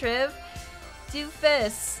 Trib to Trib,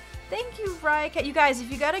 Doofus. Thank you, Rycat. You guys, if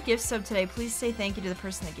you got a gift sub today, please say thank you to the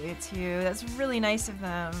person that gave it to you. That's really nice of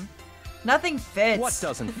them. Nothing fits. What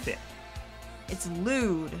doesn't fit? It's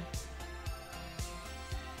lewd.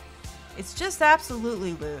 It's just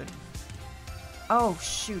absolutely lewd. Oh,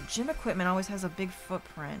 shoot. Gym equipment always has a big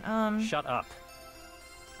footprint. Shut up.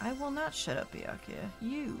 I will not shut up, Byakuya.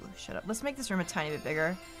 You shut up. Let's make this room a tiny bit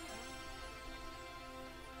bigger.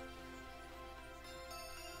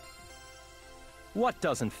 What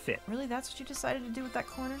doesn't fit? Really? That's what you decided to do with that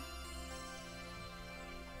corner?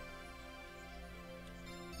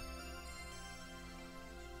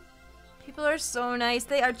 People are so nice.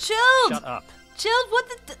 They are chilled! Shut up. Chilled? What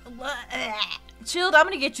the... Chilled, I'm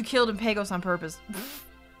gonna get you killed in Pagos on purpose.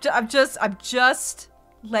 I'm just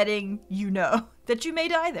letting you know that you may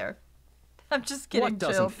die there. I'm just kidding, What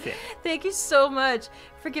doesn't Chilled. fit? Thank you so much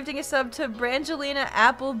for gifting a sub to Brangelina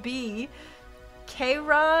Applebee,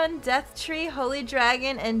 K-Ron, Death Tree, Holy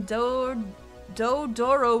Dragon, and Dodo.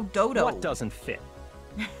 What doesn't fit?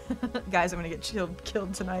 Guys, I'm gonna get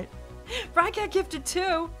killed tonight. Rycat gifted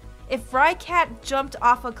too. If Rycat jumped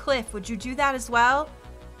off a cliff, would you do that as well?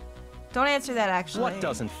 Don't answer that, actually. What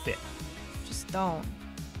doesn't fit? Just don't.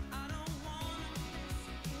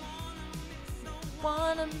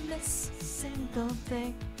 Wanna miss a single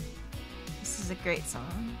thing. This is a great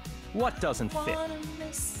song. What doesn't fit? Wanna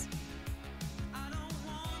miss.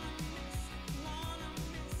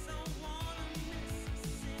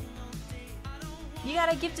 You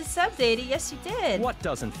got a gifted sub, Data. Yes, you did. What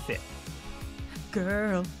doesn't fit?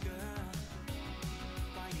 Girl.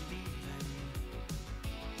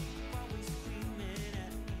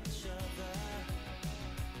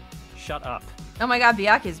 Shut up. Oh my god,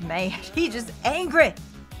 Byakuya is mad. He's just angry.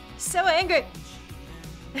 So angry.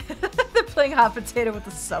 They're playing hot potato with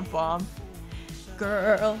the sub bomb.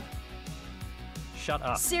 Girl. Shut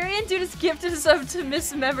up. Syrian dude is gifted a sub to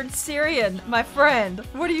misremembered Syrian, my friend.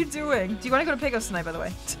 What are you doing? Do you want to go to Pagos tonight, by the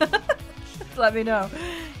way? Let me know.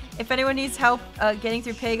 If anyone needs help getting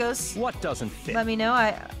through Pagos, What doesn't fit? let me know.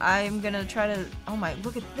 I'm gonna try to. Oh my!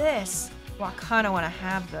 Look at this. Well, I kind of want to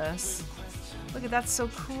have this. Look at that, so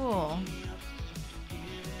cool.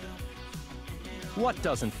 What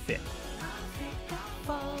doesn't fit?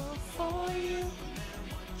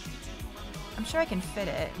 I'm sure I can fit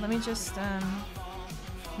it. Let me just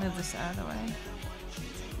move this out of the way.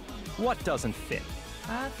 What doesn't fit?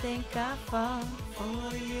 I think I fall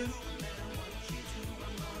for you.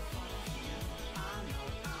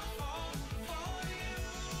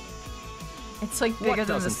 It's like What bigger than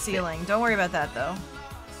the doesn't fit? ceiling. Don't worry about that though.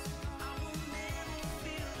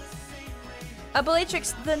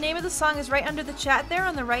 Bellatrix, the name of the song is right under the chat there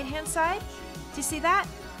on the right hand side. Do you see that?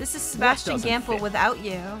 This is Sebastian doesn't Gamble, fit? Without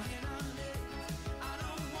You.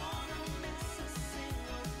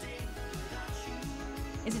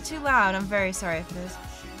 Is it too loud? I'm very sorry if it is.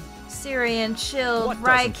 Syrian, Chilled, What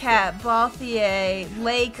doesn't Rycat, Balthier,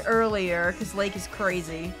 Lake earlier, because Lake is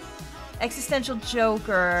crazy. Existential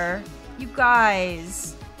Joker. You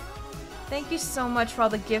guys. Thank you so much for all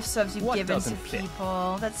the gift subs you've What given to doesn't fit?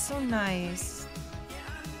 people. That's so nice.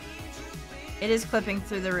 It is clipping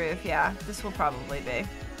through the roof, yeah. This will probably be.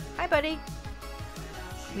 Hi, buddy.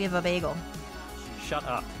 We have a bagel. Shut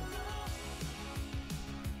up.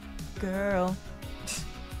 Girl.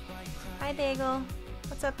 Hi, bagel.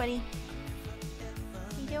 What's up, buddy?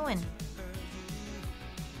 What you doing?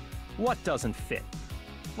 What doesn't fit?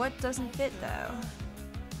 What doesn't fit, though?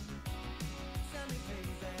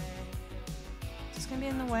 Is this gonna be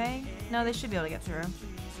in the way? No, they should be able to get through.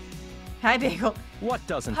 Hi, bagel. What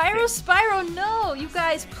doesn't Pyro fit? Spyro, no! You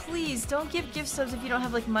guys, please, don't give gift subs if you don't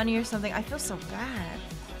have, like, money or something. I feel so bad.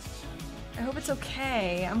 I hope it's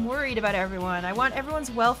okay. I'm worried about everyone. I want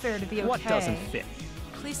everyone's welfare to be okay. What doesn't fit?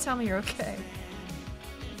 Please tell me you're okay.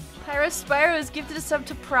 Pyro Spyro has gifted a sub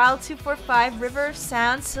to Prowl245, River,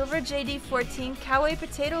 Sound, Silver JD14, Cowboy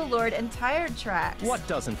Potato Lord, and Tired Tracks. What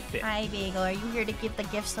doesn't fit? Hi, Bagel. Are you here to give the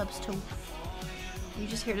gift subs too? Are you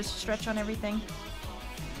just here to stretch on everything?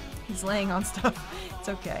 He's laying on stuff. It's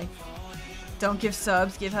okay. Don't give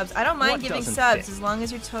subs, give hubs. I don't mind What giving doesn't subs fit? as long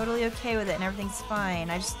as you're totally okay with it and everything's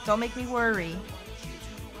fine. I just don't make me worry.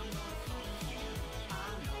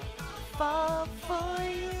 Fall for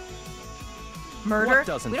you. Murder? What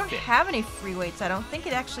doesn't We don't fit? have any free weights. I don't think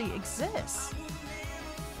it actually exists.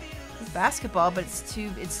 It's basketball, but it's too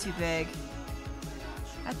big.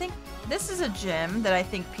 I think this is a gym that I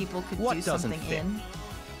think people could What do doesn't something fit? in.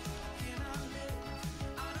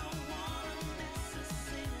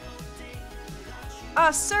 Ah,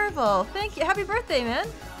 Serval, thank you. Happy birthday, man.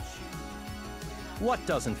 What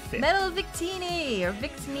doesn't fit? Metal Victini, or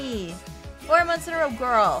Victini. 4 months in a row,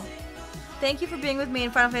 girl. Thank you for being with me in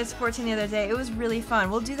Final Fantasy XIV the other day. It was really fun.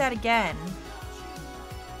 We'll do that again.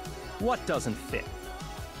 What doesn't fit?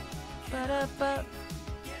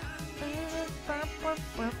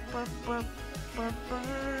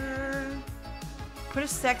 Put a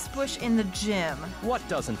sex bush in the gym. What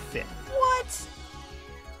doesn't fit? What?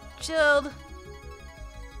 Chilled.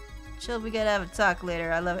 Chilled, we gotta have a talk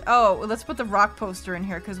later. I love it. Oh, well, let's put the rock poster in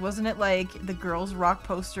here, because wasn't it like the girls' rock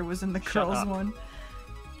poster was in the Shut girls' up. one?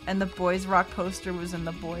 And the boys' rock poster was in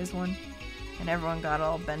the boys' one? And everyone got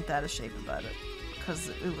all bent out of shape about it, because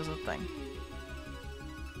it was a thing.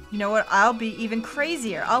 You know what? I'll be even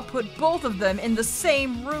crazier. I'll put both of them in the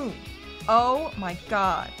same room. Oh my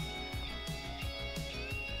god.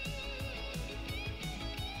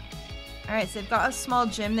 Alright, so they've got a small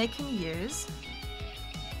gym they can use.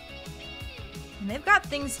 And they've got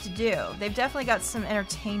things to do. They've definitely got some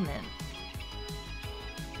entertainment.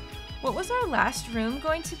 What was our last room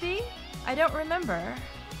going to be? I don't remember.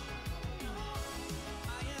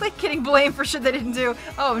 Like getting blamed for shit they didn't do.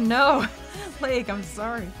 Oh no. Lake, I'm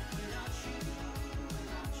sorry.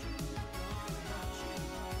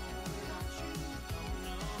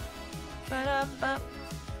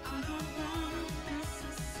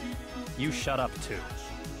 You shut up too.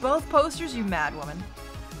 Both posters, you mad woman.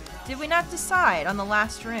 Did we not decide on the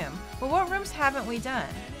last room? Well, what rooms haven't we done?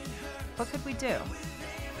 What could we do?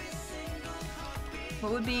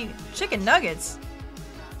 What would be chicken nuggets?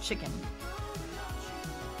 Chicken.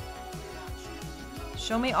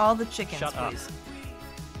 Show me all the chickens, Shut up. please.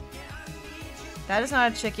 That is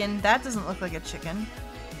not a chicken. That doesn't look like a chicken.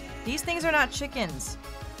 These things are not chickens.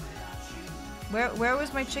 Where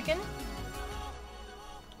was my chicken?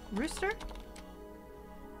 Rooster?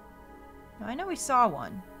 No, I know we saw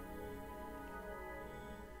one.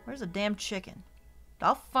 Where's a damn chicken?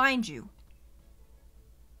 I'll find you.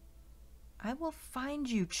 I will find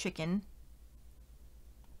you, chicken.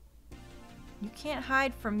 You can't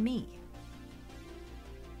hide from me.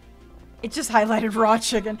 It just highlighted raw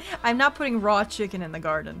chicken. I'm not putting raw chicken in the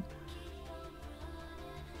garden.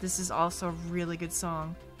 This is also a really good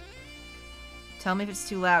song. Tell me if it's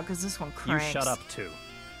too loud, because this one You cranks. shut up too.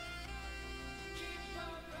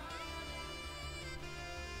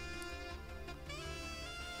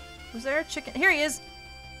 Was there a chicken? Here he is!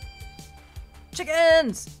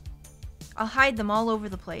 Chickens! I'll hide them all over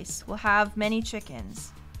the place. We'll have many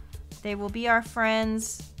chickens. They will be our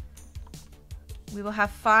friends. We will have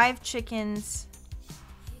 5 chickens.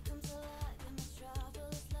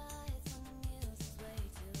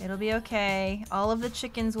 It'll be okay. All of the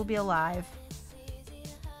chickens will be alive.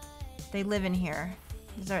 They live in here.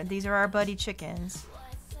 These are our buddy chickens.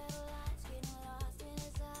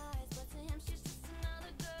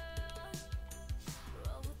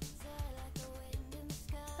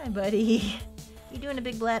 Hi, buddy. You doing a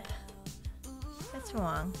big blep? What's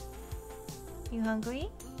wrong? You hungry?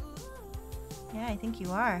 Yeah, I think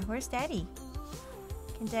you are. Where's Daddy?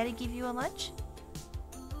 Can Daddy give you a lunch?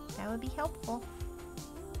 That would be helpful.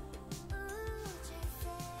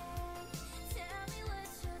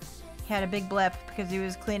 He had a big blep because he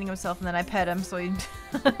was cleaning himself and then I pet him, so he,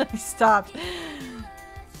 he stopped.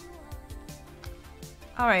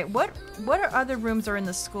 Alright, what are other rooms are in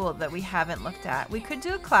the school that we haven't looked at? We could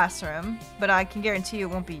do a classroom, but I can guarantee you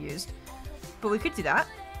it won't be used. But we could do that.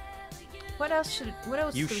 What else do we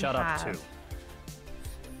have? You shut up too.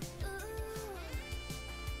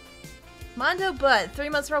 Mondo Butt, 3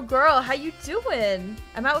 months in a row. Girl, how you doing?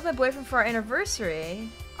 I'm out with my boyfriend for our anniversary.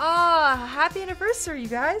 Ah, happy anniversary, you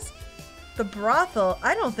guys. The brothel.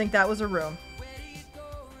 I don't think that was a room.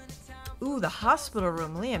 Ooh, the hospital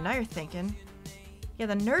room. Liam, now you're thinking. Yeah,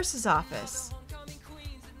 the nurse's office.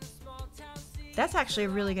 That's actually a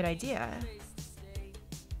really good idea.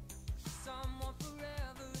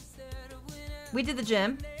 We did the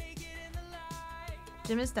gym.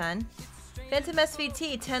 Gym is done. Phantom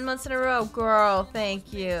SVT, 10 months in a row. Girl,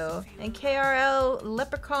 thank you. And KRL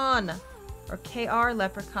Leprechaun. Or KR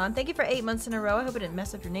Leprechaun. Thank you for 8 months in a row. I hope I didn't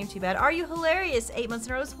mess up your name too bad. Are you hilarious? 8 months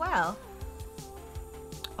in a row as well.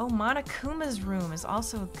 Oh, Monokuma's room is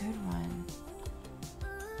also a good one.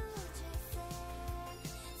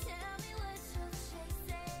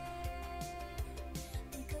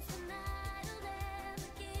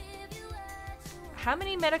 How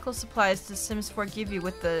many medical supplies does Sims 4 give you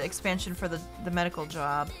with the expansion for the medical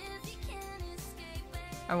job?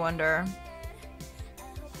 I wonder.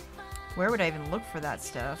 Where would I even look for that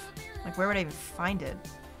stuff? Like, where would I even find it?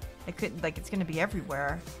 It could, like, it's gonna be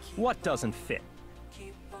everywhere. What doesn't fit?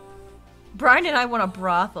 Brian and I want a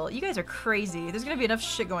brothel. You guys are crazy. There's gonna be enough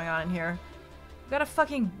shit going on in here. We got a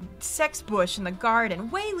fucking sex bush in the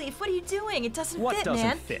garden. Wayleaf, what are you doing? It doesn't What fit, doesn't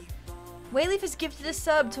man. fit? Wayleaf has gifted a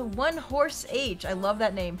sub to One Horse H. I love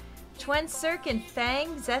that name. Twen Sirkin,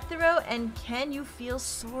 Fang, Zethero, and Can You Feel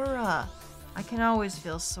Sora? I can always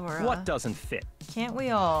feel Sora. What doesn't fit? Can't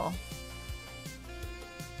we all?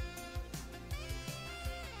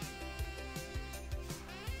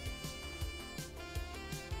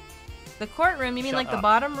 The courtroom, you mean Shut like the up.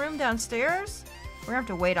 bottom room downstairs? We're gonna have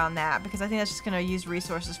to wait on that because I think that's just gonna use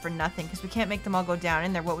resources for nothing because we can't make them all go down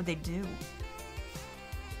in there. What would they do?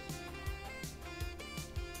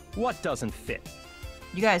 What doesn't fit?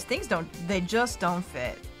 You guys, things they just don't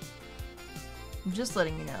fit. I'm just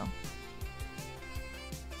letting you know.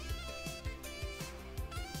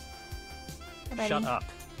 Hi, buddy. Shut up.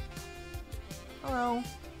 Hello.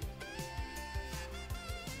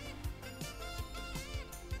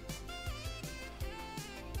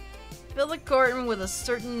 Fill the courtroom with a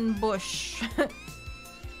certain bush.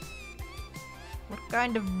 What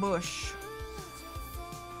kind of bush?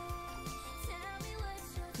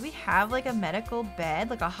 Do we have like a medical bed,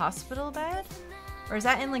 like a hospital bed? Or is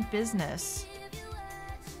that in like business?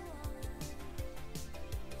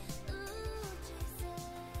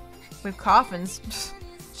 We have coffins.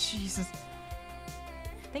 Jesus.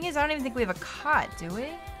 Thing is, I don't even think we have a cot, do we?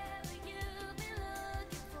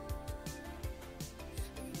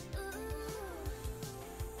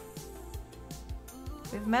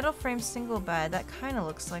 We have metal frame single bed. That kind of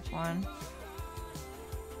looks like one.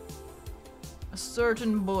 A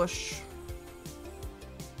certain bush.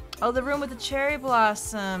 Oh, the room with the cherry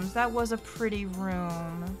blossoms. That was a pretty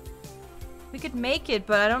room. We could make it,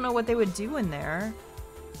 but I don't know what they would do in there.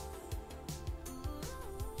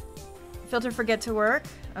 Filter forget to work?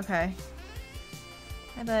 Okay.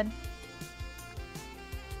 Hi, bud.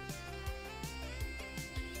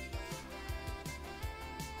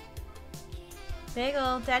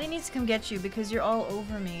 Bagel, Daddy needs to come get you because you're all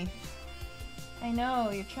over me. I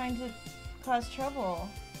know, you're trying to cause trouble.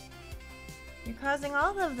 You're causing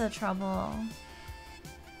all of the trouble.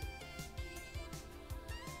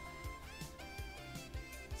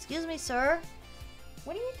 Excuse me, sir.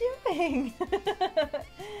 What are you doing?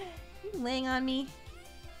 You laying on me?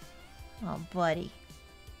 Oh, buddy.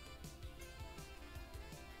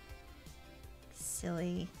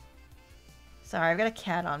 Silly. Sorry, I've got a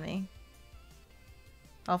cat on me.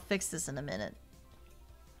 I'll fix this in a minute.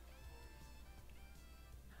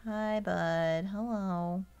 Hi, bud.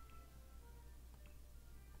 Hello.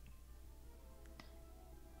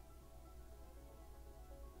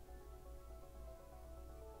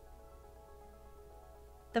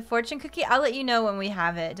 The fortune cookie? I'll let you know when we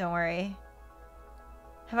have it. Don't worry.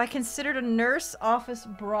 Have I considered a nurse office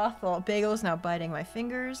brothel? Bagel's now biting my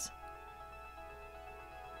fingers.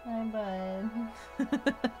 Hi, bud.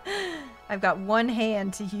 I've got one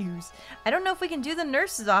hand to use. I don't know if we can do the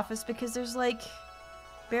nurse's office because there's like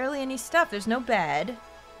barely any stuff. There's no bed.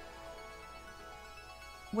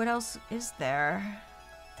 what else is there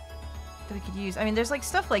that we could use? I mean, there's like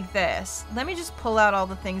stuff like this. Let me just pull out all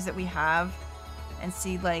the things that we have and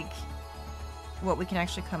see like what we can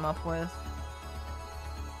actually come up with.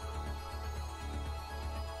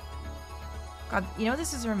 God, you know what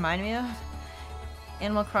this is reminding me of?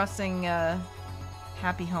 Animal Crossing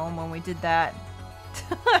Happy Home when we did that.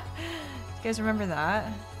 You guys remember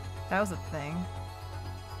that? That was a thing.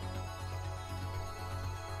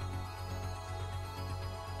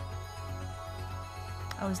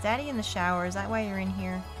 Oh, is Daddy in the shower? Is that why you're in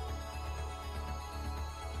here?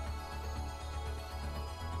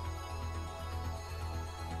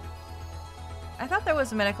 I thought there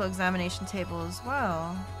was a medical examination table as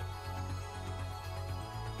well.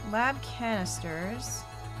 Lab canisters.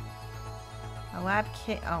 A lab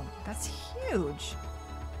kit. Oh, that's huge.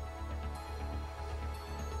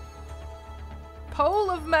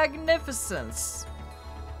 Pole of Magnificence.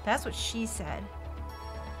 That's what she said.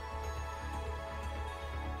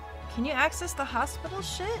 Can you access the hospital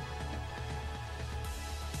shit?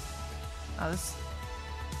 Oh,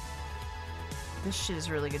 this shit is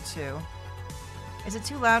really good too. Is it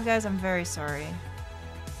too loud, guys? I'm very sorry.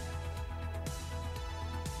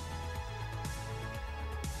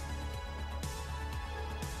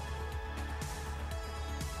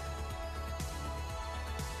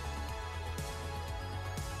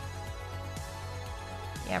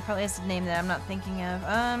 Yeah, probably has a name that I'm not thinking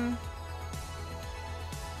of.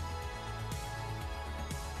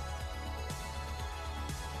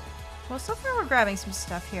 Well, so far we're grabbing some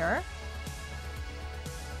stuff here.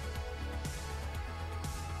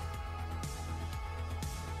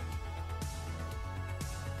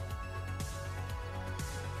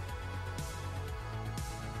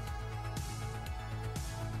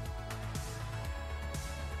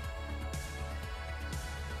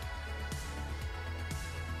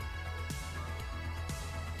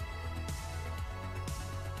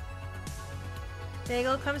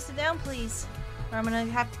 Bagel, come sit down, please. Or I'm gonna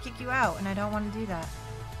have to kick you out, and I don't want to do that.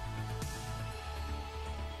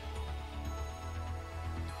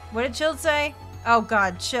 What did Chilled say? Oh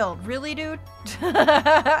god, Chilled. Really, dude?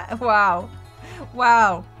 Wow.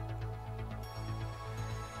 Wow.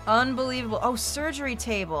 Unbelievable. Oh, surgery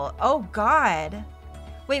table. Oh god.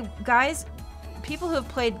 Wait, guys, people who have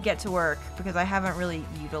played Get to Work, because I haven't really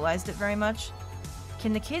utilized it very much,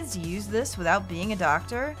 can the kids use this without being a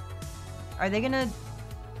doctor? Are they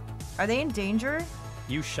in danger?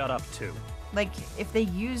 You shut up too. Like, if they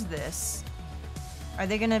use this, are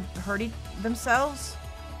they gonna hurt themselves?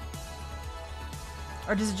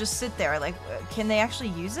 Or does it just sit there? Like, can they actually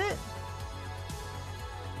use it?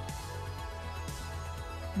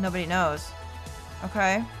 Nobody knows.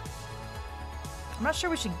 Okay. I'm not sure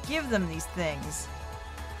we should give them these things.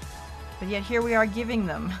 But yet here we are giving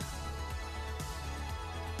them.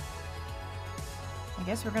 I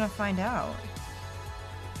guess we're gonna find out.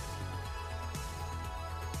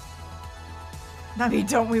 I mean,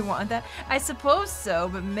 don't we want that? I suppose so,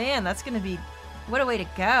 but man, that's gonna be... What a way to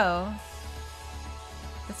go.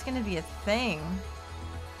 That's gonna be a thing.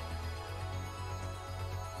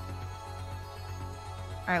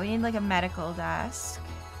 Alright, we need like a medical desk.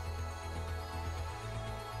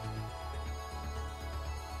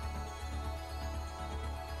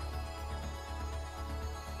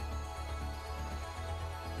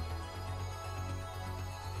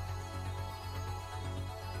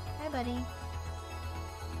 Hi, buddy.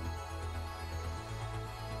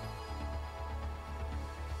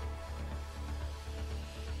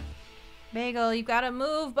 Bagel, you gotta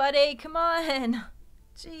move, buddy. Come on.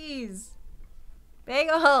 Jeez.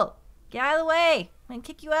 Bagel, get out of the way. I'm gonna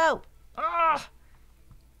kick you out. Ah!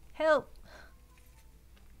 Help.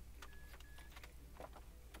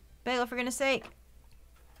 Bagel, for goodness sake.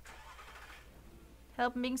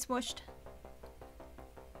 Help, I'm being smushed.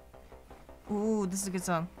 Ooh, this is a good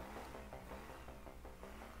song.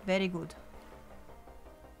 Very good.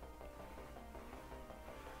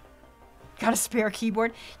 Got a spare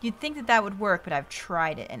keyboard? You'd think that that would work, but I've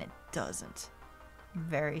tried it and it doesn't.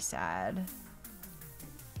 Very sad.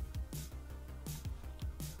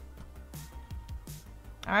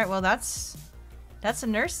 Alright, well that's a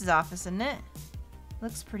nurse's office, isn't it?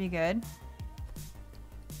 Looks pretty good.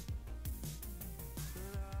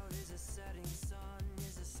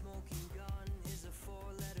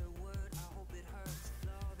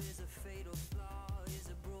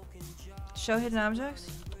 Show hidden objects?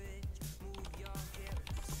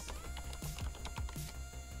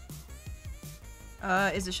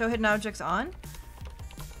 Is it show hidden objects on?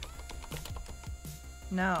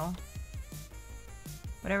 No.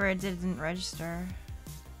 Whatever I did didn't register.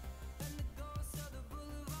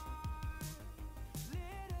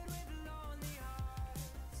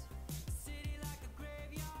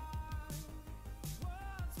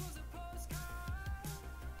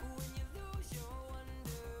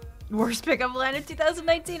 Worst pickup line of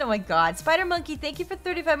 2019. Oh my god. Spider Monkey, thank you for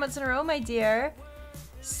 35 months in a row, my dear.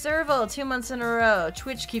 Serval, 2 months in a row.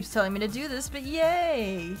 Twitch keeps telling me to do this, but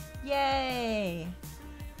yay. Yay.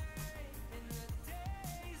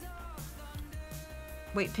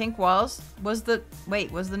 Wait, pink walls? Was the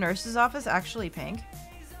nurse's office actually pink?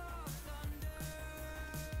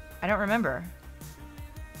 I don't remember.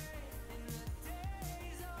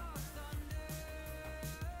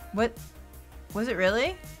 What? Was it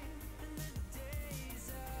really?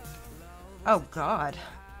 Oh god.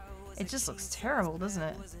 It just looks terrible, doesn't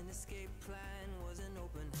it?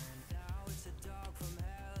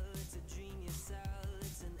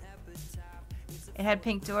 It had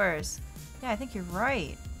pink doors. Yeah, I think you're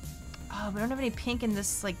right. Oh, we don't have any pink in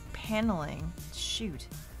this, like, paneling. Shoot.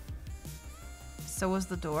 So was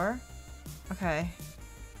the door? Okay.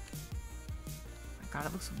 Oh my god,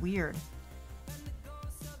 it looks weird.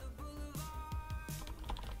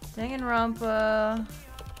 Danganronpa.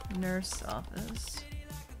 Nurse office.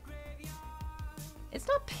 It's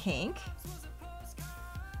not pink.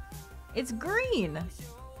 It's green.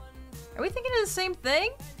 Are we thinking of the same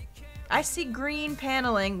thing? I see green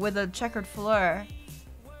paneling with a checkered floor.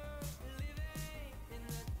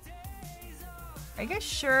 Are you guys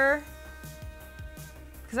sure?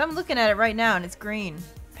 Because I'm looking at it right now and it's green.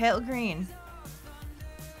 Pale green.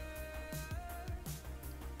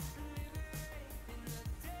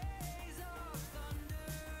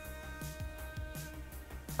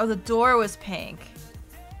 Oh, the door was pink.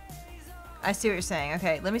 I see what you're saying.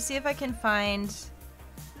 Okay, let me see if I can find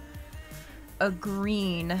a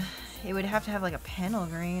green. It would have to have like a panel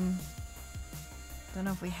green. Don't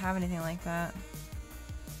know if we have anything like that.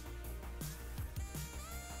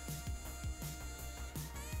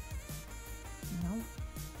 Nope.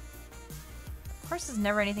 Of course, there's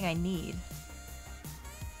never anything I need.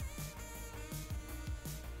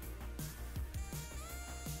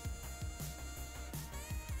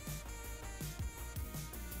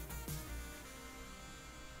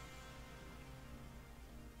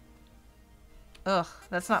 Ugh,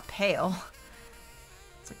 that's not pale.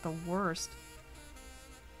 It's like the worst.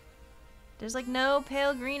 There's like no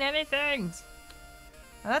pale green anything.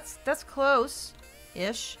 That's close.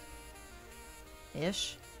 Ish.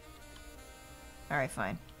 Ish. Alright,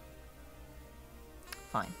 fine.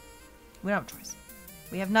 Fine. We don't have a choice.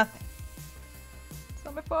 We have nothing. It's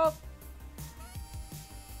not my fault.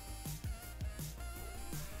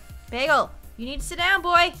 Bagel, you need to sit down,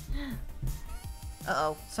 boy.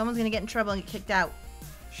 Uh-oh. Someone's gonna get in trouble and get kicked out.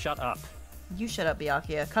 Shut up. You shut up,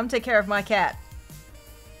 Byakuya. Come take care of my cat.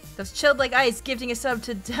 That's Chilled Like Ice gifting a sub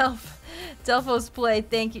to Delpho's Play.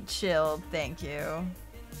 Thank you, Chilled. Thank you.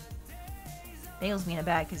 Bagel's being a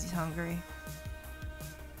bad because he's hungry.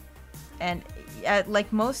 And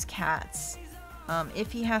like most cats,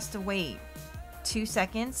 if he has to wait 2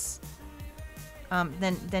 seconds,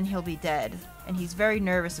 then he'll be dead. And he's very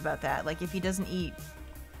nervous about that. Like if he doesn't eat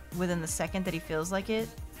within the second that he feels like it,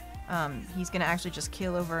 he's gonna actually just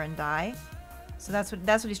keel over and die. So that's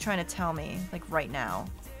what he's trying to tell me, like right now,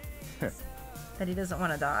 that he doesn't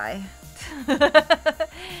want to die.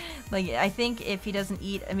 Like I think if he doesn't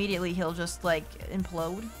eat immediately, he'll just like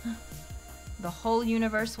implode. The whole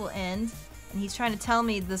universe will end, and he's trying to tell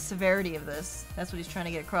me the severity of this. That's what he's trying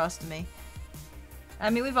to get across to me. I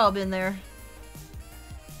mean, we've all been there.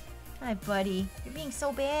 Hi, buddy. You're being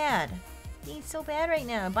so bad. Being so bad right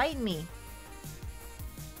now, biting me.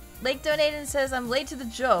 Lake donated and says, I'm late to the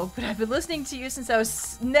joke, but I've been listening to you since I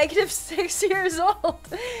was -6 years old.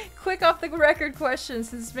 Quick off the record question,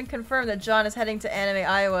 since it's been confirmed that John is heading to Anime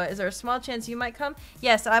Iowa, is there a small chance you might come?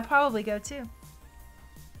 Yes, I'd probably go too.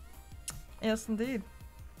 Yes, indeed.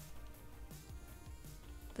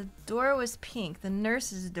 The door was pink. The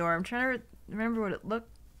nurse's door. I'm trying to remember what it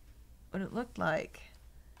looked like.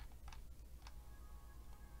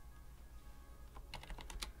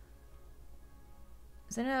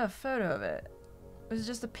 Does anyone have a photo of it? Or is it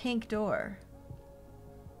just a pink door?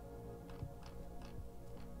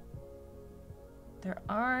 There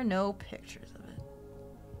are no pictures of it.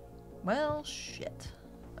 Well, shit.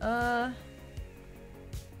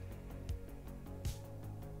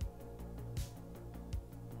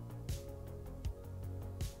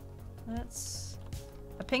 That's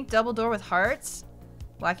a pink double door with hearts?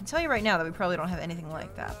 Well, I can tell you right now that we probably don't have anything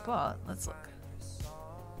like that, but let's look.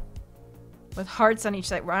 With hearts on each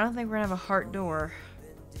side. I don't think we're gonna have a heart door.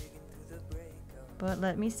 But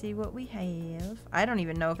let me see what we have. I don't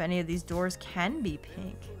even know if any of these doors can be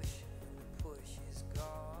pink.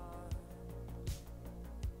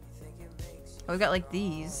 Oh, we got like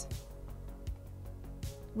these.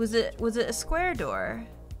 Was it a square door?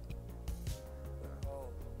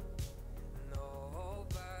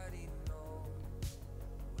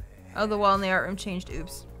 Oh, the wall in the art room changed.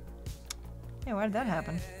 Oops. Yeah, why did that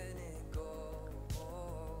happen?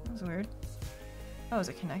 That was weird. Oh, is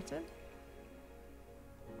it connected?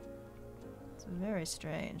 It's very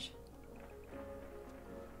strange.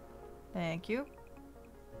 Thank you.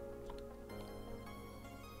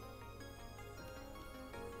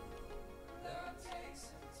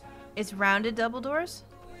 It's rounded double doors?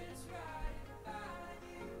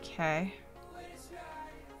 Okay.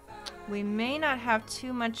 We may not have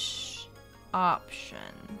too much option.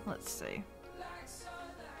 Let's see.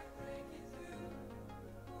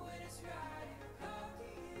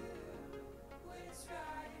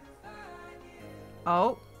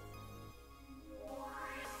 Oh.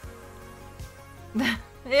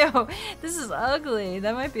 Ew, this is ugly.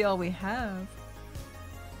 That might be all we have.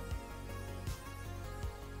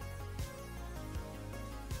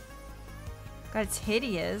 God, it's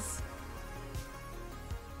hideous.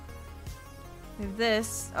 We have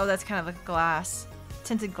this. Oh, that's kind of like glass.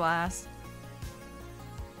 Tinted glass.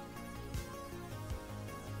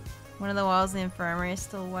 One of the walls in the infirmary is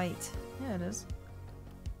still white. Yeah, it is.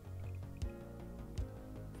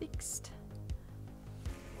 Fixed.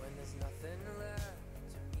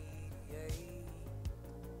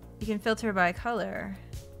 You can filter by color.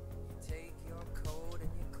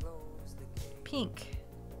 Pink.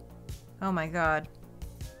 Oh my god.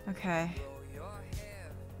 Okay.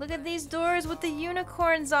 Look at these doors with the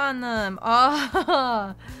unicorns on them.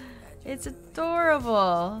 Oh, it's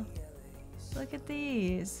adorable. Look at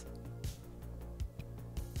these.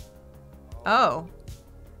 Oh.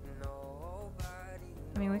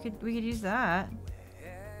 I mean, we could use that.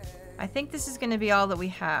 I think this is gonna be all that we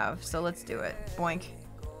have, so let's do it. Boink.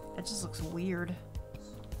 That just looks weird.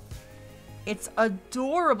 It's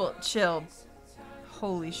adorable. Chill.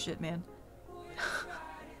 Holy shit, man.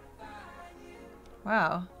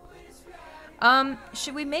 Wow.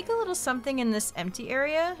 Should we make a little something in this empty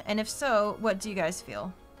area? And if so, what do you guys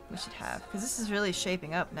feel we should have? Because this is really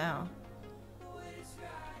shaping up now.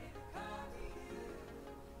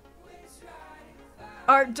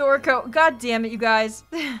 Art door coat. God damn it, you guys.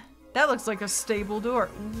 That looks like a stable door.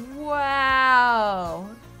 Wow.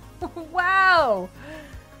 Wow.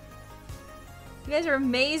 You guys are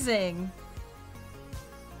amazing.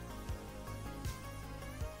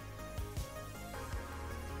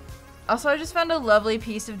 Also, I just found a lovely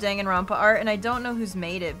piece of Danganronpa art, and I don't know who's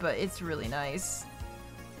made it, but it's really nice.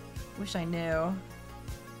 Wish I knew.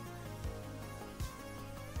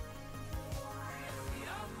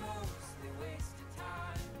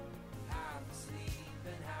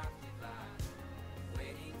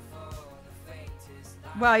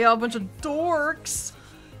 Wow, y'all a bunch of dorks.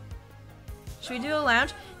 Should we do a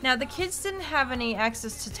lounge? Now, the kids didn't have any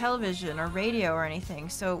access to television or radio or anything,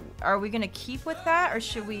 so are we gonna keep with that, or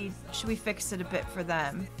should we fix it a bit for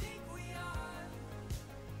them?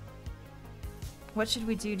 What should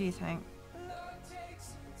we do you think?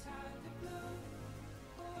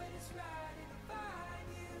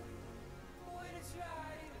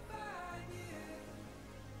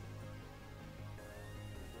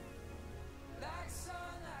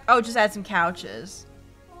 Oh, just add some couches.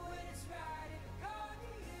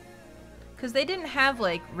 Because they didn't have,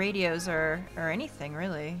 like, radios or anything,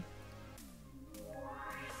 really.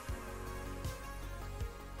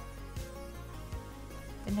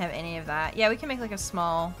 Didn't have any of that. Yeah, we can make, like, a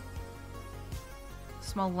small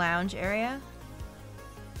lounge area.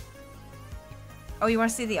 Oh, you want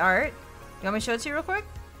to see the art? You want me to show it to you real quick?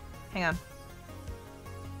 Hang on.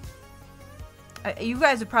 You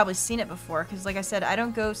guys have probably seen it before, because, like I said, I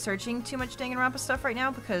don't go searching too much Danganronpa stuff right now,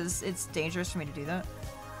 because it's dangerous for me to do that.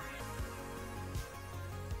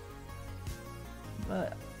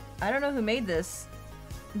 But I don't know who made this,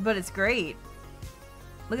 but it's great.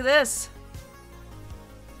 Look at this.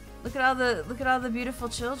 Look at all the beautiful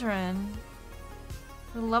children.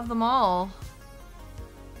 I love them all.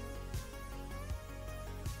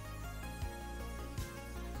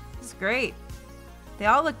 It's great. They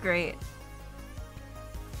all look great.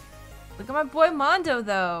 Look at my boy Mondo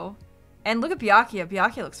though. And look at Byakuya.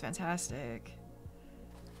 Byakuya looks fantastic.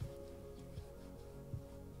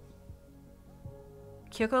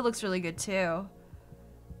 Kyoko looks really good too.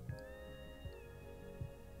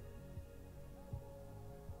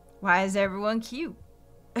 Why is everyone cute?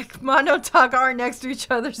 Mono Taka are next to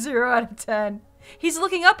each other, 0 out of 10. He's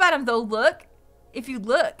looking up at him though, look. If you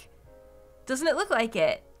look. Doesn't it look like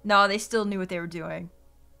it? No, they still knew what they were doing.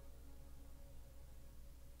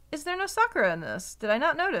 Is there no Sakura in this? Did I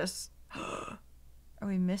not notice? Are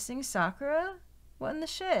we missing Sakura? What in the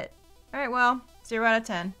shit? Alright, well, 0 out of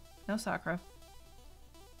 10. No Sakura.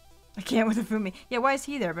 I can't with Ifumi. Yeah, why is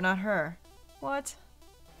he there but not her? What?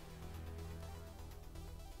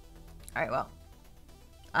 Alright, well.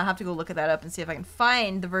 I'll have to go look at that up and see if I can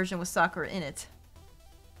find the version with Sakura in it.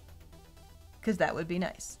 Because that would be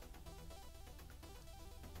nice.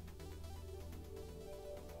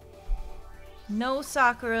 No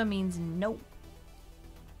Sakura means no.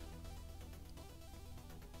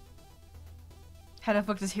 How the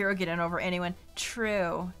fuck does Hiro get in over anyone?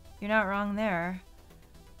 True. You're not wrong there.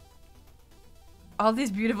 All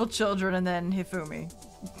these beautiful children and then Hifumi.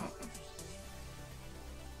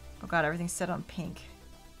 Oh god, everything's set on pink.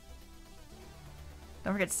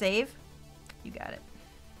 Don't forget to save. You got it.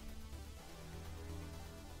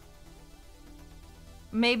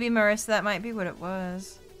 Maybe, Marissa, that might be what it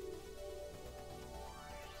was.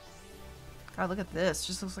 God, look at this.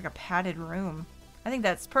 Just looks like a padded room. I think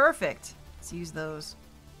that's perfect. Let's use those.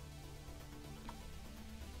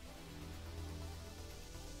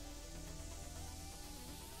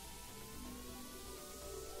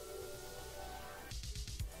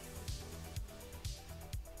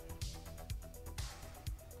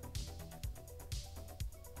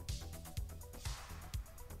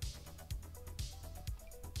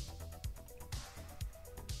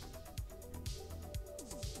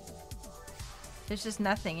 There's just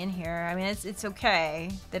nothing in here. I mean, it's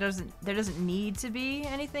okay. There doesn't need to be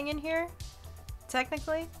anything in here,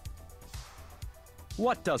 technically.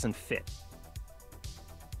 What doesn't fit?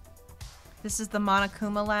 This is the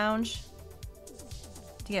Monokuma Lounge. Do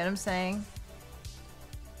you get what I'm saying?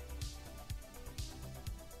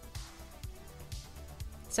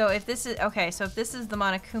 So if this is okay, so if this is the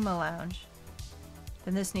Monokuma Lounge,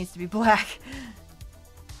 then this needs to be black,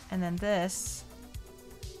 and then this.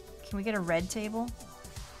 Can we get a red table?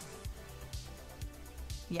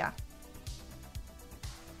 Yeah.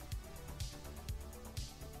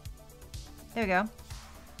 There we go.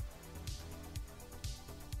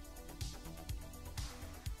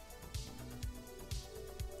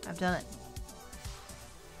 I've done it.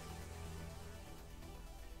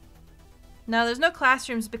 No, there's no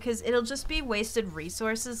classrooms because it'll just be wasted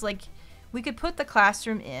resources. Like, we could put the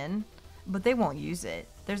classroom in, but they won't use it.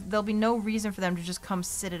 There'll be no reason for them to just come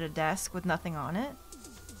sit at a desk with nothing on it.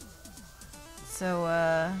 So,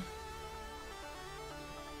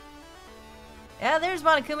 yeah, there's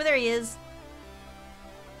Monokuma. There he is.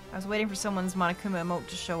 I was waiting for someone's Monokuma emote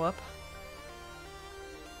to show up.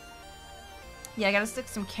 Yeah, I gotta stick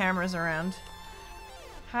some cameras around.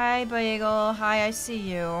 Hi, Bagel. Hi, I see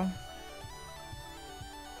you.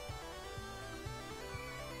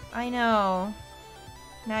 I know.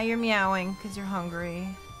 Now you're meowing because you're hungry.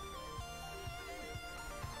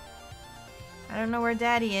 I don't know where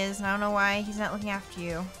Daddy is, and I don't know why he's not looking after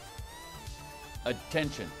you.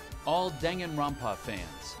 Attention, all Danganronpa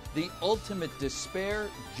fans. The ultimate despair,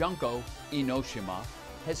 Junko Inoshima,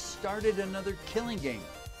 has started another killing game.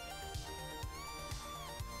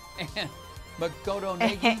 And Makoto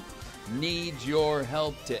Negi needs your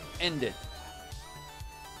help to end it.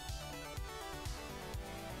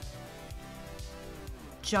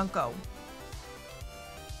 Junko.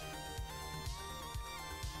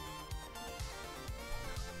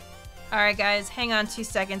 Alright guys, hang on 2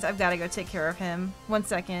 seconds. I've got to go take care of him. 1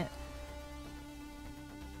 second.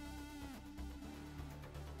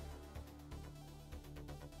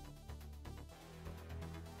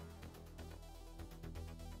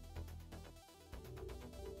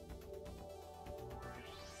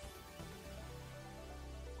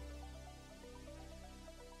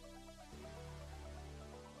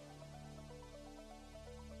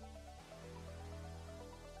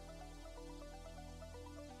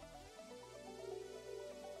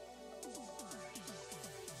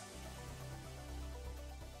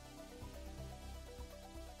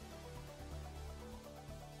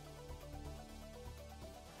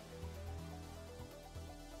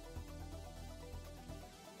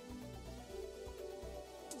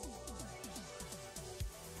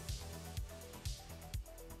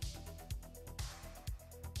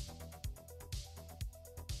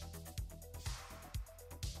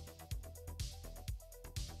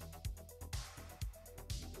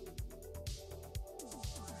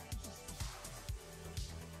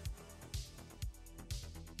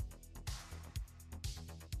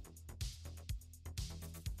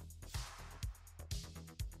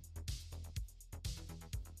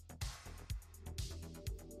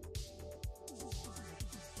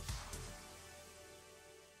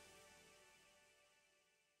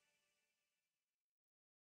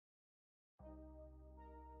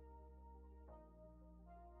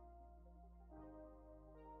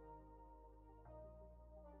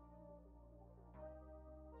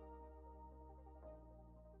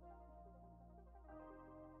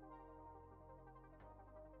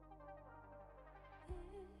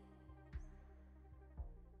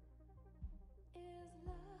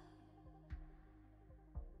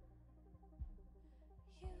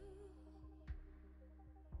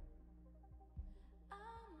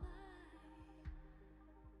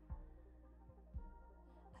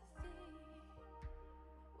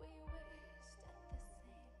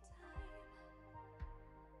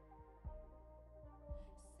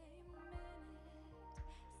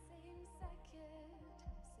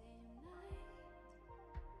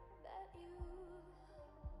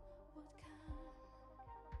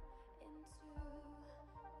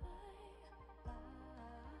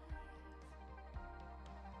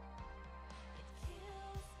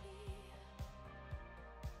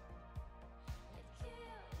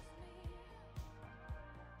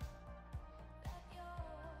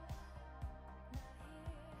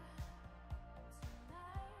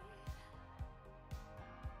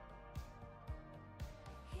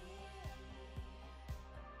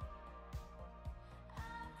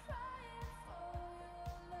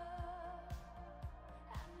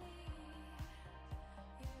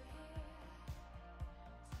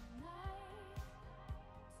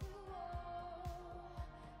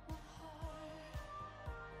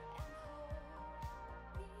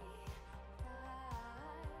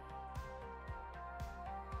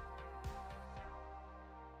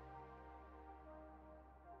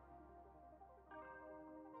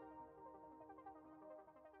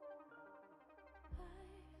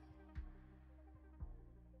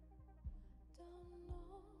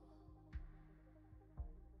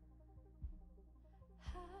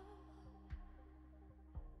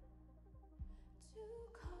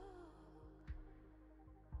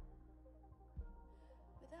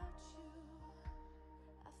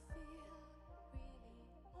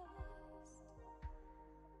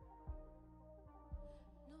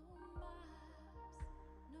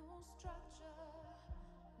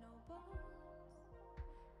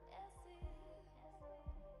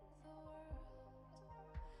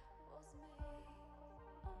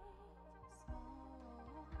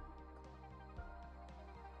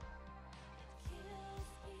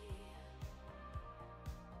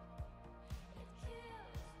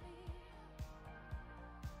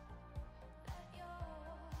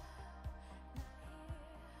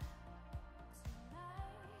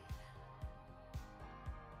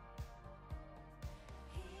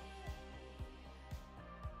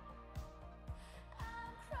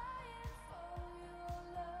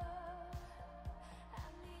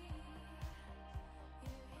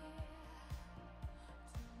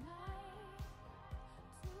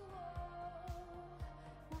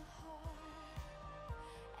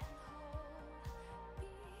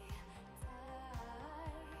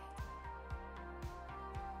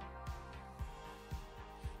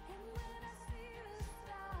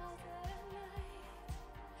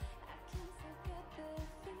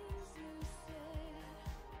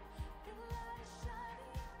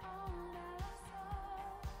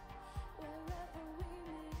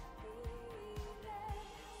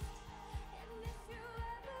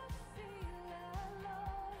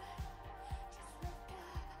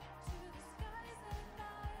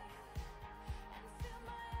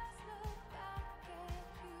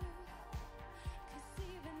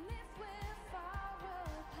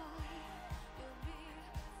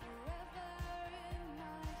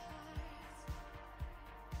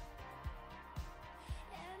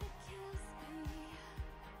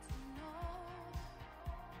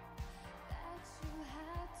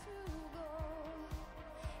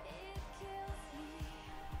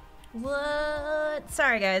 What?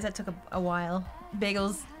 Sorry guys, that took a while.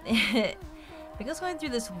 Bagel's Bagel's going through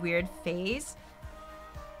this weird phase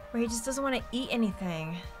where he just doesn't want to eat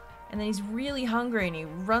anything. And then he's really hungry and he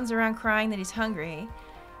runs around crying that he's hungry,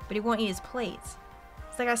 but he won't eat his plates.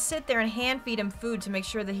 So I gotta sit there and hand feed him food to make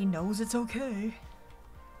sure that he knows it's okay.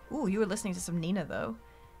 Ooh, you were listening to some Nina though.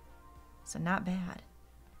 So not bad.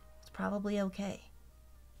 It's probably okay.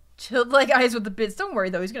 Chilled like ice with the bits. Don't worry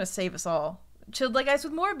though, he's gonna save us all. Chilled like ice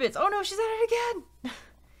with more bits. Oh no, she's at it again!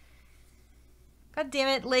 God damn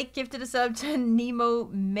it, Lake gifted a sub to Nemo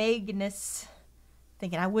Magnus.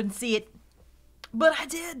 Thinking I wouldn't see it. But I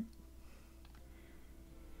did!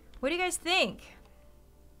 What do you guys think?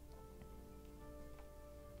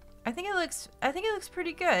 I think it looks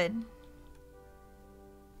pretty good.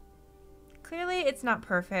 Clearly it's not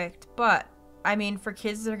perfect, but I mean for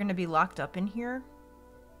kids that are gonna be locked up in here,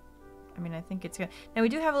 I mean I think it's good. Now we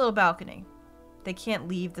do have a little balcony. They can't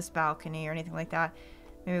leave this balcony or anything like that.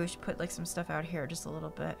 Maybe we should put like some stuff out here just a little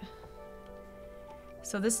bit.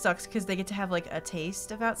 So this sucks because they get to have like a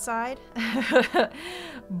taste of outside.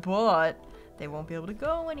 But they won't be able to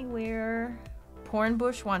go anywhere.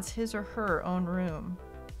 Pornbush wants his or her own room.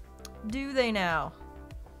 Do they now?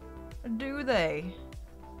 Do they?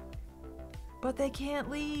 But they can't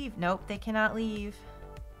leave. Nope, they cannot leave.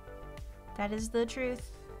 That is the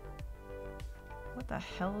truth. What the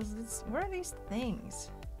hell is this? What are these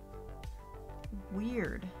things?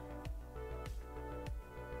 Weird.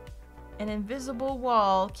 An invisible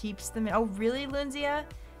wall keeps them in. Oh, really, Lindsay?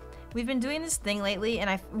 We've been doing this thing lately,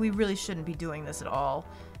 and we really shouldn't be doing this at all.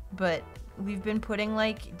 But we've been putting,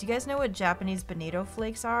 like, do you guys know what Japanese bonito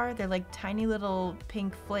flakes are? They're like tiny little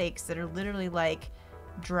pink flakes that are literally like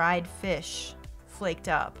dried fish flaked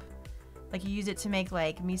up. Like you use it to make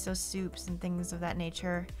like miso soups and things of that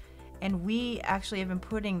nature. And we actually have been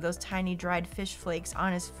putting those tiny dried fish flakes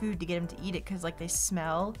on his food to get him to eat it because like they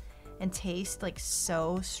smell and taste like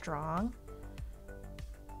so strong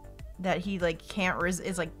that he like can't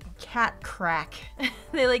it's like cat crack.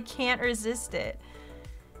 They like can't resist it.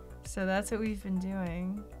 So that's what we've been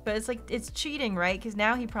doing. But it's like, it's cheating, right? Because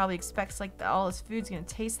now he probably expects like all his food's gonna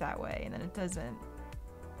taste that way, and then it doesn't.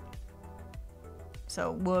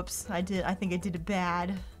 So whoops, I think I did it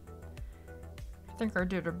bad. I think I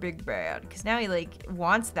did a big bad. Because now he like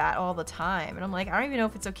wants that all the time. And I'm like, I don't even know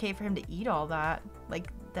if it's okay for him to eat all that. Like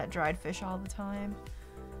that dried fish all the time.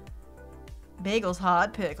 Bagel's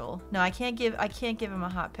hot pickle. No, I can't give him a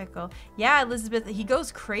hot pickle. Yeah, Elizabeth, he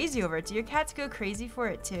goes crazy over it. Do your cats go crazy for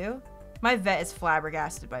it too? My vet is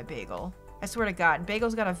flabbergasted by Bagel. I swear to God,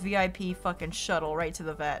 Bagel's got a VIP fucking shuttle right to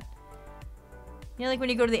the vet. You know, like when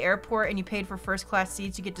you go to the airport and you paid for first class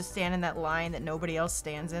seats, you get to stand in that line that nobody else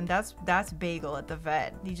stands in. That's Bagel at the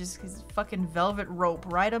vet. His fucking velvet rope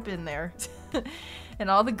right up in there. And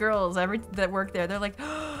all the girls that work there, they're like,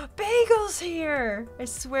 oh, Bagel's here! I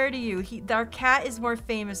swear to you, our cat is more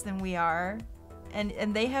famous than we are.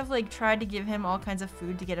 And they have like tried to give him all kinds of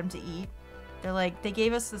food to get him to eat. They're like, they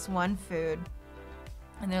gave us this one food.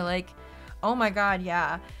 And they're like, oh my God,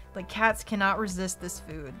 yeah. Like cats cannot resist this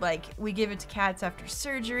food. Like we give it to cats after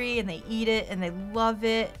surgery and they eat it and they love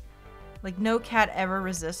it. Like no cat ever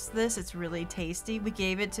resists this. It's really tasty. We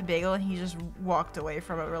gave it to Bagel and he just walked away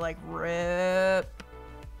from it. We're like, rip.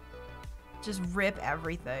 Just rip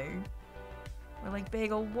everything. We're like,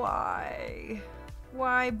 Bagel, why?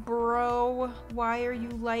 Why, bro? Why are you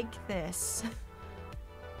like this?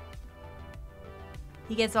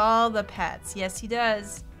 He gets all the pets. Yes, he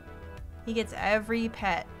does. He gets every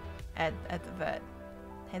pet at the vet.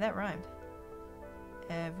 Hey, that rhymed.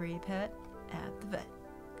 Every pet at the vet.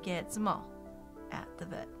 Gets them all at the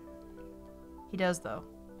vet. He does, though.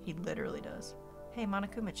 He literally does. Hey,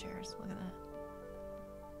 Monokuma chairs. Look at that.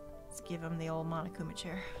 Let's give him the old Monokuma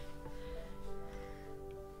chair.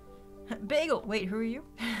 Bagel! Wait, who are you?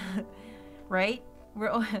 Right?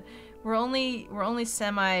 We're only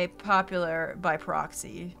semi-popular by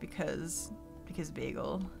proxy because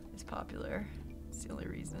Bagel is popular. It's the only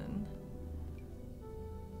reason.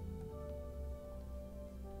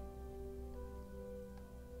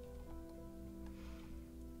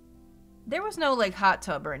 There was no like hot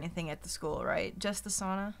tub or anything at the school, right? Just the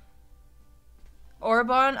sauna?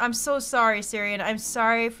 Orabon? I'm so sorry, Syrian. I'm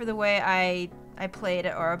sorry for the way I played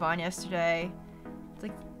at Orabon yesterday. It's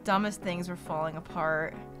like dumbest things were falling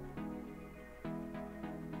apart.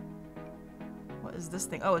 What is this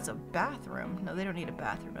thing? Oh, it's a bathroom. No, they don't need a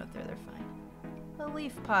bathroom out there. They're fine. A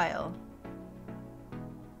leaf pile.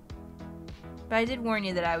 But I did warn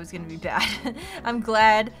you that I was gonna be bad. I'm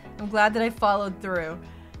glad that I followed through.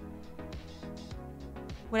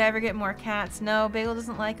 Would I ever get more cats? No, Bagel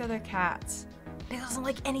doesn't like other cats. It doesn't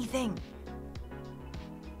like anything.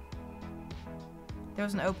 There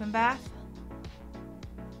was an open bath.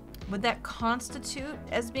 Would that constitute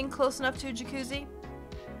as being close enough to a jacuzzi?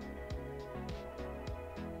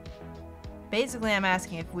 Basically, I'm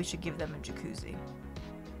asking if we should give them a jacuzzi.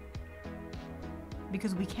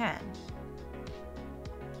 Because we can.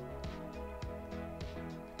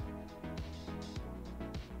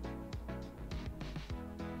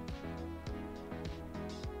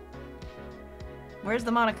 Where's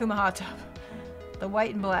the Monokuma hot tub? The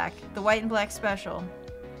white and black. The white and black special.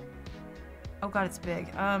 Oh god, it's big.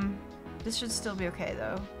 This should still be okay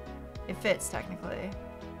though. It fits technically.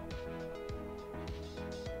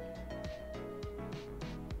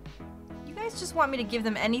 You guys just want me to give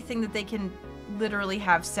them anything that they can literally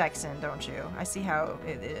have sex in, don't you? I see how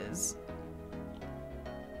it is.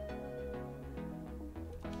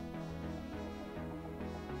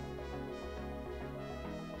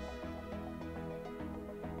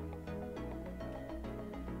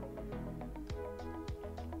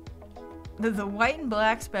 The white and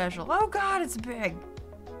black special. Oh god, it's big.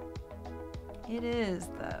 It is,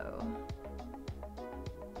 though.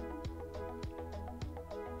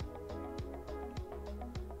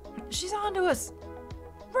 She's onto us.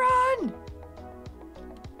 Run!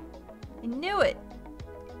 I knew it.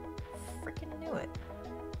 Freaking knew it.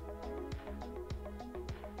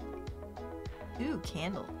 Ooh,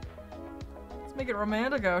 candle. Let's make it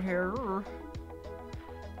romantic out here. Urgh.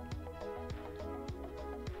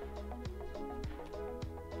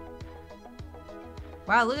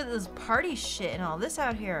 Wow, look at this party shit and all this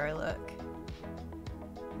out here, look.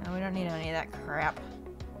 No, we don't need any of that crap.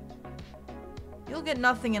 You'll get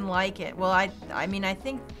nothing and like it. Well, I mean, I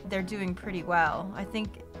think they're doing pretty well. I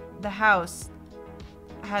think the house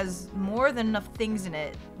has more than enough things in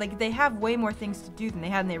it. Like, they have way more things to do than they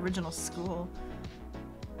had in the original school.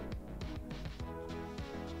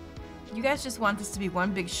 You guys just want this to be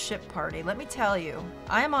one big ship party. Let me tell you,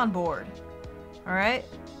 I am on board. Alright?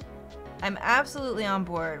 I'm absolutely on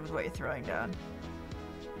board with what you're throwing down.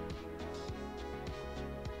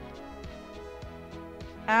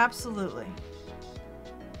 Absolutely.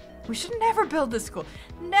 We should never build this school.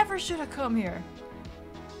 Never should have come here.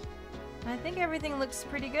 I think everything looks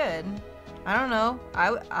pretty good. I don't know.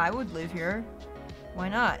 I would live here. Why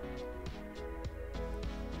not?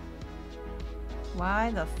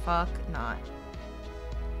 Why the fuck not?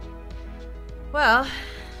 Well,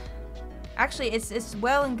 actually, it's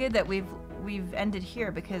well and good that we've ended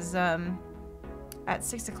here because at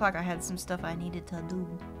 6 o'clock I had some stuff I needed to do.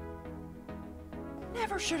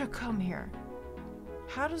 Never should have come here.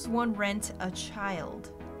 How does one rent a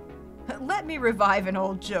child? Let me revive an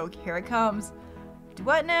old joke. Here it comes. Do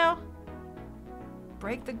what now?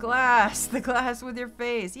 Break the glass. The glass with your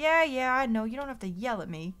face. Yeah, I know. You don't have to yell at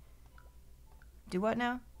me. Do what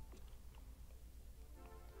now?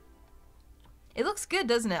 It looks good,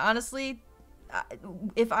 doesn't it? Honestly,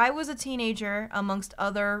 if I was a teenager amongst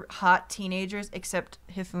other hot teenagers, except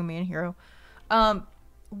Hifumi and Hiro,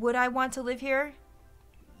 would I want to live here?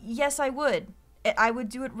 Yes, I would. I would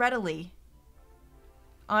do it readily.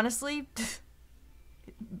 Honestly,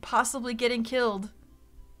 possibly getting killed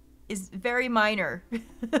is very minor.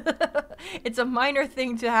 It's a minor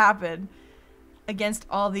thing to happen against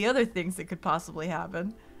all the other things that could possibly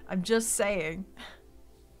happen. I'm just saying.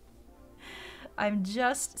 I'm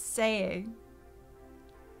just saying.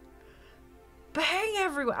 Bang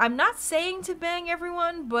everyone. I'm not saying to bang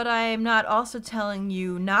everyone, but I'm not also telling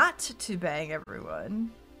you not to bang everyone.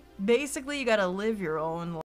 Basically, you gotta live your own life.